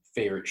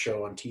favorite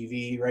show on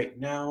TV right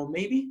now,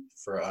 maybe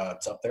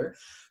it's up there.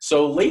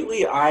 So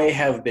lately I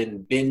have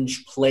been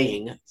binge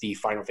playing the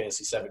Final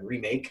Fantasy VII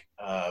remake,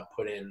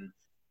 put in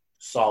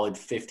solid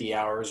 50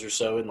 hours or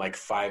so in like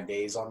 5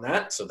 days on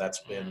that. So that's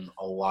been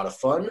a lot of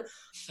fun.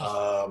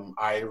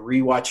 I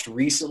rewatched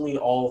recently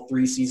all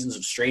 3 seasons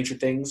of Stranger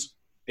Things.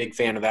 Big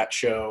fan of that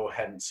show.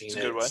 Hadn't seen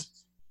it. Good one.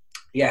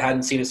 Yeah,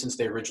 hadn't seen it since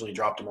they originally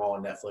dropped them all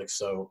on Netflix,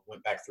 so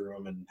went back through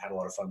them and had a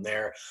lot of fun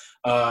there.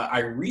 I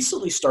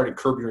recently started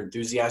Curb Your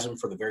Enthusiasm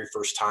for the very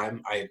first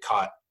time. I had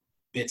caught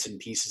bits and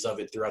pieces of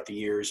it throughout the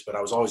years, but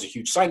I was always a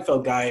huge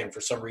Seinfeld guy, and for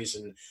some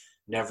reason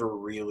never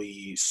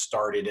really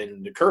started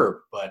into Curb,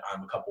 but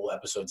I'm a couple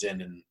episodes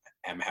in and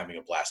am having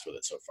a blast with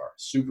it so far.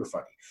 Super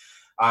funny.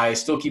 I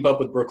still keep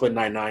up with Brooklyn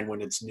Nine-Nine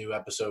when it's new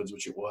episodes,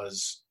 which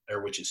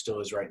it still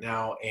is right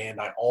now, and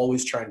I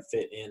always try and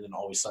fit in an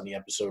Always Sunny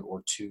episode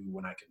or 2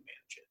 when I can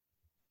manage it.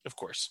 Of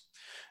course.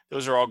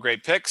 Those are all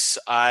great picks.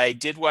 I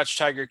did watch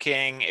Tiger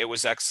King. It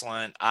was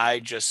excellent. I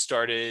just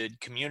started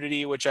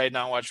Community, which I had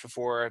not watched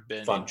before. I've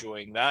been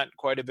enjoying that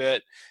quite a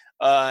bit.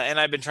 And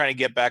I've been trying to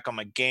get back on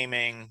my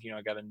gaming.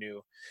 I got a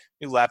new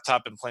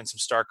laptop and playing some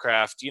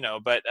StarCraft,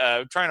 but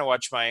trying to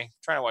watch my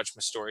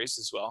stories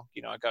as well.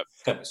 I got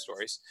my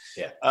stories.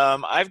 Yeah.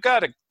 I've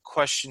got a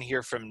question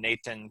here from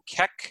Nathan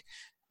Keck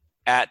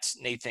at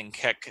Nathan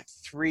Keck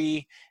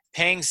 3.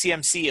 Paying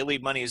CMC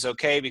elite money is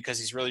okay because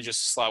he's really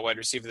just a slot wide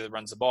receiver that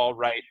runs the ball,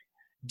 right?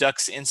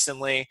 Ducks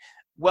instantly.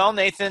 Well,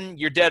 Nathan,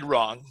 you're dead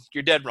wrong.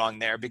 You're dead wrong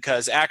there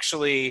because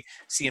actually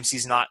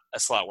CMC's not a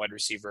slot wide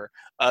receiver.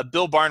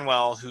 Bill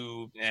Barnwell,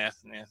 who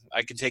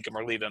I can take him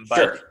or leave him,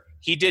 but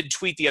he did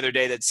tweet the other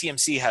day that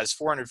CMC has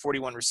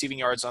 441 receiving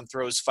yards on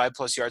throws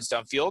 5+ yards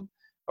downfield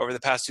over the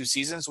past 2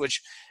 seasons, which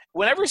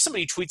whenever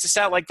somebody tweets a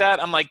stat like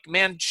that, I'm like,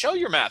 man, show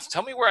your math.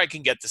 Tell me where I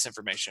can get this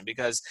information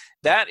because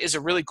that is a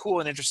really cool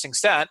and interesting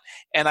stat.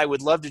 And I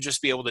would love to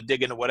just be able to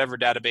dig into whatever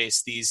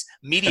database these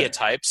media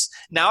types,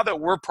 now that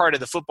we're part of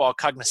the football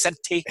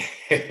cognoscenti,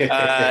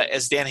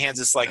 as Dan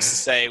Hansis likes to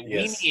say,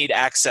 we need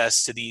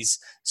access to these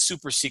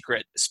super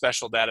secret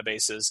special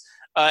databases.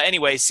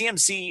 Anyway,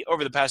 CMC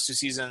over the past 2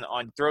 seasons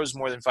on throws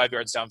more than 5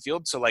 yards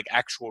downfield, so like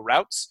actual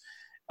routes,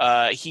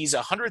 he's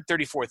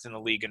 134th in the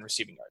league in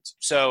receiving yards.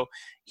 So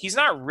he's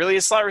not really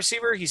a slot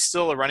receiver. He's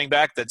still a running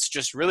back that's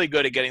just really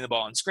good at getting the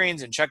ball on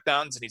screens and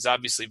checkdowns, and he's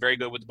obviously very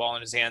good with the ball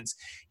in his hands.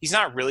 He's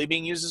not really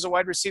being used as a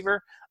wide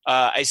receiver.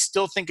 I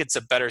still think it's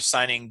a better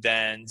signing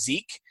than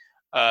Zeke,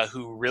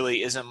 who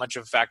really isn't much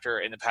of a factor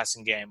in the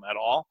passing game at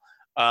all.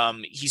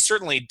 He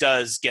certainly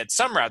does get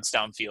some routes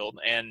downfield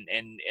and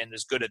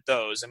is good at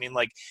those. I mean,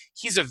 like,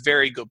 he's a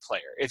very good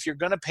player. If you're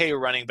going to pay a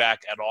running back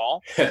at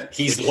all,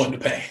 he's the one to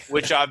pay,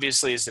 which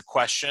obviously is the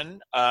question.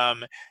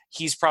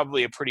 He's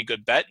probably a pretty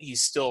good bet.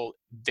 He's still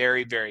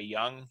very, very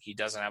young. He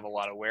doesn't have a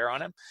lot of wear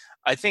on him.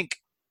 I think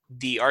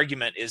the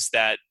argument is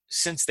that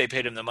since they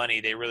paid him the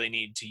money, they really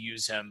need to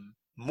use him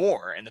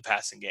more in the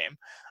passing game.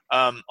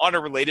 On a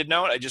related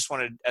note, I just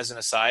wanted, as an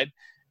aside,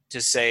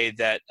 to say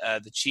that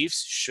the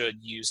Chiefs should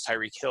use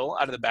Tyreek Hill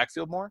out of the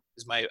backfield more,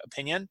 is my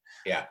opinion.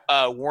 Yeah.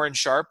 Warren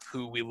Sharp,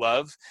 who we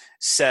love,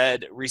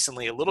 said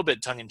recently, a little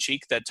bit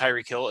tongue-in-cheek, that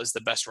Tyreek Hill is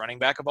the best running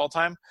back of all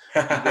time.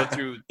 You go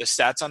through the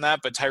stats on that,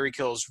 but Tyreek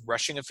Hill's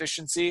rushing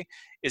efficiency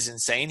is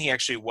insane. He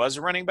actually was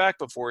a running back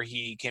before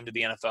he came to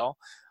the NFL.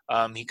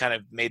 He kind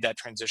of made that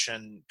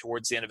transition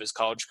towards the end of his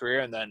college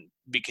career and then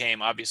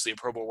became obviously a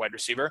Pro Bowl wide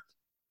receiver.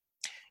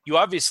 You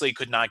obviously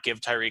could not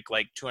give Tyreek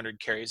like 200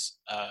 carries,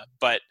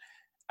 but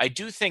I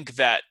do think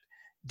that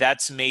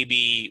that's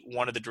maybe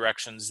one of the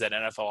directions that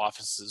NFL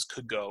offenses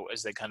could go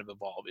as they kind of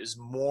evolve, is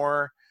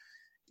more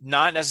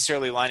not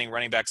necessarily lining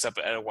running backs up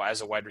as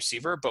a wide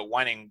receiver, but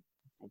lining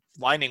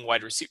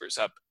wide receivers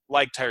up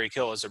like Tyreek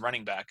Hill as a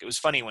running back. It was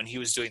funny when he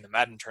was doing the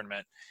Madden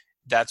tournament,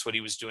 that's what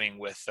he was doing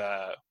with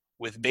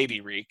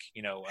Baby Reek,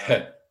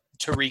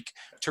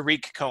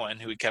 Tariq Cohen,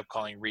 who he kept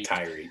calling Reek,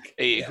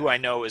 who I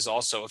know is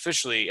also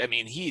officially, I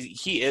mean,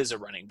 he is a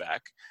running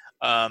back.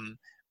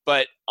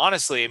 But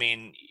honestly, I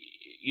mean,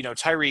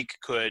 Tyreek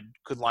could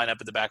line up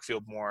in the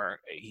backfield more.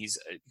 He's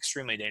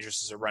extremely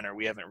dangerous as a runner.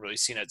 We haven't really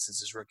seen it since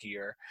his rookie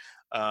year.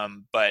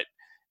 But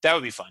that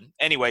would be fun.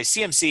 Anyway,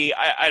 CMC,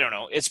 I don't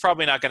know. It's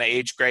probably not going to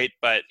age great,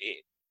 but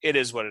it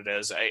is what it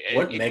is.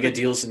 What mega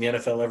deals in the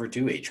NFL ever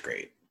do age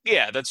great?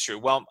 Yeah, that's true.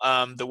 Well,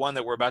 the one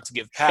that we're about to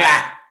give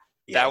Pat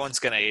That one's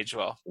going to age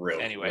well. Real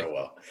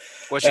well.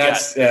 What you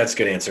got? That's a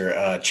good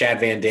answer. Chad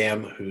Van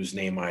Dam, whose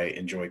name I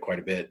enjoy quite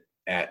a bit,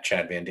 at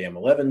Chad Van Dam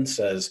 11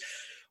 says,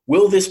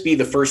 will this be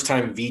the first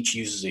time Veach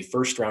uses a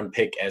first-round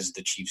pick as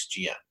the Chiefs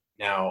GM?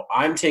 Now,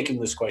 I'm taking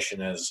this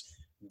question as,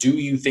 do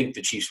you think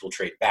the Chiefs will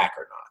trade back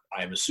or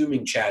not? I'm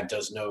assuming Chad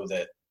does know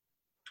that,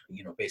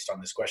 based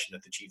on this question,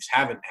 that the Chiefs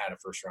haven't had a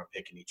first-round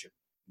pick in each of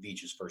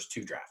Veach's first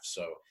 2 drafts.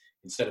 So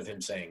instead of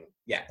him saying,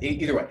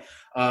 either way.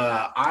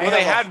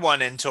 They had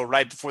one until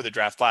right before the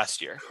draft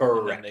last year.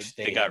 Correct.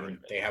 They got rid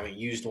of it. They haven't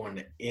used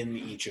one in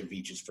each of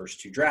Veach's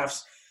first 2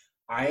 drafts.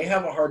 I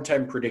have a hard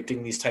time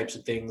predicting these types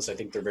of things. I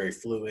think they're very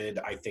fluid.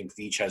 I think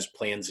Veach has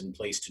plans in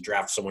place to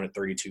draft someone at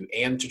 32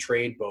 and to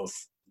trade, both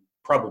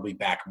probably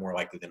back more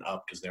likely than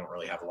up, because they don't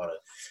really have a lot of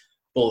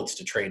bullets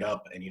to trade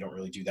up, and you don't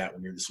really do that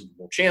when you're the Super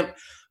Bowl champ.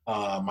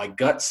 My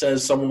gut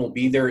says someone will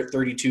be there at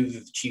 32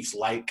 that the Chiefs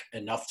like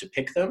enough to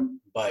pick them,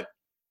 but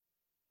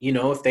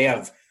if they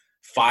have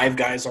 5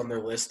 guys on their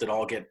list that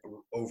all get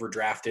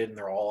overdrafted and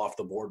they're all off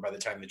the board by the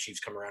time the Chiefs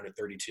come around at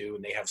 32,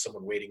 and they have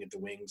someone waiting at the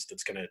wings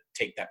that's going to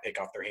take that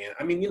pick off their hand.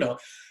 I mean,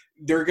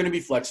 they're going to be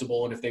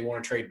flexible, and if they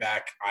want to trade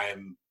back,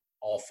 I'm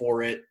all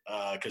for it,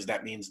 because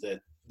that means that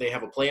they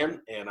have a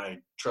plan, and I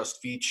trust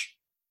Veach,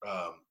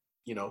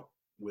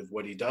 with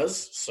what he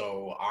does.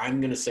 So I'm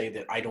going to say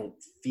that I don't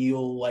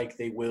feel like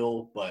they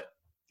will, but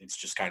it's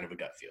just kind of a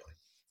gut feeling.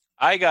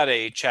 I got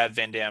a Chad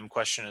Van Dam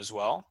question as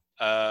well.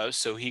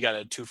 So he got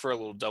a 2 for a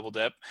little double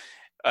dip.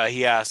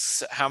 He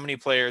asks, how many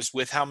players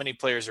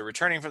are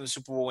returning from the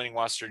Super Bowl winning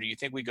roster do you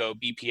think we go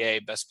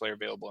BPA, best player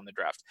available in the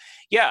draft?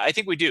 Yeah, I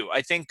think we do.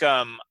 I think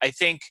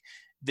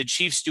the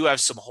Chiefs do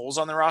have some holes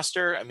on the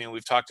roster. I mean,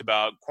 we've talked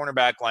about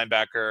cornerback,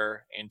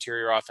 linebacker,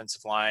 interior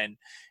offensive line.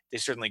 They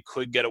certainly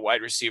could get a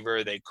wide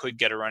receiver. They could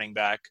get a running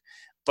back.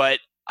 But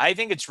I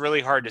think it's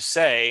really hard to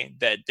say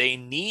that they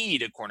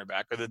need a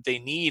cornerback or that they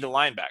need a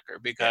linebacker,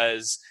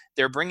 because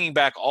they're bringing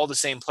back all the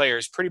same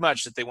players pretty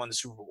much that they won the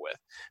Super Bowl with.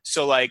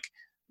 So,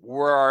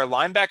 were our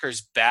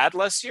linebackers bad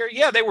last year?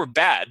 Yeah, they were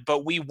bad,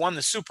 but we won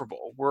the Super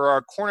Bowl. Were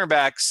our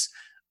cornerbacks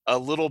a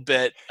little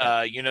bit,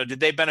 did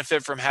they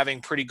benefit from having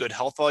pretty good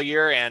health all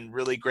year and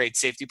really great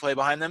safety play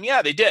behind them?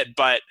 Yeah, they did,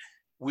 but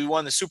we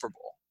won the Super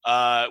Bowl.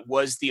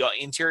 Was the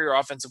interior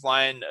offensive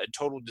line a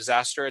total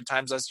disaster at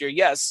times last year?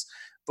 Yes,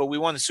 but we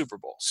won the Super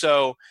Bowl.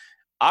 So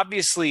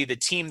obviously the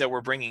team that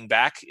we're bringing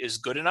back is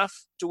good enough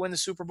to win the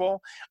Super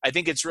Bowl. I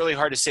think it's really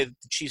hard to say that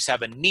the Chiefs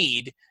have a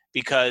need,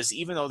 because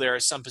even though there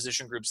are some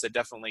position groups that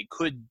definitely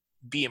could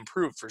be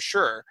improved for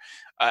sure,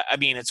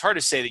 it's hard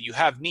to say that you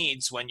have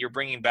needs when you're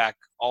bringing back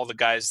all the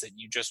guys that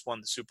you just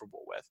won the Super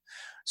Bowl with.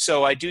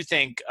 So I do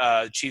think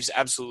the Chiefs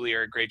absolutely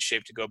are in great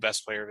shape to go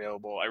best player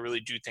available. I really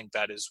do think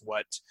that is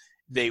what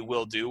they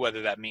will do,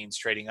 whether that means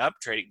trading up,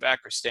 trading back,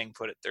 or staying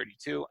put at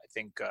 32. I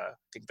think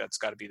that's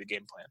got to be the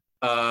game plan.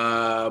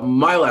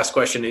 My last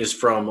question is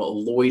from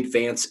Lloyd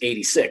Vance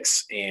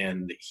 86,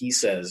 and he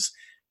says,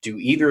 do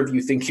either of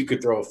you think you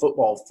could throw a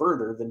football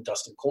further than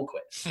Dustin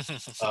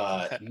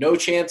Colquitt? No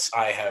chance.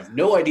 I have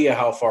no idea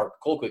how far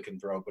Colquitt can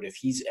throw, but if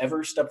he's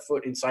ever stepped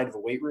foot inside of a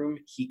weight room,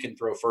 he can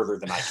throw further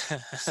than I can.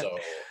 So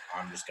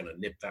I'm just going to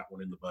nip that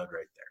one in the bud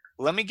right there.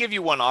 Let me give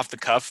you one off the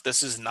cuff.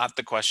 This is not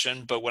the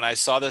question, but when I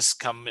saw this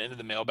come into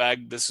the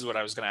mailbag, this is what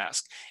I was going to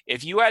ask.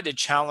 If you had to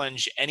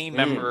challenge any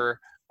member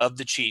of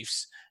the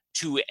Chiefs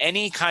to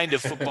any kind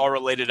of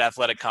football-related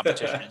athletic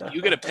competition,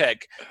 you get a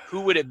pick,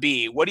 who would it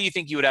be? What do you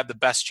think you would have the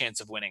best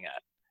chance of winning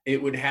at?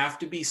 It would have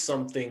to be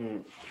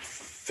something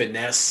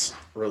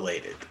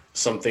finesse-related,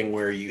 something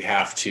where you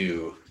have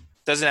to...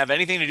 Doesn't have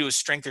anything to do with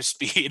strength or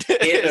speed.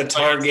 Hit a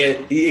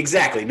target.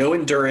 Exactly. No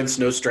endurance,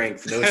 no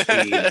strength, no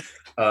speed,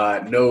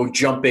 no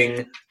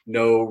jumping,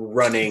 no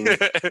running.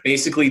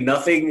 Basically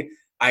nothing.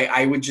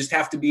 I would just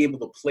have to be able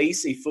to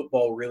place a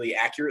football really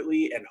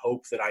accurately and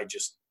hope that I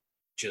just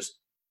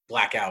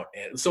black out.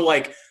 And so,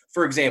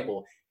 for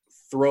example,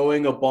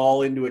 throwing a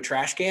ball into a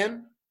trash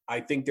can,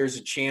 I think there's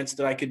a chance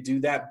that I could do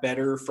that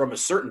better from a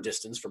certain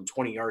distance, from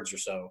 20 yards or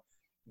so,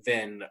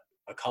 than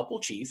a couple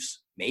Chiefs,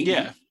 maybe.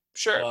 Yeah.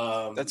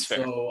 Sure, that's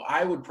fair. So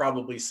I would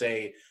probably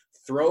say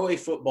throw a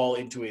football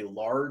into a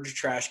large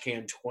trash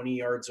can 20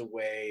 yards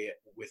away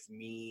with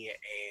me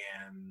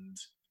and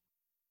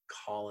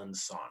Colin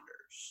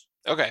Saunders.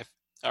 Okay.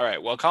 All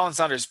right. Well, Colin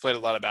Saunders played a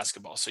lot of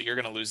basketball, so you're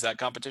going to lose that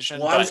competition.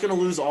 Well, I was going to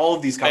lose all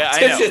of these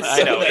competitions.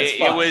 I know.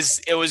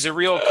 It was a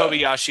real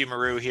Kobayashi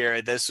Maru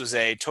here. This was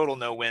a total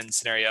no-win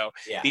scenario.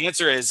 Yeah. The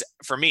answer is,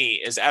 for me,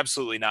 is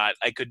absolutely not.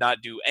 I could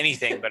not do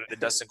anything better than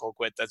Dustin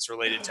Colquitt that's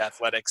related to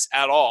athletics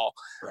at all.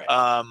 Right.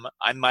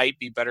 I might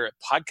be better at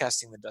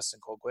podcasting than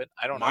Dustin Colquitt.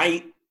 I don't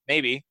know.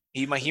 Maybe.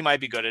 He might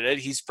be good at it.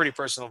 He's a pretty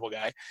personable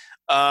guy.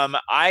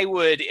 I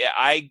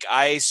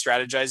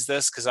strategized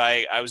this because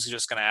I was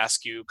just going to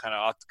ask you kind of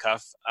off the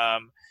cuff.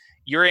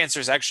 Your answer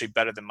is actually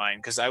better than mine,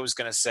 because I was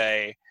going to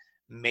say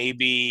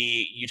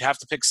maybe you'd have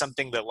to pick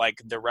something that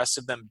like the rest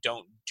of them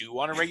don't do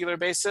on a regular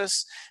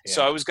basis. Yeah.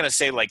 So I was going to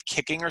say like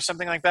kicking or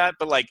something like that,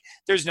 but like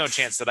there's no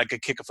chance that I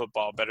could kick a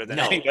football better than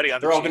anybody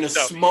on the They're all team. going to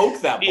smoke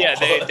that ball. Yeah,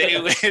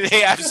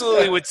 they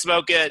absolutely would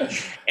smoke it.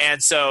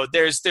 And so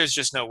there's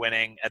just no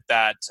winning at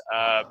that.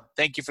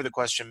 Thank you for the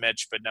question,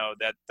 Mitch, but no,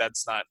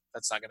 that's not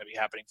going to be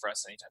happening for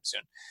us anytime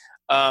soon.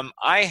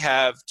 I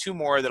have two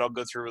more that I'll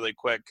go through really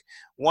quick.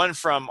 One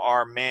from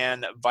our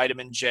man,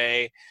 Vitamin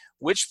J.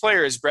 Which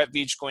player is Brett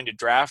Veach going to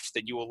draft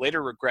that you will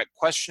later regret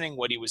questioning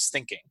what he was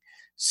thinking?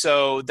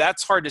 So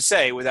that's hard to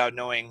say without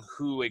knowing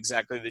who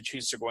exactly the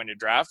Chiefs are going to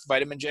draft,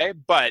 Vitamin J,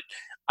 but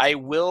I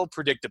will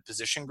predict a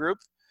position group.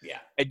 Yeah.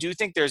 I do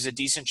think there's a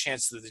decent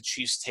chance that the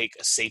Chiefs take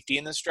a safety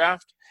in this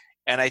draft,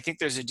 and I think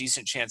there's a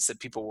decent chance that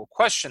people will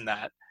question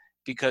that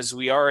because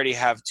we already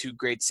have two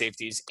great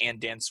safeties and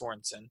Dan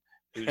Sorensen,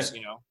 who's,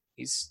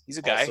 he's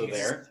a guy.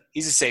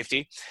 He's a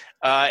safety.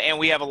 And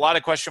we have a lot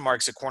of question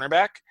marks at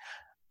cornerback.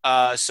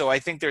 So I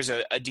think there's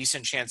a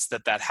decent chance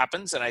that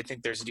happens, and I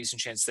think there's a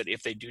decent chance that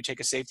if they do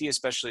take a safety,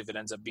 especially if it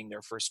ends up being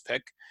their first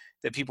pick,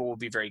 that people will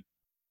be very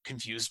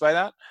confused by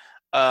that.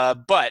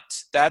 But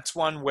that's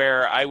one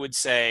where I would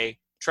say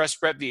trust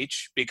Brett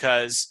Veach,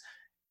 because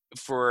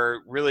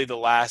for really the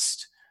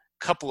last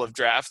couple of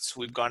drafts,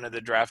 we've gone to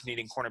the draft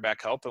needing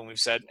cornerback help, and we've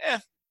said, yeah.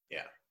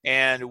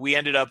 And we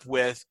ended up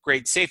with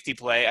great safety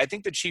play. I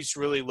think the Chiefs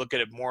really look at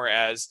it more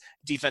as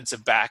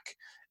defensive back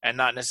and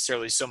not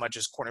necessarily so much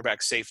as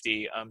cornerback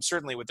safety,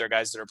 certainly with their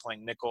guys that are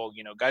playing nickel,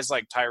 guys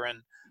like Tyron.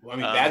 Well,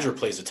 Badger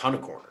plays a ton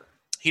of corner.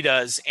 He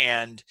does,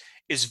 and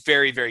is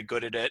very, very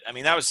good at it. I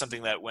mean, that was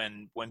something that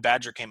when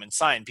Badger came and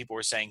signed, people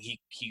were saying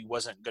he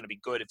wasn't going to be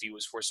good if he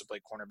was forced to play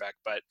cornerback,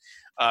 but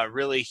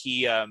really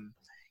he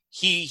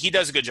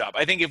does a good job.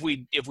 I think if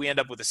we end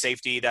up with a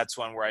safety, that's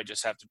one where I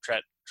just have to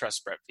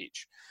trust Brett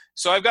Veach.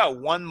 So I've got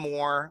one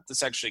more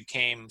that's actually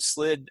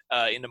slid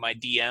into my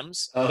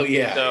DMs. Oh,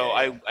 yeah. So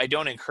yeah. I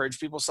don't encourage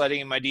people sliding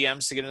in my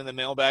DMs to get into the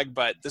mailbag,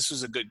 but this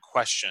was a good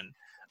question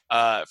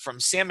from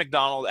Sam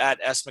McDonald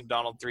at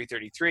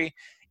smcdonald333.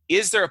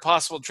 Is there a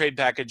possible trade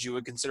package you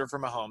would consider for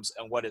Mahomes,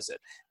 and what is it?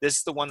 This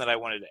is the one that I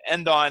wanted to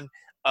end on.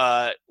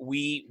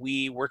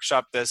 We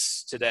workshopped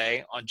this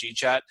today on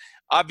GChat.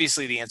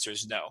 Obviously, the answer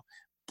is no.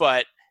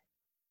 But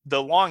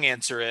the long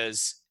answer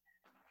is,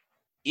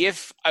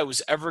 if I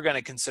was ever going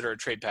to consider a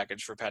trade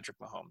package for Patrick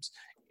Mahomes,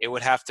 it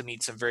would have to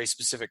meet some very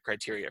specific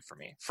criteria for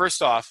me.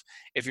 First off,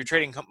 if you're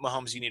trading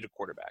Mahomes, you need a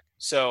quarterback.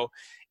 So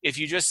if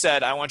you just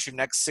said, I want your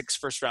next 6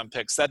 first-round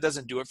picks, that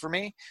doesn't do it for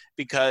me,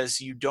 because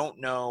you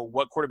don't know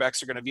what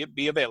quarterbacks are going to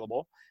be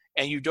available,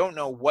 and you don't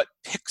know what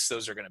picks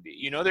those are going to be.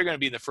 You know they're going to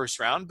be in the first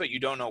round, but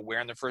you don't know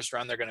where in the first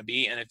round they're going to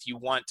be. And if you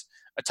want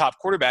a top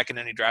quarterback in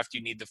any draft,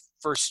 you need the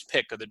first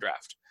pick of the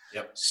draft.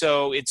 Yep.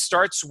 So it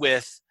starts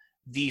with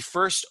the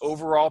first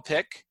overall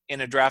pick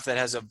in a draft that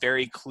has a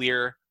very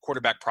clear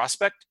quarterback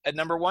prospect at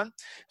number 1.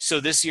 So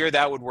this year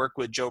that would work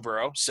with Joe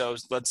Burrow. So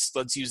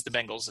let's use the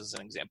Bengals as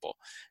an example.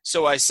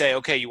 So I say,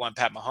 okay, you want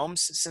Pat Mahomes,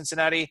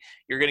 Cincinnati.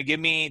 You're going to give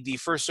me the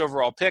first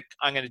overall pick.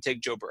 I'm going to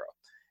take Joe Burrow.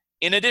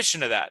 In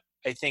addition to that,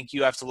 I think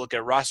you have to look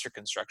at roster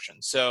construction.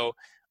 So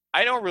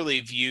I don't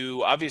really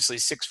view, obviously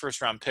 6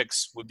 first-round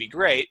picks would be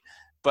great,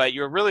 but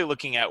you're really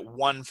looking at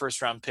 1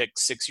 first-round pick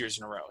 6 years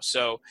in a row.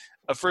 So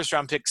a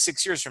first-round pick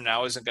 6 years from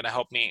now isn't going to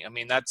help me. I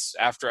mean, that's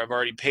after I've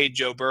already paid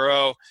Joe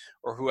Burrow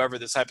or whoever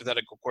this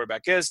hypothetical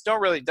quarterback is.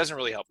 Doesn't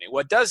really help me.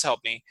 What does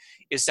help me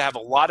is to have a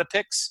lot of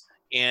picks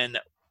in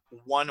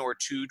 1 or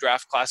 2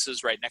 draft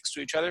classes right next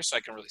to each other, so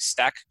I can really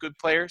stack good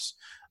players.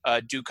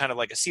 Do kind of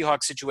like a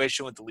Seahawks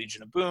situation with the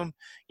Legion of Boom.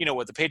 You know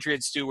what the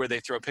Patriots do, where they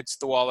throw picks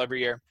at the wall every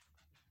year.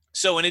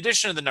 So in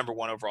addition to the number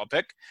 1 overall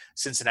pick,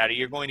 Cincinnati,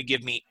 you're going to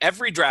give me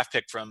every draft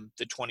pick from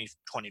the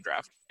 2020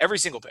 draft, every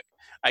single pick.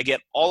 I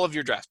get all of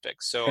your draft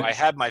picks. So I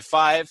had my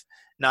 5.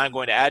 Now I'm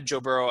going to add Joe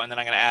Burrow, and then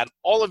I'm going to add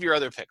all of your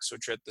other picks,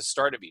 which are at the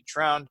start of each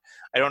round.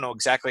 I don't know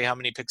exactly how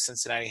many picks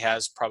Cincinnati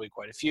has, probably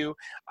quite a few.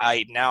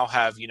 I now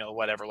have,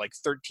 like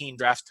 13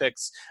 draft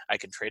picks. I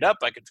can trade up,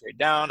 I can trade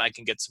down, I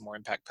can get some more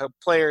impact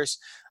players.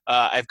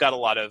 I've got a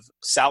lot of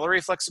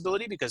salary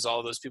flexibility because all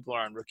of those people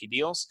are on rookie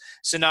deals.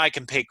 So now I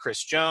can pay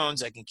Chris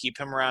Jones. I can keep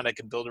him around. I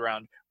can build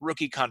around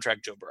rookie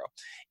contract Joe Burrow.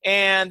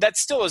 And that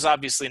still is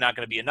obviously not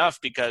going to be enough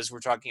because we're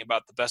talking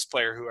about the best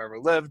player who ever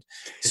lived.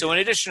 So in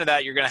addition to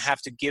that, you're going to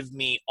have to give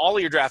me all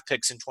of your draft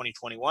picks in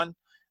 2021,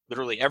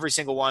 literally every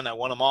single one. I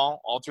won them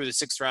all through the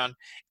 6th round.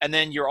 And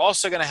then you're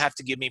also going to have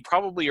to give me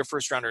probably your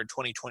first rounder in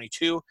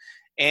 2022.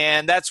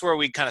 And that's where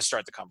we kind of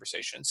start the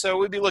conversation. So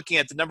we'd be looking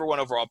at the number 1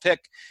 overall pick.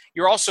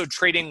 You're also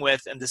trading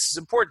with, and this is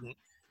important,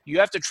 you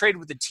have to trade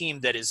with a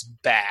team that is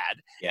bad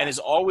and is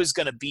always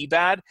going to be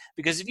bad.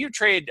 Because if you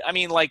trade,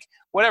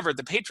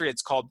 the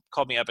Patriots called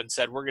me up and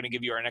said, we're going to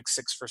give you our next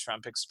 6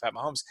 first-round picks to Pat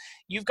Mahomes.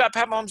 You've got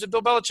Pat Mahomes and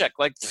Bill Belichick.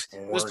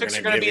 Those picks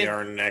are going to be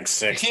our next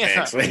 6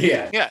 picks.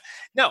 Yeah.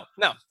 No,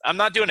 I'm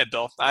not doing it,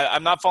 Bill.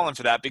 I'm not falling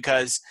for that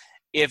because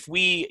if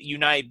we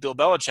unite Bill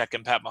Belichick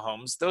and Pat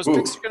Mahomes, those Ooh.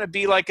 picks are going to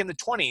be like in the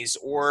 20s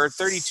or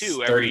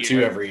 32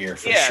 every year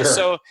for yeah,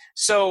 sure.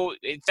 So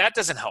that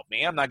doesn't help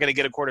me. I'm not going to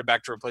get a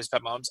quarterback to replace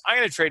Pat Mahomes. I'm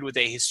going to trade with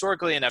a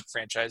historically inept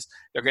franchise.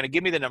 They're going to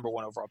give me the number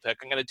 1 overall pick.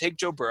 I'm going to take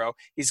Joe Burrow.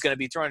 He's going to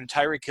be throwing to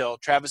Tyreek Hill,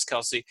 Travis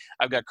Kelce.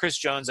 I've got Chris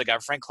Jones. I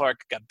got Frank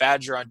Clark. I got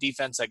Badger on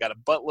defense. I got a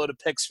buttload of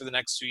picks for the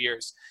next 2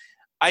 years.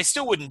 I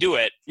still wouldn't do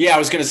it. Yeah, I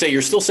was going to say,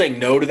 you're still saying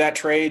no to that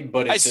trade,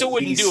 but it's I still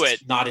wouldn't do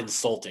it. Not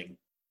insulting.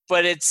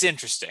 But it's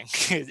interesting.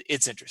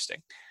 It's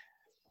interesting.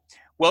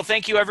 Well,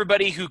 thank you,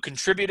 everybody who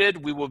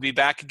contributed. We will be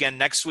back again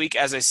next week.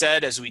 As I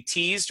said, as we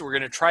teased, we're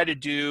going to try to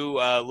do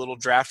a little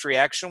draft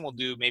reaction. We'll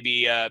do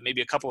maybe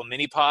a couple of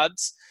mini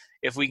pods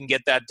if we can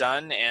get that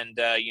done, and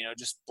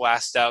just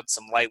blast out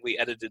some lightly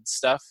edited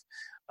stuff,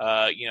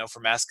 for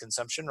mass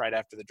consumption right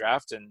after the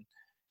draft, and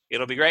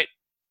it'll be great.